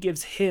she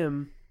gives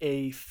him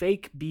a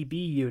fake BB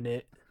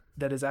unit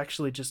that is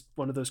actually just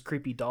one of those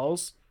creepy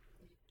dolls.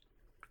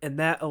 And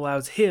that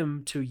allows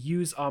him to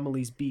use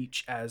Amelie's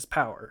beach as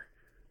power.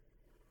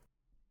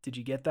 Did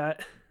you get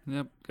that?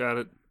 Yep, got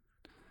it.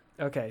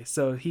 Okay,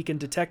 so he can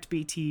detect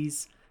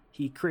BTs.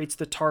 He creates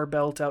the tar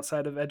belt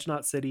outside of Edge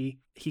Knot City.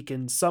 He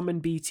can summon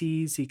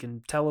BTs. He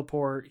can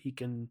teleport. He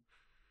can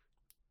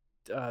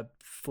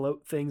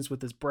float things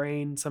with his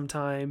brain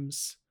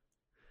sometimes.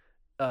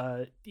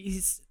 But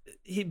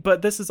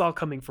this is all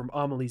coming from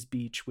Amelie's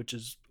beach, which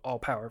is all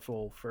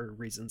powerful for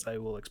reasons I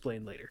will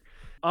explain later.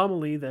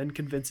 Amelie then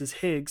convinces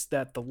Higgs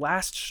that the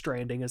last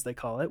stranding, as they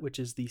call it, which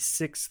is the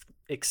 6th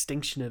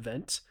extinction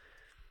event,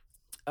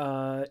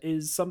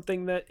 is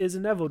something that is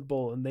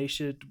inevitable, and they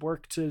should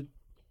work to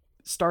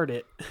start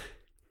it.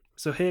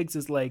 So Higgs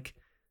is like,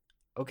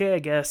 okay, I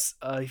guess.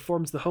 He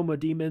forms the Homo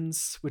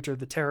Demons, which are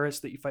the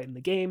terrorists that you fight in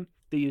the game.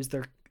 They use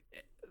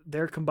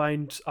their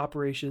combined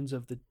operations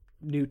of the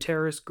new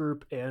terrorist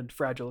group and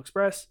Fragile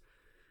Express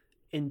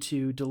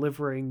into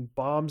delivering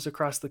bombs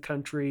across the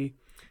country.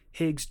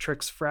 Higgs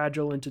tricks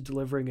Fragile into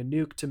delivering a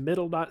nuke to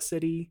Middle Knot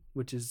City,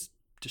 which is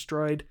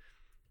destroyed.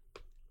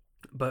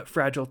 But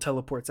Fragile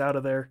teleports out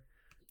of there.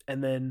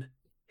 And then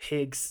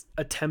Higgs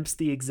attempts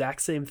the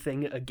exact same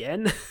thing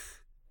again.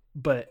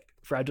 But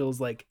Fragile's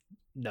like,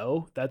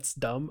 no, that's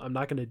dumb. I'm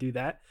not going to do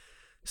that.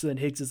 So then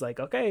Higgs is like,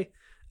 okay,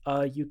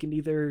 you can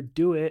either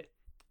do it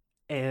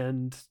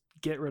and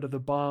get rid of the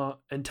bomb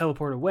and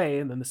teleport away,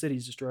 and then the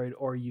city's destroyed,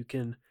 or you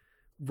can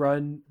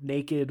run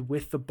naked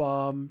with the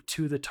bomb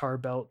to the tar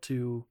belt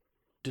to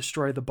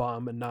destroy the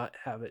bomb and not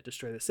have it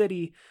destroy the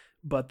city,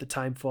 but the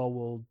timefall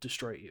will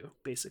destroy you,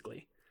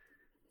 basically.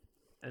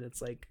 And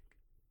it's like,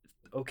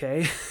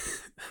 okay,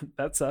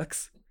 that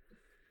sucks.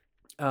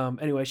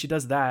 Anyway, she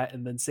does that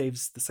and then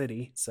saves the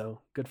city,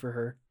 so good for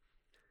her.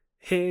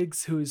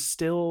 Higgs, who is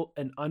still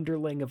an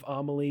underling of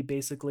Amelie,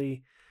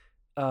 basically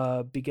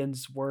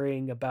begins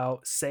worrying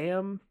about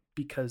Sam,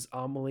 because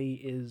Amelie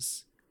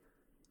is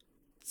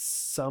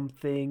Sam's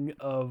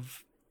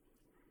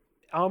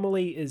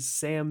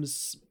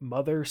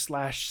mother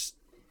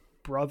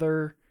 /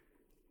 brother.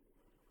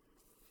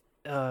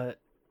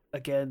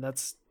 Again,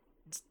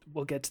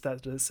 we'll get to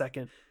that in a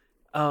second.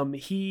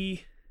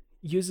 He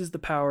uses the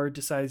power,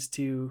 decides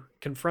to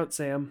confront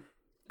Sam,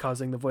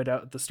 causing the void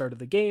out at the start of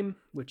the game,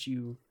 which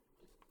you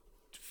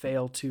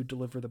fail to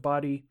deliver the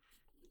body.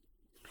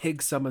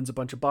 Higgs summons a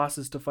bunch of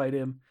bosses to fight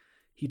him.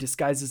 He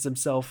disguises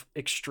himself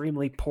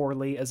extremely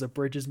poorly as a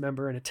Bridges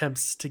member and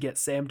attempts to get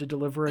Sam to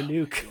deliver a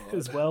nuke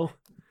as well.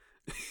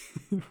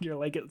 You're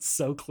like, it's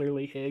so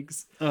clearly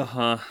Higgs.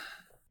 Uh-huh.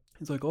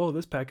 He's like, oh,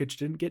 this package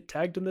didn't get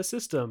tagged in the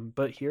system,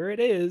 but here it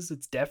is.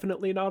 It's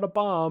definitely not a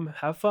bomb.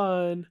 Have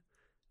fun.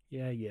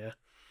 Yeah.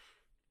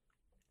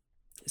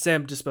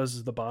 Sam disposes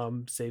of the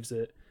bomb, saves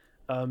it.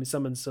 He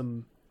summons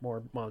some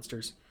more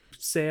monsters.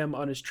 Sam,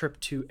 on his trip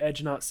to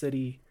Edge Knot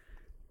City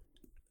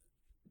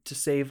to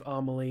save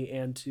Amelie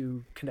and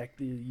to connect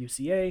the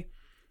UCA,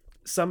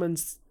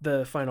 summons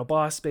the final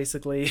boss,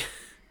 basically.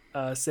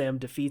 Sam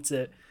defeats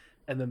it,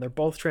 and then they're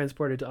both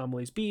transported to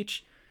Amelie's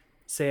beach.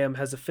 Sam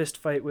has a fist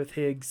fight with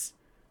Higgs,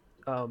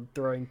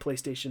 throwing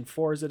PlayStation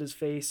 4s at his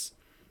face.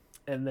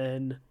 And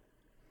then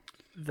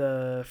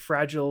the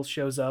Fragile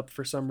shows up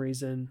for some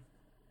reason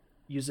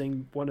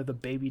using one of the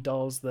baby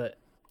dolls that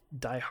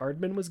Die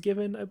Hardman was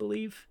given, I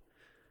believe.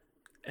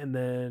 And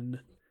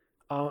then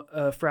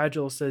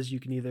Fragile says you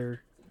can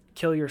either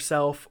kill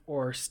yourself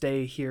or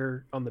stay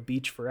here on the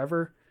beach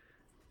forever.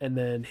 And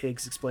then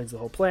Higgs explains the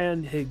whole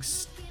plan.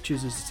 Higgs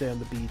chooses to stay on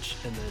the beach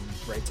and then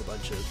writes a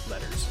bunch of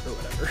letters or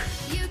whatever.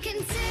 You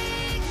can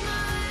take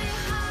my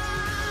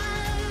heart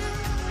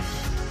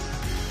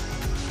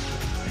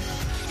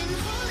and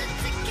hold it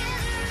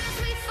together as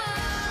we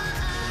fall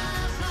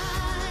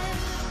apart.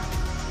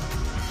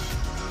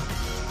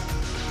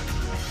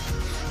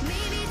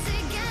 Maybe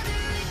together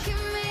we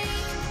can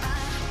make a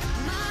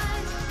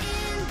mark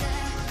in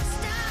the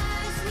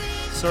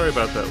stars. Sorry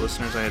about that,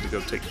 listeners. I had to go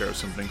take care of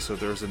something, so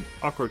there was an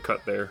awkward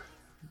cut there.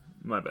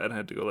 My bad. I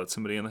had to go let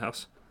somebody in the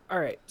house. All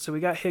right, so we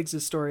got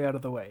Higgs' story out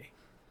of the way.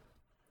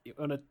 You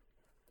want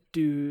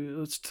to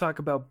let's talk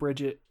about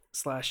Bridget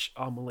 /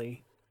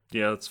 Amelie.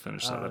 Yeah, let's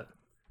finish that up.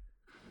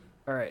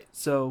 All right,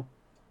 so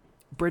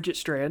Bridget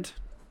Strand,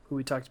 who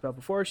we talked about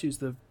before, she's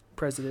the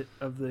president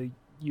of the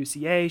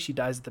UCA. She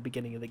dies at the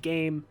beginning of the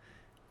game.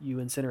 You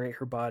incinerate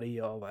her body,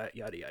 all that,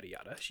 yada, yada,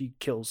 yada. She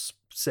kills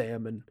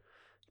Sam and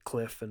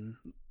Cliff and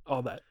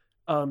all that.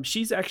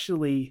 She's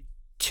actually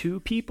two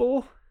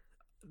people.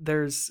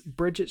 There's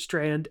Bridget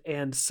Strand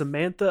and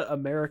Samantha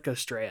America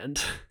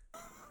Strand.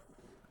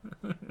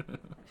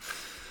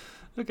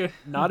 Okay.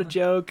 Not a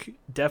joke.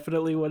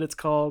 Definitely what it's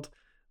called.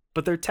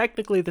 But they're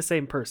technically the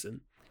same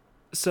person.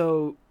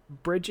 So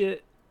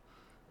Bridget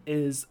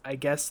is, I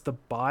guess, the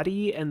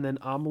body, and then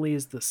Amelie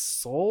is the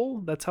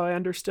soul. That's how I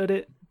understood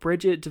it.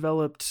 Bridget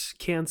developed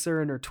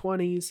cancer in her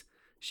 20s.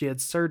 She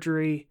had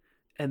surgery,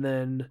 and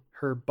then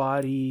her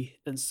body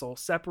and soul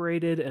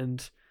separated,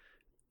 and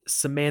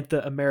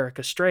Samantha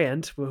America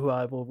Strand, who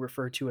I will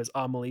refer to as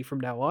Amelie from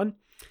now on,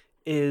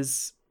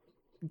 gets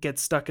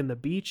stuck in the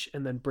beach,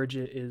 and then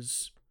Bridget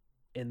is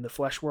in the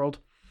flesh world.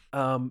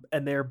 And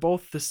they're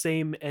both the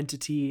same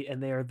entity,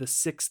 and they are the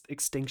sixth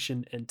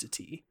extinction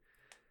entity,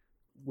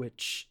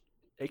 which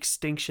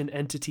extinction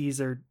entities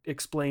are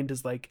explained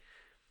as like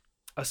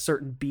a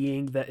certain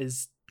being that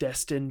is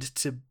destined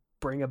to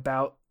bring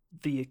about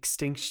the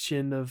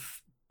extinction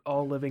of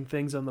all living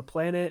things on the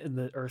planet, and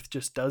the Earth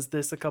just does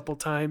this a couple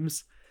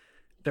times.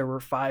 There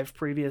were 5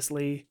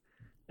 previously,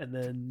 and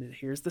then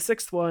here's the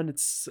 6th one.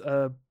 It's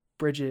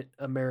Bridget,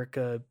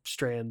 America,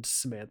 Strand,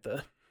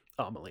 Samantha,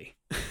 Amelie.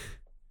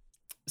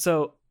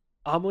 So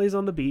Amelie's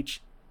on the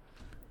beach.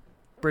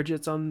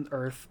 Bridget's on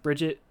Earth.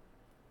 Bridget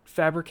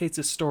fabricates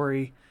a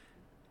story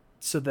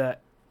so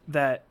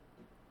that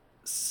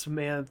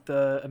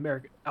Samantha,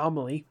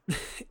 Amelie,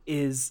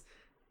 is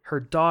her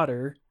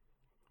daughter,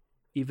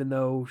 even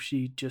though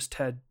she just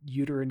had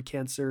uterine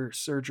cancer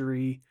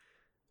surgery.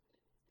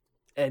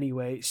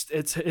 Anyway,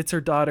 it's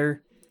her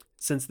daughter,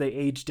 since they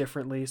age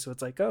differently. So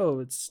it's like, oh,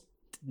 it's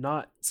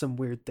not some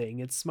weird thing.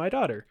 It's my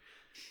daughter.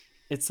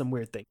 It's some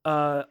weird thing.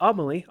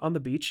 Amelie on the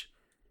beach,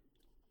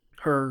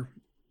 her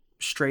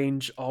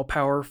strange,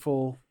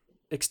 all-powerful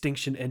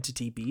extinction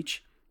entity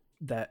beach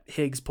that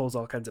Higgs pulls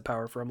all kinds of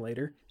power from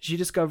later. She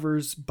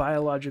discovers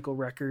biological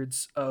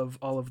records of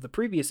all of the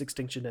previous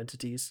extinction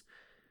entities,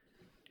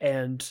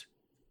 and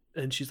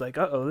she's like,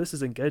 uh-oh, this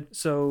isn't good.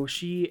 So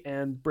she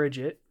and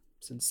Bridget,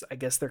 since I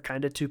guess they're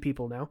kind of two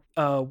people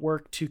now,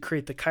 work to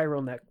create the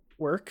Chiral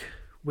Network,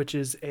 which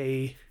is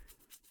a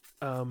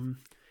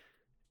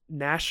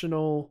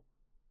national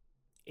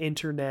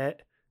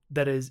internet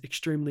that is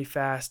extremely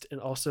fast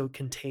and also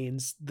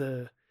contains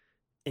the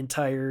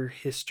entire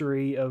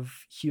history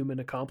of human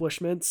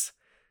accomplishments,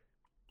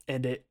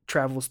 and it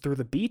travels through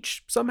the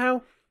beach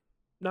somehow.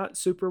 Not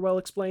super well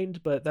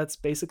explained, but that's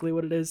basically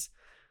what it is.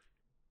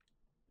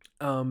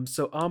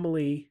 So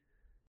Amelie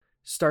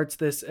starts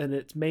this, and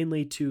it's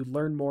mainly to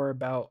learn more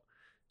about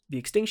the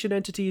extinction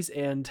entities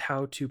and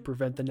how to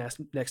prevent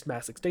the next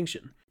mass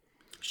extinction.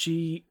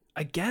 She,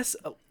 I guess,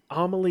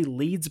 Amelie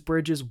leads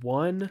Bridges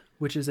 1,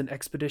 which is an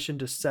expedition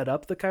to set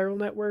up the Chiral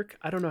Network.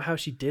 I don't know how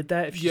she did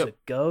that, if she's a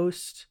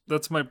ghost.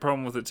 That's my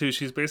problem with it too.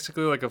 She's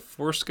basically like a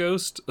force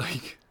ghost.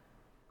 Like,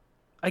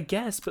 I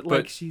guess, but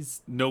like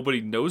she's...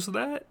 Nobody knows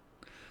that?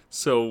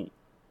 So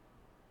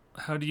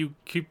how do you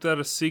keep that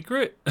a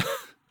secret?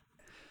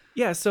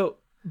 Yeah, so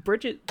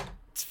Bridget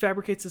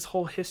fabricates this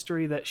whole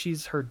history that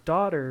she's her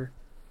daughter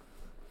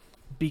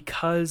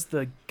because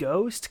the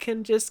ghost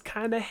can just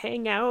kind of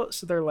hang out.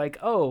 So they're like,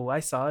 oh, I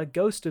saw a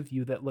ghost of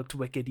you that looked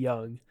wicked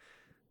young.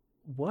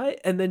 What?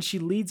 And then she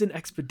leads an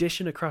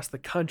expedition across the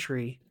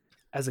country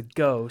as a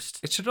ghost.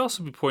 It should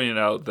also be pointed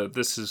out that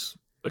this is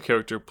a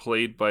character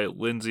played by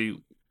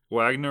Lindsay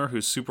Wagner,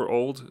 who's super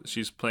old.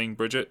 She's playing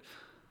Bridget.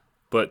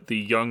 But the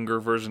younger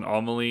version,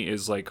 Amelie,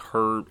 is like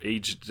her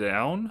aged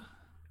down.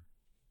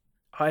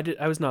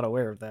 I was not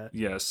aware of that.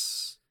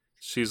 Yes.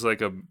 She's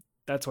like a...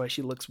 That's why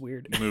she looks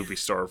weird. movie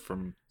star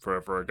from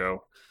forever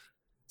ago.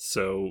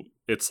 So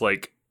it's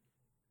like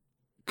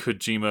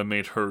Kojima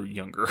made her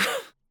younger.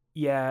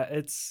 Yeah,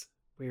 it's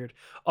weird.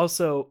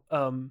 Also,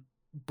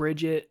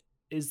 Bridget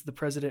is the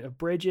president of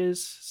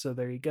Bridges. So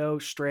there you go.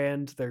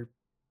 Strand, they're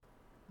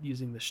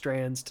using the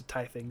strands to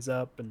tie things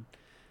up, and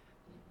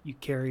you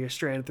carry a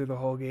strand through the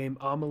whole game.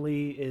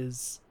 Amelie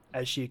is,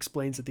 as she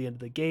explains at the end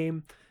of the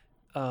game,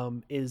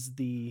 is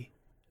the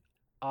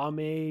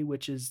ame,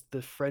 which is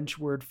the French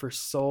word for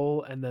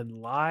soul, and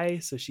then lie.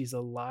 So she's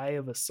a lie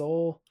of a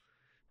soul.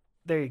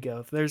 There you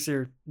go. There's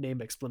your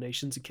name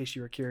explanations in case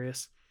you were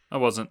curious. I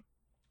wasn't.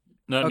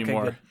 Not Okay,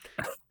 anymore.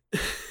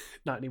 good.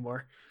 Not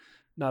anymore.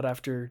 Not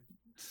after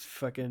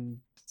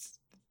fucking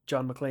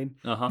John McClane.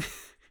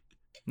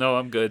 No,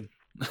 I'm good.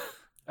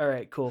 All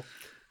right, cool.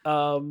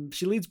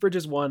 She leads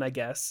Bridges 1, I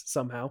guess,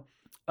 somehow.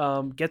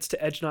 Gets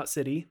to Edge Knot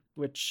City,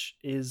 which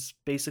is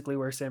basically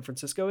where San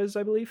Francisco is,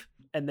 I believe.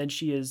 And then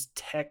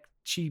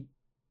she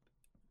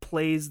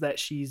plays that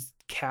she's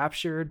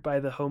captured by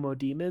the Homo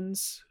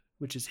Demons,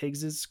 which is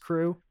Higgs's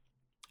crew.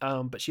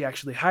 But she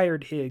actually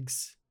hired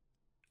Higgs,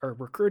 or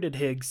recruited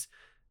Higgs,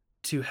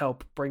 to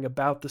help bring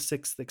about the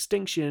sixth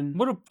extinction.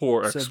 What a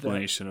poor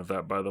explanation of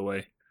that, by the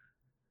way.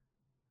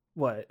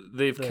 What?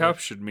 They've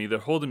captured me. They're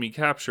holding me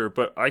captured,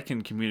 but I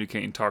can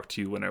communicate and talk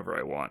to you whenever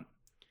I want.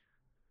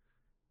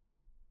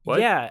 What?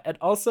 Yeah, and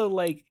also,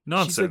 like,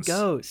 nonsense. She's a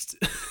ghost.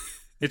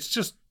 It's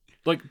just,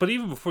 like, but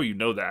even before you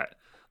know that,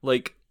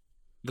 like,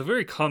 the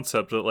very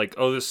concept that, like,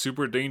 oh, this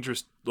super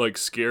dangerous, like,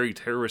 scary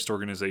terrorist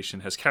organization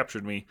has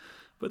captured me,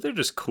 but they're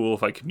just cool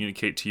if I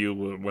communicate to you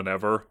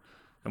whenever,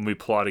 and we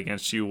plot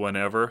against you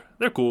whenever.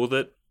 They're cool with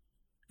it.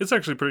 It's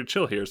actually pretty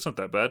chill here. It's not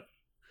that bad.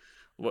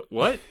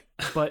 What?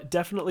 But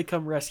definitely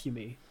come rescue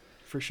me,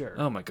 for sure.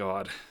 Oh my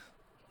god.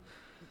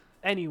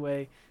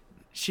 Anyway,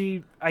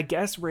 she, I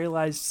guess,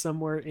 realized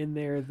somewhere in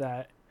there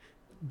that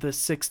the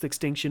sixth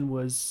extinction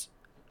was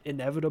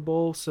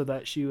inevitable, so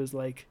that she was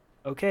like,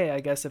 okay, I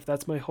guess if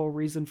that's my whole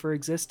reason for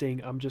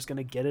existing, I'm just going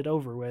to get it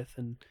over with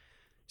and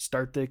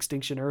start the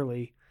extinction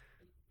early.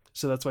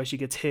 So that's why she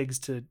gets Higgs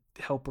to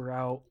help her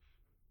out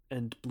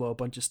and blow a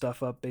bunch of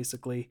stuff up,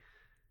 basically.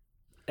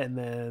 And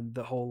then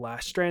the whole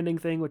Last Stranding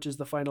thing, which is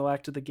the final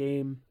act of the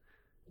game,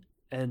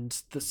 and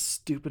the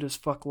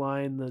stupidest fuck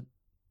line that,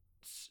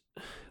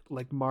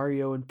 like,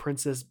 Mario and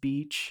Princess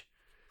Beach.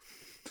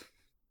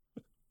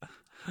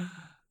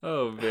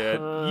 Oh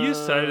man, you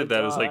cited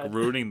that as like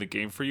ruining the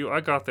game for you.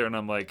 I got there and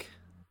I'm like,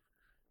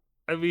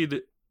 I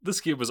mean, this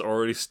game was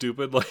already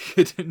stupid. Like,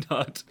 it did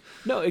not.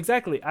 No,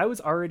 exactly. I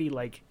was already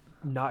like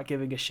not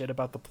giving a shit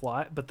about the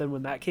plot, but then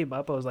when that came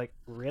up, I was like,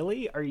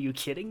 really? Are you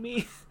kidding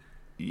me?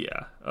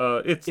 Yeah,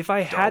 it's if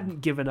I dumb.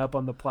 hadn't given up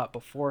on the plot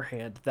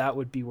beforehand, that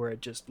would be where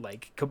it just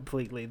like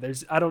completely.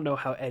 I don't know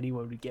how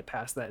anyone would get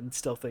past that and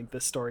still think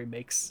this story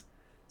makes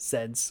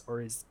sense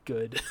or is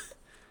good.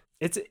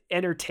 It's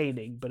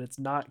entertaining, but it's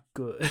not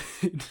good.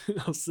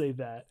 I'll say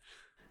that.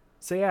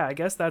 So yeah, I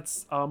guess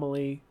that's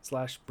Amelie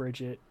 /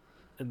 Bridget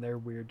and their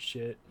weird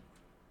shit.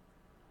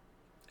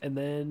 And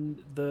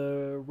then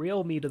the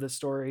real meat of the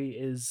story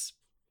is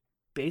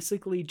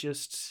basically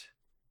just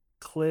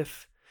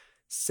Cliff,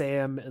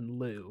 Sam, and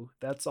Lou.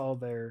 That's all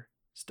their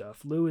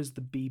stuff. Lou is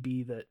the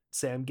BB that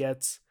Sam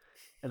gets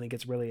and then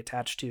gets really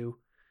attached to.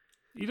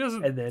 He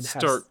doesn't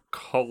start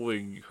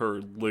calling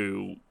her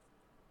Lou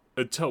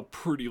until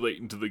pretty late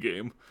into the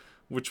game,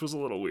 which was a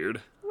little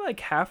weird. Like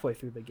halfway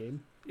through the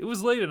game. It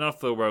was late enough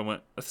though where I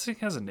went, this thing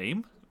has a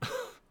name?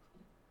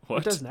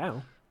 What? It does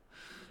now.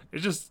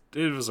 It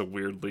was a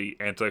weirdly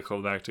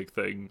anticlimactic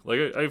thing.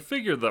 Like, I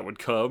figured that would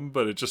come,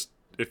 but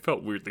it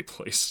felt weirdly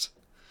placed.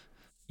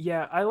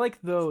 Yeah, I like,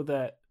 though,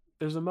 that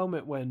there's a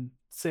moment when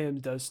Sam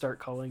does start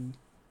calling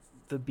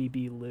the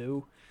BB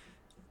Lou,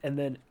 and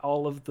then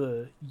all of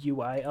the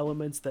UI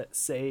elements that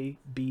say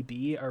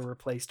BB are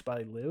replaced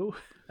by Lou.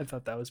 I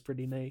thought that was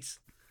pretty nice.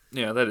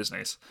 Yeah, that is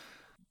nice.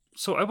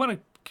 So I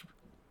want to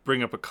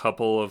bring up a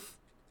couple of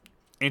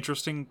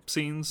interesting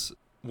scenes.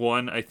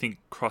 One, I think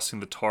crossing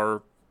the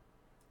tar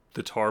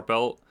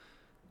belt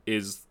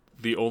is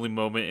the only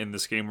moment in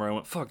this game where I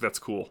went, fuck, that's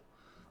cool.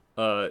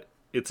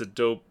 It's a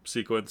dope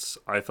sequence.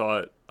 I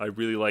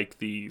really like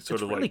the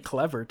sort of really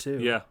clever too.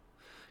 Yeah.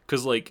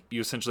 Because, like,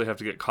 you essentially have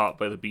to get caught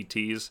by the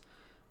BTs,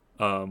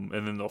 and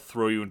then they'll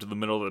throw you into the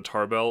middle of the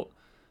tar belt,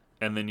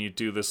 and then you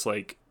do this,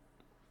 like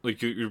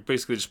you're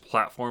basically just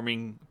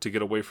platforming to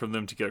get away from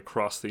them, to get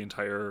across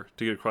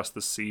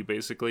the sea,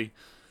 basically.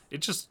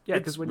 It just, yeah,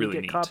 because when really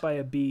you get caught by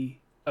a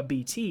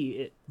BT,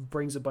 it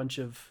brings a bunch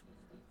of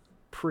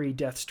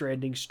pre-Death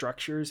Stranding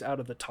structures out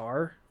of the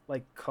tar,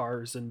 like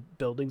cars and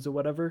buildings or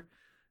whatever.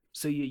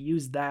 So you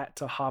use that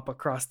to hop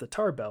across the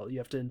tar belt. You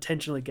have to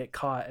intentionally get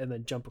caught and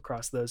then jump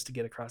across those to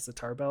get across the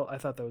tar belt. I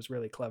thought that was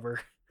really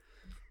clever.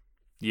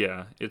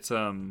 Yeah, it's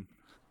I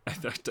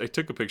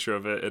took a picture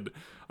of it, and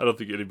I don't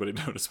think anybody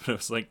noticed, but I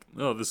was like,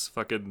 oh, this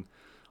fucking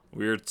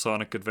weird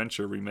Sonic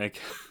Adventure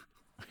remake.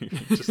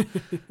 just,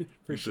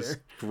 For sure. This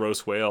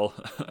gross whale.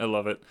 I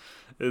love it.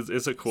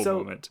 It's a cool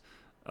moment.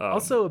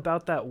 Also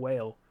about that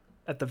whale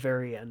at the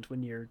very end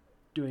when you're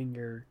doing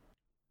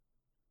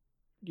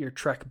your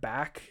trek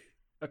back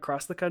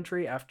across the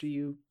country after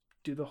you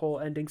do the whole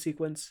ending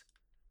sequence.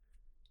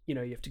 You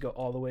know, you have to go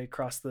all the way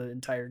across the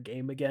entire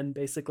game again,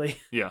 basically.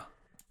 Yeah.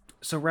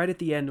 So right at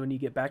the end, when you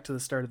get back to the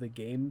start of the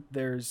game,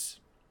 there's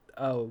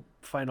a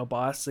final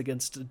boss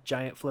against a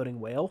giant floating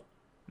whale.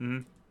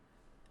 Mm-hmm.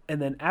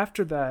 And then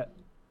after that,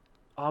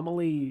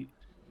 Amelie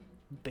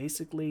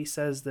basically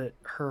says that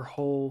her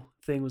whole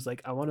thing was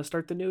like, I want to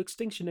start the new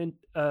extinction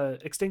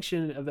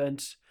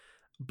event,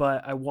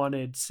 but I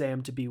wanted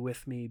Sam to be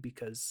with me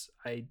because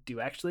I do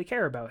actually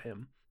care about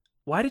him.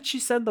 Why did she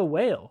send the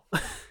whale?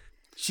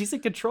 She's in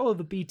control of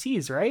the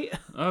BTs, right?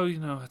 Oh,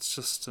 it's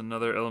just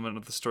another element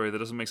of the story that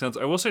doesn't make sense.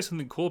 I will say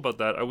something cool about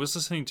that. I was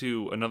listening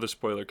to another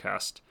spoiler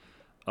cast,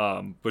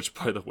 which,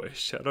 by the way,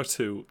 shout out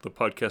to the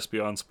Podcast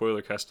Beyond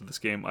spoiler cast of this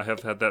game. I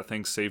have had that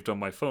thing saved on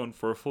my phone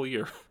for a full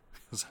year.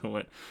 So I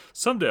went,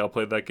 someday I'll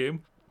play that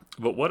game.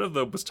 But one of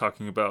them was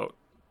talking about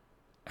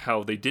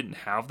how they didn't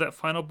have that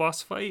final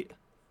boss fight.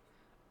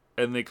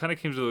 And they kind of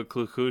came to the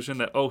conclusion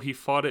that, he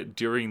fought it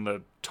during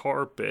the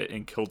tar bit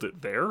and killed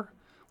it there,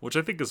 which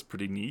I think is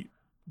pretty neat.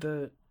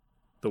 The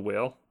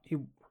whale.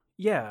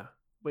 Yeah.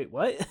 Wait,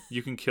 what?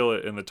 You can kill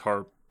it in the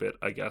tar bit,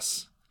 I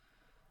guess,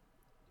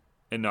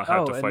 and not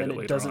have to fight it later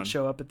on. It doesn't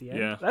show up at the end.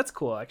 Yeah, that's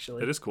cool.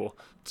 Actually, it is cool.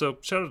 So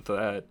shout out to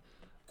that.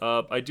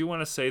 I do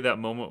want to say that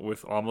moment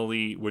with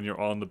Amelie when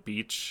you're on the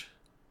beach,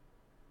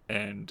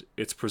 and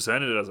it's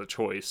presented as a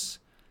choice,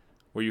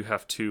 where you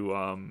have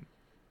to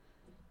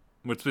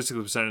it's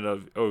basically presented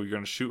of, you're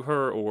gonna shoot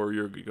her or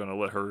you're gonna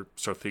let her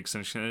start the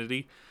extinction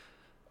entity.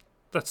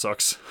 That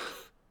sucks.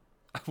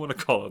 I want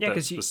to call it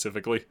that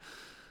specifically.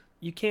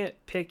 You can't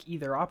pick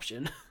either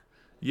option.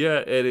 Yeah,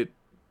 and it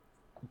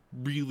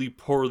really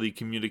poorly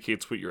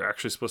communicates what you're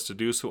actually supposed to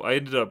do. So I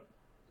ended up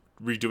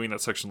redoing that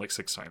section like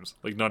 6 times.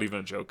 Like, not even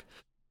a joke.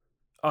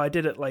 Oh, I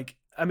did it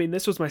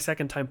this was my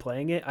second time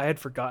playing it. I had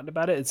forgotten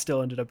about it and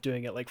still ended up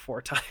doing it like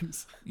 4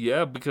 times.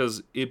 Yeah,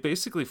 because it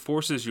basically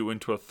forces you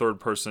into a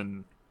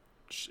third-person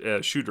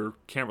shooter.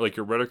 Like,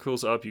 your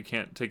reticle's up, you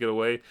can't take it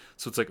away.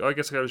 So it's like, I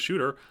guess I got a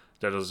shooter.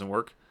 That doesn't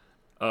work.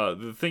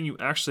 The thing you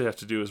actually have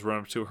to do is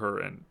run up to her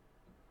and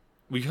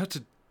you have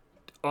to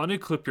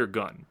unequip your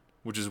gun,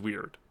 which is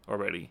weird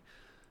already.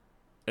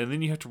 And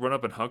then you have to run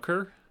up and hug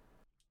her.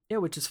 Yeah,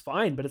 which is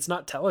fine, but it's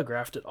not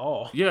telegraphed at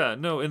all. Yeah,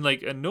 no, and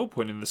like at no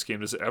point in this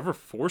game does it ever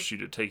force you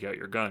to take out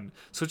your gun.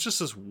 So it's just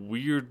this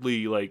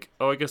weirdly like,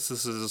 I guess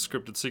this is a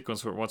scripted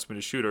sequence where it wants me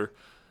to shoot her.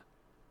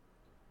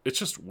 It's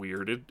just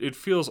weird. It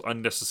feels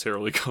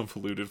unnecessarily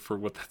convoluted for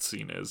what that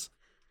scene is.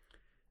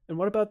 And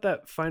what about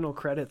that final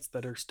credits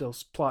that are still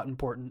plot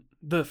important?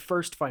 The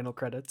first final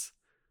credits.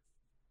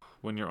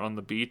 When you're on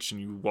the beach and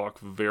you walk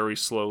very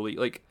slowly,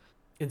 like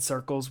in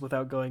circles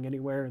without going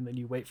anywhere, and then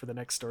you wait for the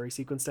next story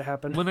sequence to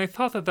happen. When I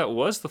thought that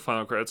was the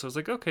final credits, I was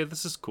like, okay,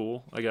 this is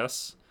cool, I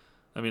guess.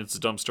 I mean, it's a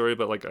dumb story,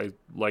 but like I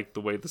like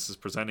the way this is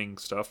presenting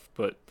stuff,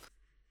 but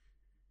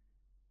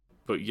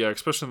yeah,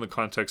 especially in the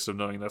context of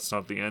knowing that's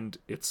not the end,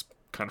 it's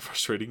kind of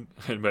frustrating.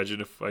 I imagine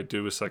if I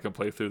do a second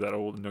playthrough, that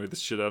will annoy the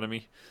shit out of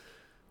me.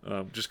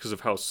 Just because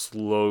of how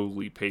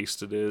slowly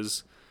paced it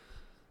is.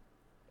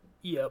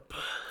 Yep.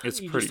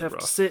 It's you pretty just have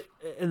rough. To sit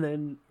and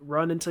then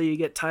run until you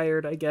get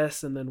tired, I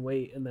guess, and then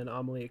wait, and then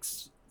Amelie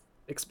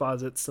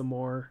exposits some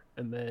more,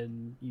 and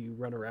then you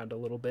run around a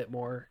little bit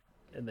more,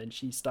 and then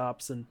she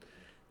stops and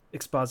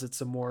exposits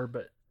some more,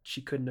 but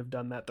she couldn't have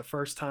done that the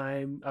first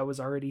time. I was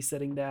already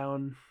sitting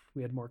down.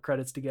 We had more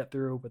credits to get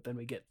through, but then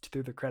we get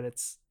through the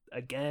credits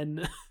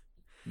again.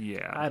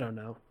 Yeah. I don't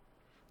know.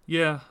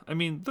 Yeah, I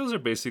mean, those are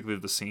basically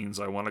the scenes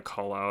I want to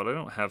call out. I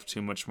don't have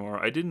too much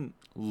more. I didn't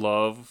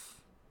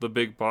love the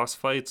big boss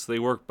fights. They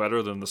work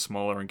better than the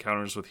smaller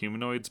encounters with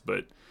humanoids,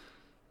 but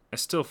I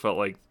still felt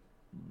like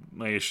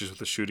my issues with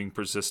the shooting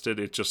persisted.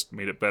 It just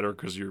made it better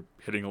because you're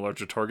hitting a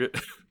larger target.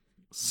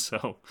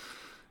 So,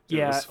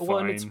 yeah, well,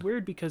 and it's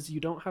weird because you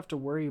don't have to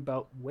worry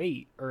about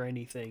weight or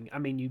anything. I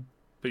mean, you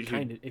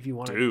kind of, if you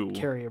want to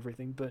carry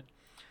everything,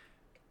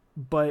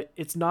 but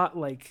it's not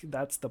like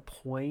that's the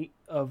point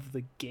of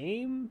the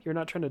game. You're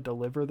not trying to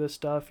deliver this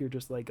stuff. You're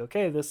just like,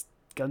 okay, this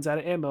gun's out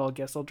of ammo, I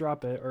guess I'll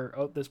drop it.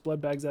 Or, this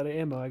blood bag's out of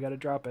ammo, I gotta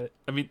drop it.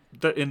 I mean,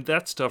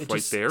 that stuff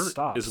right there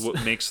is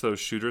what makes those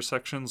shooter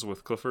sections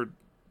with Clifford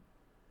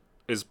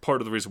is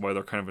part of the reason why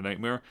they're kind of a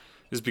nightmare,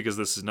 is because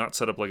this is not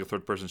set up like a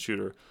third-person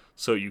shooter.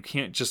 So you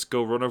can't just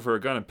go run over a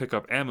gun and pick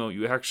up ammo.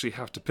 You actually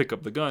have to pick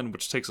up the gun,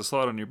 which takes a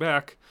slot on your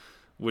back,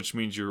 which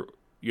means you're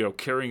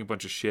carrying a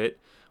bunch of shit,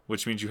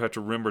 which means you have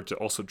to remember to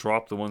also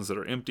drop the ones that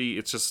are empty.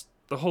 It's just,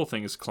 the whole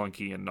thing is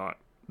clunky and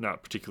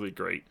not particularly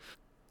great.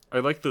 I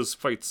like those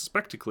fights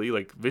spectacularly,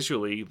 like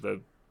visually,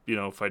 the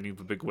fighting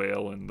the big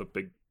whale and the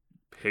big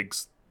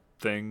pigs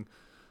thing.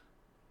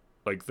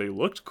 Like, they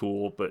looked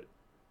cool, but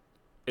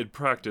in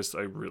practice,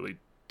 I really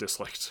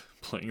disliked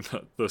playing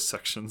those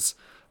sections.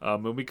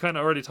 And we kind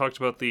of already talked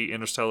about the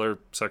Interstellar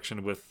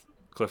section with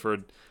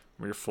Clifford,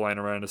 where you're flying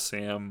around as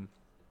Sam,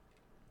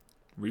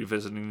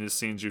 revisiting the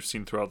scenes you've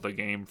seen throughout the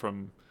game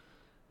from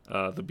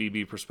the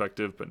BB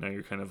perspective, but now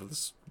you're kind of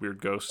this weird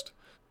ghost.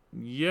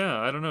 Yeah,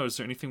 I don't know. Is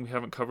there anything we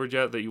haven't covered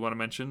yet that you want to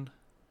mention?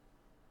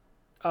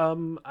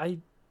 I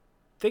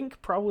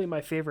think probably my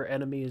favorite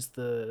enemy is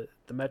the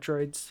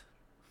Metroids.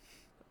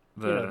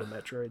 The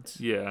Metroids.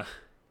 Yeah.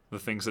 the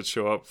things that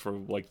show up for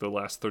like the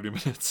last 30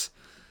 minutes.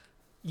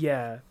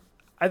 Yeah,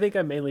 I think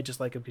I mainly just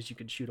like them because you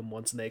can shoot them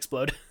once and they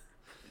explode.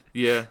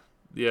 Yeah,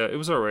 yeah, it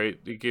was alright.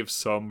 It gave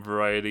some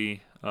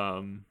variety.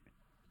 And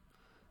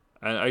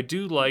I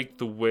do like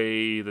the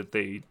way that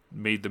they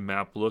made the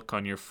map look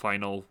on your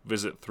final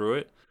visit through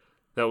it.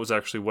 That was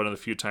actually one of the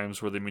few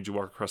times where they made you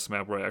walk across the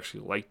map where I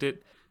actually liked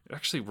it. It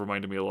actually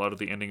reminded me a lot of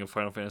the ending of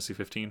Final Fantasy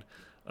 15.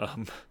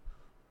 Um,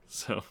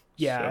 so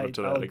Yeah, shout out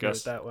to I'll that, I agree with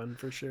guess. that one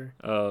for sure.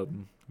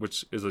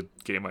 Which is a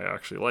game I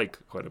actually like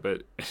quite a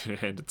bit,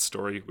 and its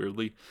story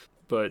weirdly.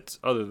 But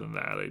other than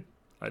that,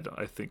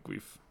 I think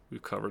we've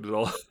covered it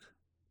all.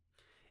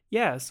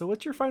 Yeah, so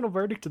what's your final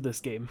verdict of this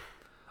game?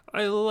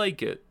 I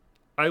like it.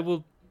 I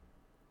will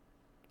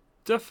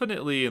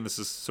definitely, and this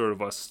is sort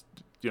of us,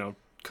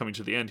 coming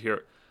to the end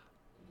here.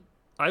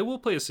 I will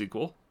play a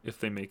sequel if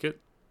they make it.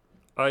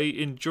 I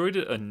enjoyed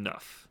it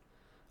enough.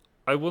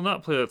 I will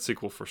not play that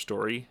sequel for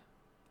story.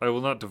 I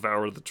will not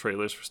devour the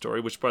trailers for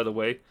story, which, by the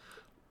way,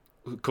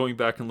 going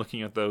back and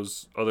looking at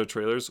those other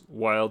trailers,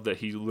 wild that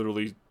he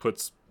literally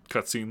puts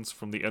cutscenes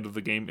from the end of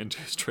the game into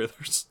his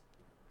trailers.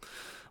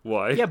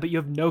 Why? Yeah, but you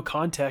have no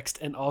context,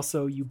 and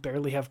also you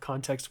barely have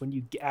context when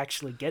you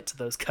actually get to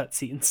those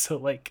cutscenes. So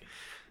like,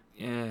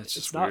 Yeah, it's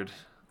just it's not. weird.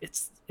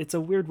 It's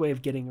a weird way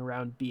of getting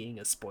around being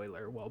a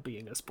spoiler while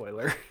being a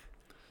spoiler.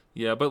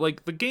 Yeah, but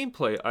like the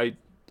gameplay,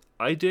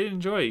 I did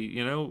enjoy.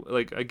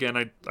 Like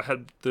again,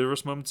 there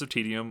was moments of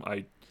tedium.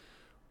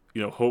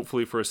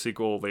 Hopefully for a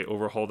sequel they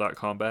overhaul that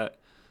combat.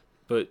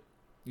 But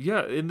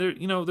yeah, and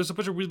there's a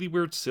bunch of really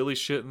weird, silly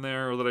shit in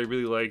there that I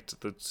really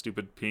liked. The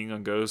stupid peeing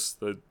on ghosts.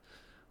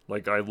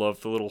 I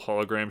love the little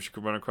holograms you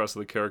could run across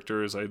the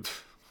characters. I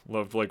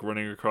loved like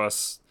running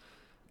across,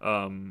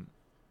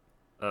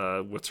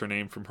 what's her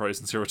name from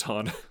Horizon Zero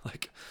Dawn.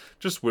 Like,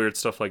 just weird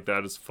stuff like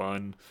that is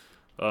fun.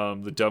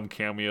 The dumb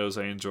cameos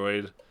I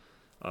enjoyed.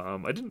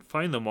 I didn't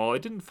find them all. I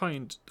don't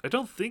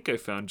think I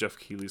found Jeff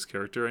Keighley's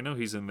character. I know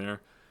he's in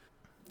there.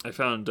 I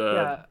found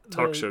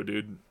talk show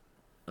dude,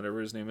 whatever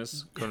his name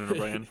is, Conan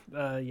O'Brien.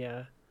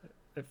 Yeah,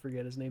 I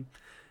forget his name.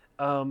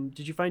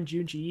 Did you find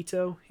Junji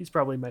Ito? He's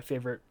probably my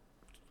favorite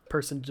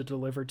person to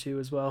deliver to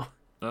as well.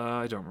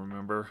 I don't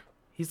remember.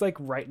 He's like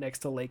right next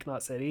to Lake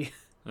Knot City.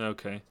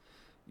 Okay.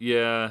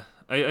 Yeah,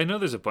 I know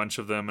there's a bunch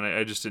of them, and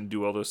I just didn't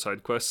do all those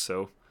side quests,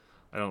 so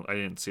I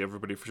didn't see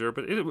everybody for sure,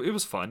 but it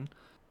was fun.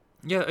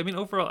 Yeah, I mean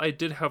overall I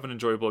did have an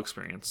enjoyable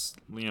experience,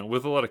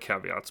 with a lot of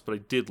caveats, but I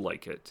did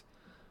like it.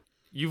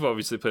 You've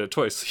obviously played it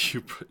twice,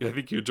 so I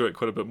think you enjoy it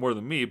quite a bit more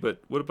than me, but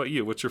what about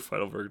you? What's your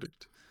final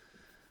verdict?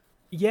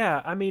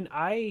 Yeah, I mean,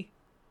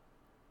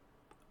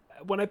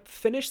 when I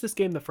finished this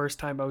game the first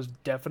time, I was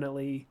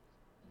definitely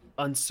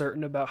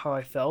uncertain about how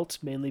I felt,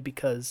 mainly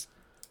because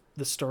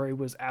the story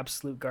was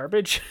absolute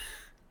garbage.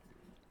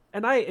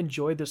 And I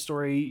enjoyed the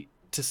story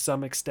to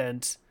some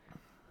extent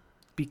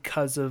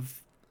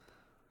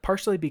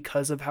partially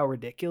because of how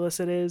ridiculous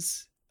it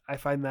is. I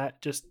find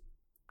that just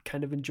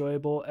kind of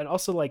enjoyable. And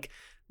also like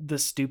the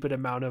stupid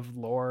amount of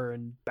lore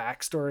and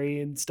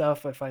backstory and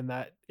stuff. I find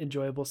that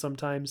enjoyable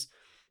sometimes.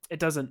 It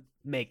doesn't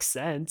make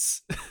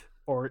sense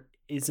or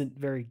isn't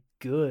very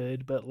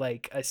good, but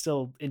like I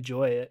still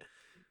enjoy it.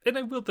 And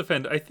I will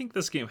defend, I think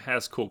this game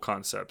has cool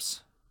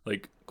concepts.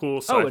 Like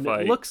cool Oh, and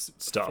sci-fi it looks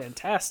stuff.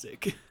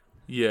 fantastic.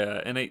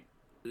 Yeah, and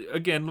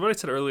again, what I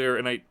said earlier,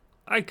 and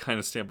I kind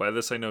of stand by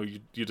this. I know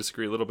you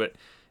disagree a little bit.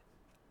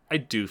 I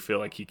do feel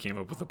like he came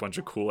up with a bunch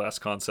of cool ass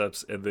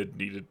concepts and then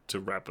needed to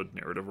wrap a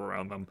narrative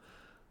around them.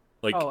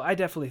 Like, Oh, I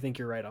definitely think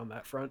you're right on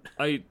that front.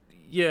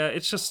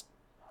 it's just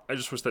I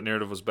just wish that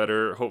narrative was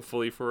better.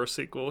 Hopefully for a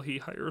sequel he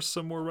hires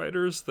some more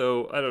writers,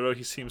 though I don't know,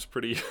 he seems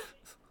pretty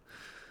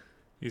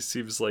he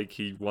seems like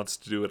he wants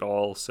to do it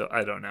all, so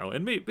I don't know.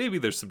 And maybe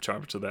there's some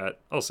charm to that.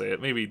 I'll say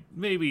it.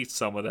 Maybe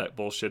some of that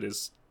bullshit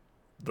is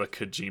the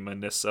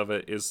Kojima-ness of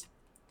it is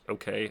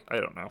okay. I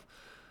don't know.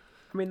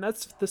 I mean,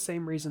 that's the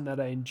same reason that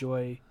I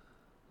enjoy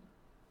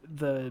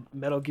the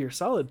Metal Gear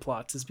Solid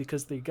plots, is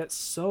because they get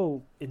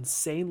so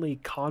insanely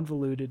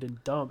convoluted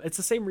and dumb. It's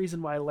the same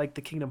reason why I like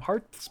the Kingdom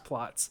Hearts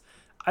plots.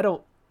 I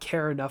don't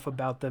care enough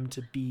about them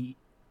to be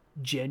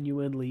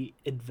genuinely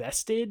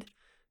invested,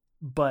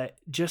 but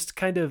just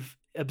kind of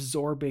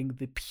absorbing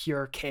the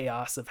pure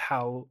chaos of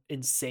how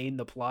insane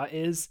the plot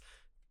is,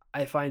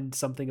 I find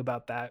something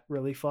about that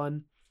really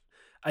fun.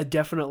 I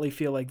definitely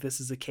feel like this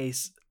is a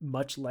case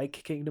much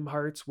like Kingdom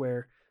Hearts,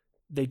 where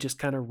they just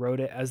kind of wrote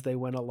it as they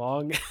went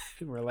along.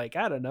 And we're like,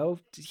 I don't know,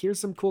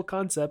 here's some cool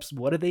concepts.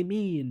 What do they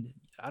mean?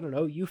 I don't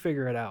know. You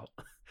figure it out.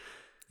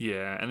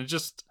 Yeah, and it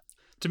just,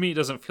 to me, it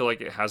doesn't feel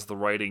like it has the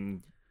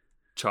writing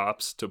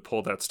chops to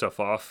pull that stuff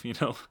off,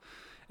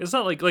 It's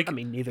not like I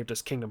mean, neither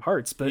does Kingdom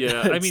Hearts, but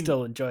yeah, I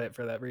still enjoy it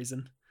for that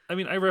reason. I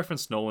mean, I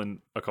referenced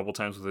Nolan a couple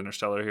times with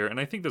Interstellar here, and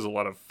I think there's a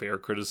lot of fair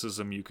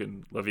criticism you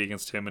can levy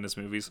against him and his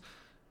movies.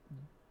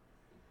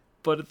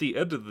 But at the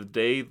end of the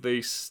day,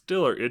 they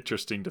still are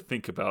interesting to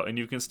think about, and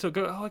you can still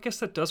go, oh, I guess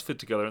that does fit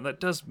together, and that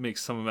does make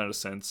some amount of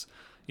sense.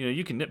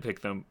 You can nitpick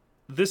them.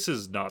 This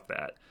is not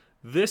that.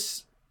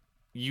 This,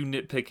 you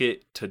nitpick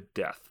it to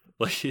death.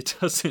 Like, it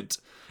doesn't,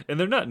 and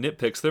they're not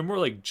nitpicks. They're more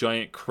like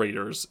giant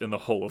craters in the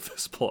whole of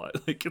this plot.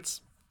 Like,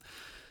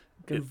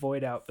 Can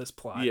void out this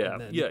plot. yeah,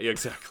 And then... yeah,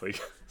 exactly.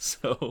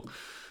 So,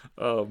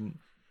 um,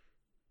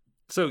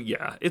 so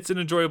yeah, it's an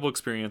enjoyable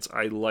experience.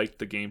 I liked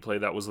the gameplay.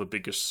 That was the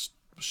biggest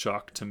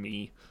shock to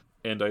me,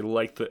 and I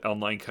like the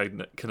online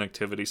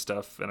connectivity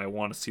stuff, and I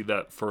want to see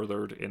that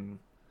furthered in,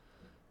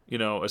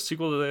 a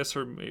sequel to this,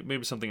 or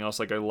maybe something else.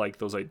 Like, I like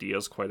those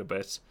ideas quite a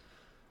bit.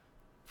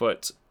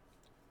 But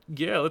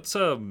yeah, let's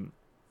move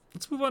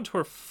on to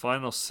our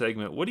final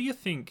segment. What do you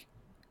think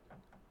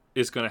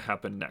is going to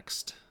happen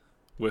next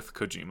with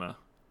Kojima?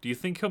 Do you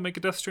think he'll make a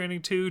Death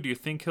Stranding 2? Do you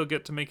think he'll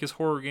get to make his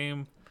horror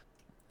game?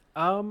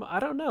 I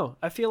don't know.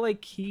 I feel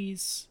like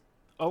he's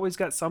always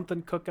got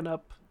something cooking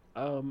up.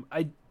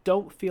 I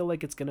don't feel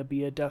like it's going to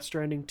be a Death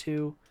Stranding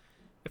 2.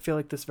 I feel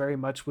like this very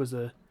much was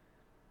a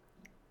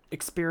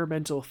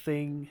experimental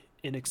thing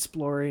in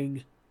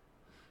exploring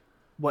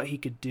what he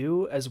could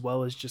do, as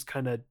well as just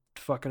kind of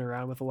fucking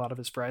around with a lot of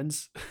his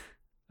friends.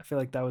 I feel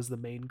like that was the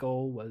main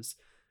goal, was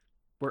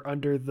we're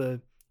under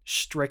the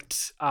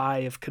strict eye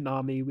of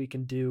Konami. We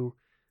can do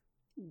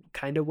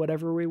kind of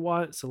whatever we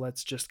want, so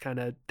let's just kind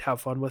of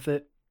have fun with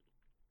it.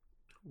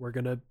 We're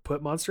going to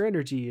put Monster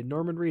Energy and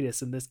Norman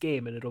Reedus in this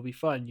game, and it'll be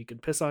fun. You can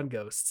piss on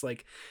ghosts.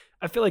 Like,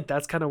 I feel like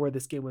that's kind of where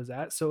this game was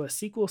at. So a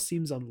sequel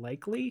seems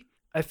unlikely.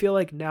 I feel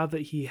like now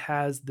that he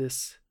has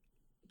this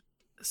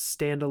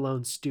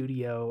standalone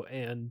studio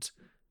and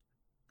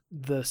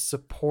the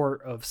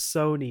support of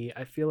Sony,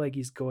 I feel like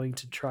he's going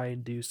to try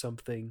and do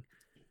something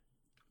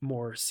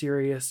more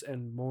serious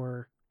and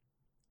more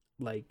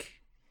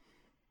like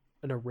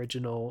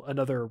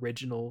another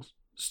original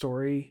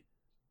story.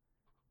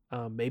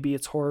 Maybe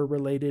it's horror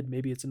related,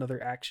 maybe it's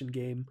another action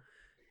game.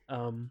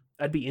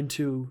 I'd be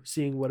into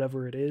seeing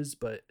whatever it is,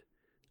 but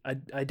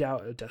I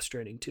doubt a Death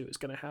Stranding 2 is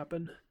going to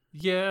happen.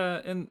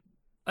 Yeah, and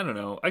I don't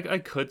know. I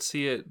could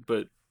see it,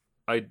 but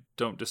I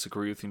don't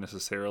disagree with you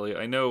necessarily.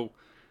 I know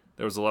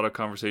there was a lot of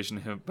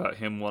conversation about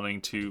him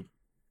wanting to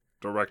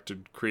direct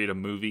and create a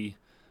movie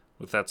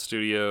with that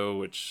studio,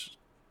 which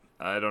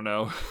I don't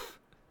know.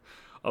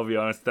 I'll be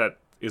honest, that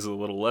is a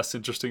little less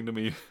interesting to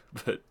me,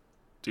 but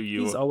do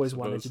you? He's always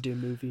wanted to do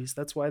movies.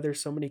 That's why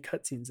there's so many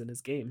cutscenes in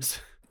his games.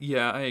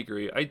 Yeah, I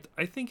agree.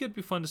 I think it'd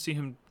be fun to see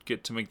him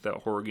get to make that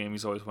horror game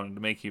he's always wanted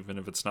to make, even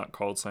if it's not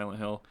called Silent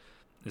Hill.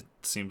 It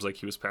seems like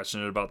he was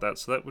passionate about that,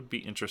 so that would be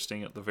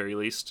interesting at the very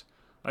least.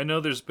 I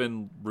know there's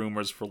been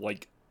rumors for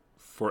like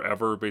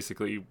forever,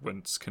 basically,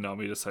 when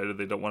Konami decided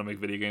they don't want to make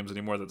video games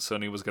anymore, that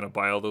Sony was going to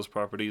buy all those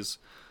properties.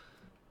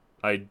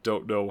 I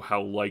don't know how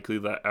likely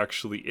that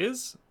actually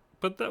is,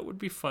 but that would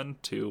be fun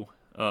too.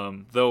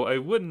 Though I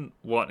wouldn't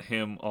want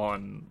him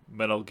on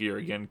Metal Gear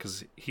again,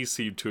 because he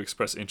seemed to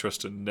express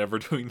interest in never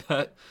doing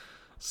that.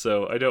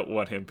 So I don't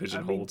want him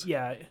pigeonholed. I mean,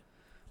 yeah,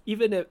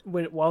 even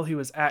while he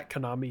was at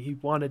Konami, he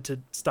wanted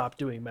to stop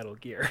doing Metal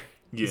Gear.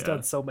 He's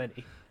done so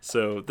many.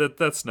 So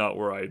that's not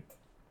where I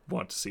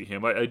want to see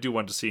him. I do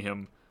want to see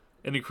him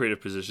in a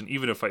creative position,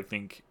 even if I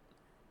think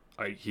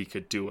he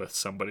could do with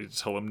somebody to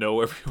tell him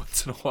no every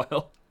once in a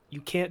while. You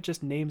can't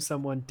just name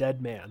someone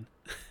Dead Man.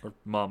 Or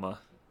Mama.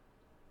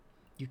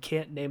 You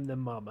can't name them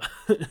Mama.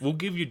 We'll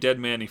give you Dead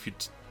Man if you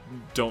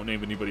don't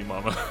name anybody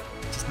Mama.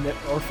 Just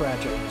or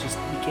Fragile. Just,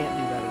 you can't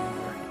do that anymore.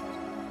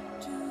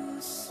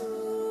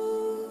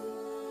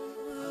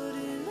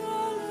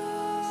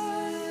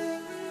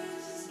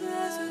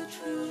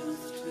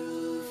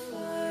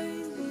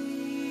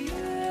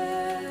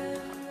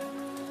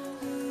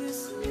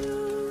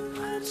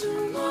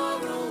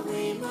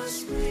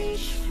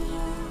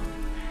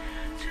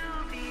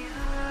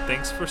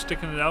 Thanks for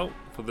sticking it out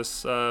for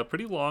this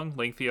pretty long,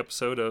 lengthy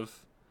episode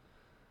of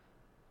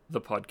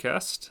the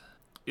podcast.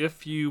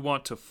 If you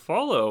want to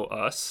follow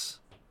us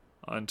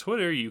on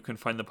Twitter, you can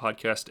find the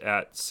podcast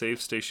at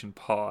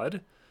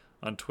SaveStationPod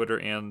on Twitter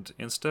and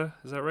Insta.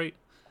 Is that right?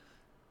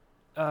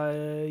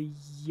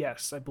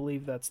 Yes, I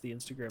believe that's the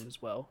Instagram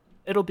as well.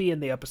 It'll be in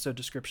the episode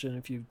description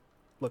if you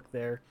look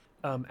there.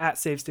 At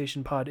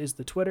SaveStationPod is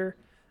the Twitter.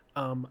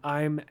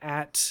 I'm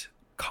at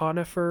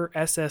Conifer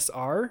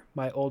SSR.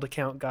 My old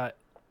account got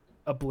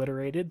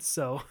obliterated,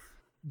 so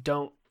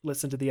don't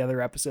listen to the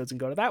other episodes and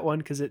go to that one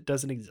because it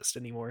doesn't exist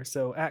anymore.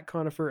 So at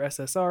Conifer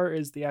SSR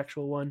is the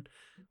actual one.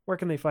 Where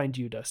can they find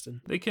you,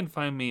 Dustin? They can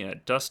find me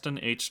at Dustin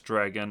H.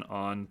 Dragon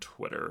on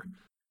Twitter.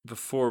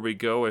 Before we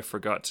go, I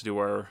forgot to do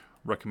our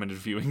recommended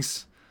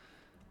viewings,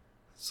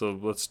 so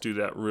let's do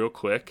that real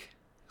quick.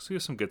 So we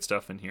have some good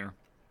stuff in here.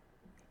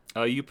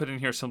 You put in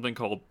here something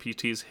called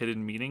PT's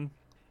Hidden Meaning.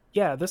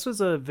 Yeah, this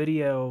was a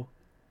video.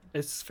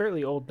 It's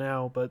fairly old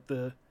now, but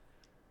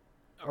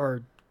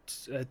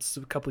it's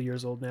a couple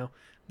years old now.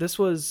 This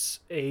was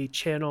a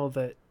channel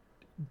that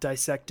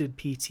dissected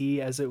PT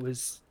as it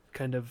was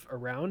kind of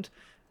around.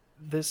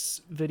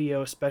 This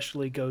video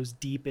especially goes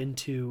deep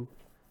into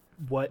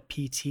what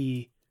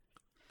PT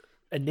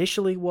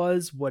initially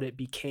was, what it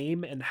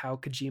became, and how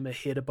Kojima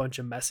hid a bunch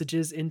of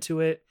messages into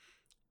it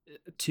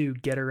to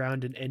get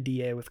around an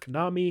NDA with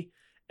Konami.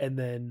 And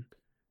then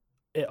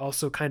it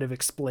also kind of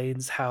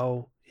explains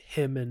how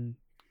him and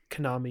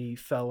Konami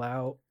fell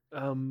out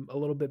a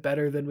little bit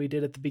better than we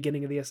did at the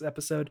beginning of this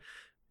episode.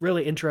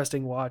 Really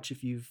interesting watch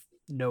if you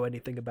know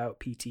anything about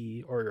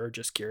PT or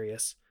just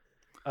curious.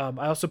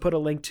 I also put a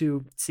link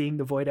to seeing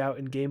the Void out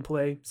in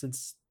gameplay,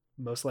 since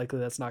most likely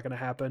that's not going to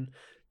happen.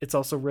 It's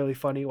also really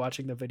funny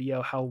watching the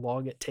video how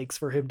long it takes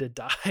for him to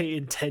die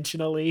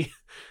intentionally.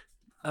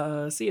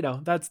 So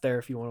that's there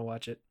if you want to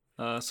watch it.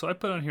 So I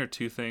put on here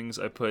two things.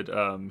 I put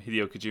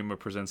Hideo Kojima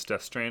presents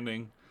Death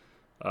Stranding.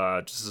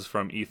 This is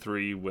from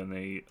E3 when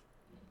they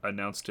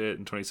announced it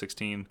in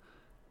 2016.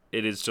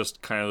 It is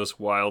just kind of this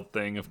wild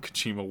thing of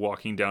Kojima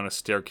walking down a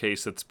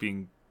staircase that's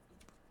being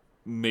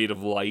made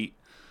of light,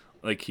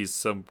 like he's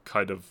some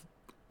kind of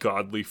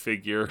godly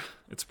figure.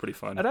 It's pretty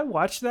fun. And I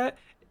watched that.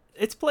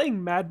 It's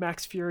playing Mad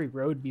Max Fury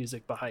Road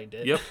music behind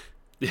it. Yep.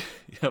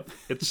 Yep.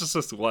 It's just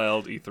this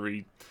wild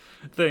E3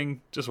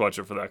 thing. Just watch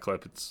it for that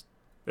clip.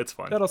 It's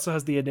fun. That also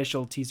has the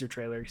initial teaser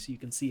trailer, so you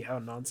can see how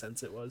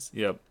nonsense it was.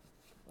 Yep.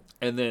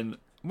 And then,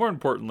 more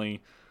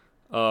importantly,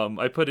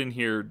 I put in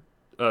here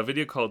a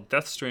video called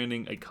Death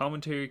Stranding, a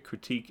commentary,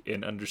 critique,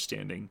 and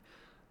understanding.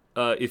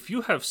 If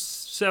you have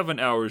 7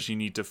 hours you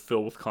need to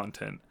fill with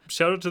content,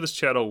 shout out to this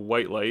channel,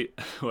 White Light,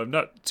 who I'm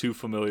not too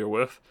familiar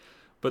with,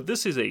 but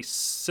this is a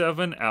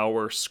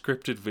 7-hour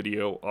scripted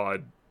video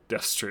on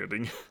Death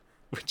Stranding,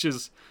 which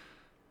is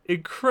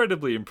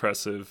incredibly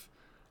impressive.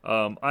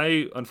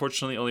 I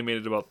unfortunately only made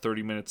it about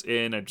 30 minutes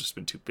in. I've just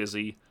been too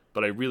busy,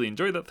 but I really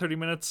enjoyed that 30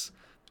 minutes.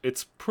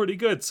 It's pretty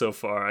good so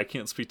far. I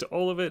can't speak to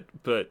all of it,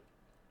 but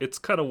it's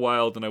kind of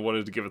wild, and I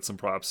wanted to give it some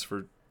props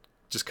for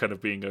just kind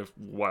of being a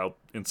wild,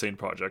 insane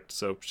project.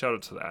 So shout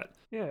out to that.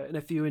 Yeah, and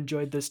if you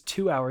enjoyed this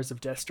 2 hours of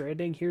Death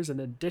Stranding, here's an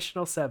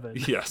additional 7.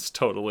 Yes,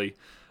 totally.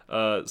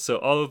 So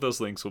all of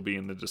those links will be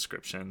in the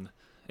description.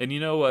 And you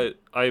know what?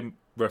 I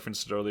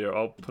referenced it earlier.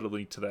 I'll put a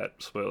link to that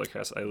spoiler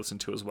cast I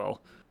listened to as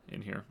well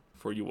in here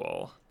for you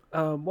all.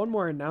 One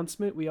more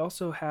announcement. We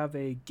also have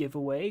a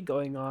giveaway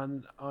going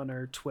on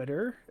our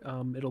Twitter.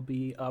 It'll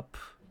be up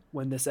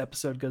when this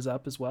episode goes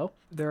up as well.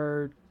 There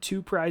are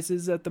 2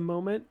 prizes at the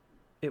moment.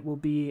 It will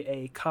be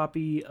a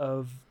copy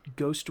of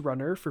Ghost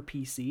Runner for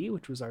PC,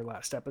 which was our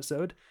last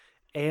episode,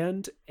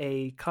 and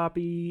a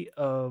copy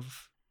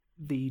of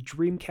the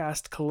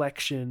Dreamcast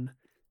collection,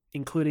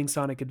 including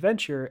Sonic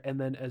Adventure,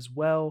 and then as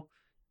well,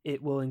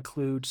 it will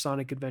include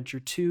Sonic Adventure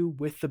 2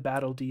 with the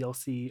Battle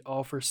DLC,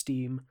 all for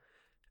Steam,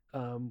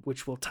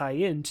 which will tie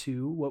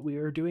into what we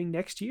are doing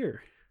next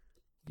year.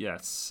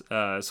 Yes.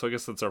 So I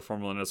guess that's our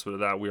formal announcement of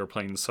that. We are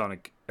playing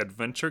Sonic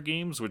Adventure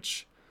games,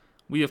 which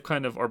we have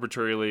kind of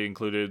arbitrarily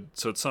included.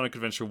 So it's Sonic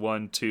Adventure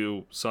 1,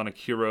 2, Sonic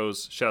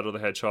Heroes, Shadow the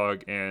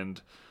Hedgehog,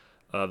 and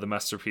the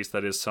masterpiece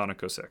that is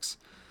Sonic 06.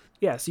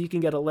 Yeah, so you can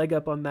get a leg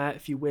up on that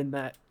if you win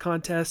that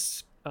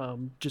contest.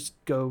 Just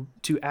go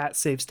to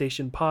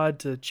 @SaveStationPod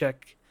to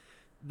check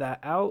that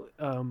out,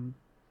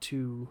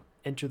 to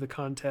enter the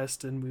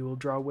contest, and we will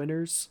draw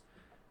winners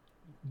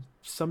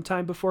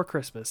sometime before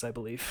Christmas, I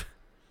believe.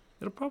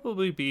 It'll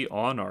probably be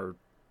on our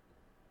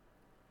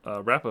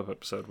wrap-up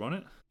episode, won't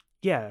it?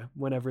 Yeah,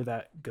 whenever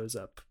that goes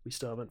up. We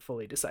still haven't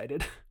fully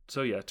decided.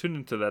 So yeah, tune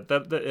into that.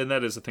 And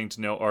that is a thing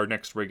to know. Our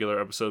next regular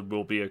episode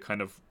will be a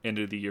kind of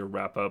end-of-the-year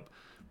wrap-up.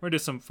 We're going to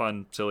do some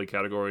fun, silly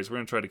categories. We're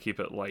going to try to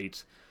keep it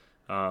light.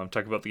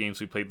 Talk about the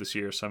games we played this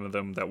year, some of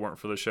them that weren't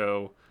for the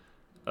show.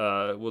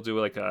 We'll do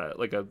like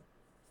a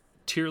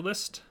tier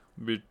list.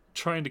 We're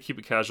trying to keep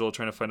it casual,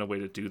 trying to find a way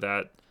to do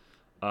that.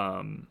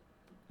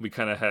 We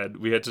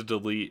had to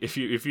delete, if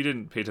you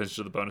didn't pay attention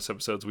to the bonus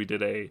episodes, we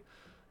did a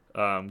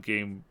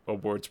game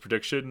awards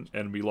prediction,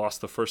 and we lost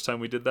the first time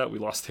we did that. We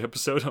lost the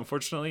episode,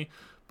 unfortunately,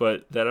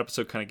 but that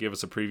episode kind of gave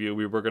us a preview.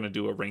 We were going to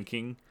do a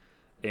ranking,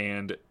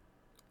 and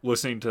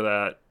listening to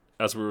that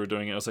as we were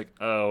doing it, I was like,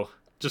 oh,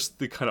 just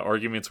the kind of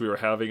arguments we were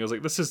having, I was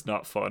like, this is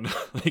not fun.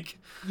 Like,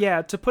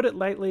 yeah, to put it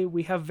lightly,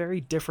 we have very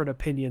different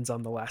opinions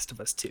on The Last of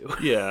Us 2.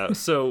 Yeah,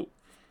 so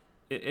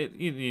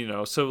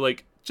so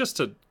like, just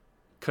to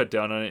cut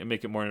down on it and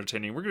make it more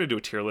entertaining, we're going to do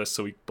a tier list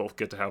so we both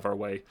get to have our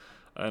way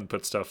and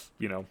put stuff,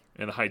 in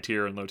the high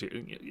tier and low tier,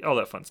 all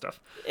that fun stuff.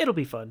 It'll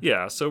be fun.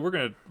 Yeah, so we're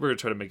gonna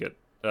try to make it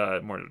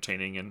more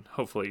entertaining and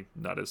hopefully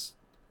not as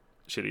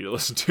shitty to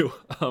listen to.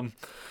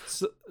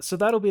 So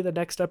that'll be the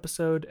next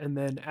episode, and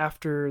then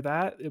after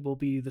that, it will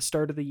be the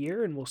start of the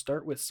year, and we'll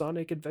start with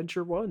Sonic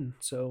Adventure 1.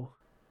 So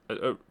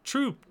a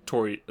true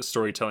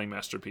storytelling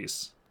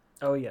masterpiece.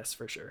 Oh yes,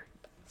 for sure.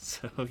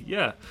 So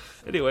yeah.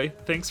 Anyway,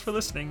 thanks for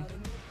listening,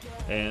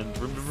 and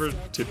remember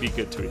to be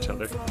good to each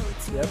other.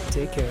 Yep.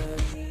 Take care.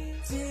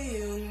 Do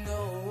you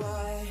know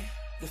why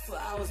the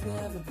flowers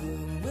never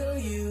bloom? Will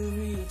you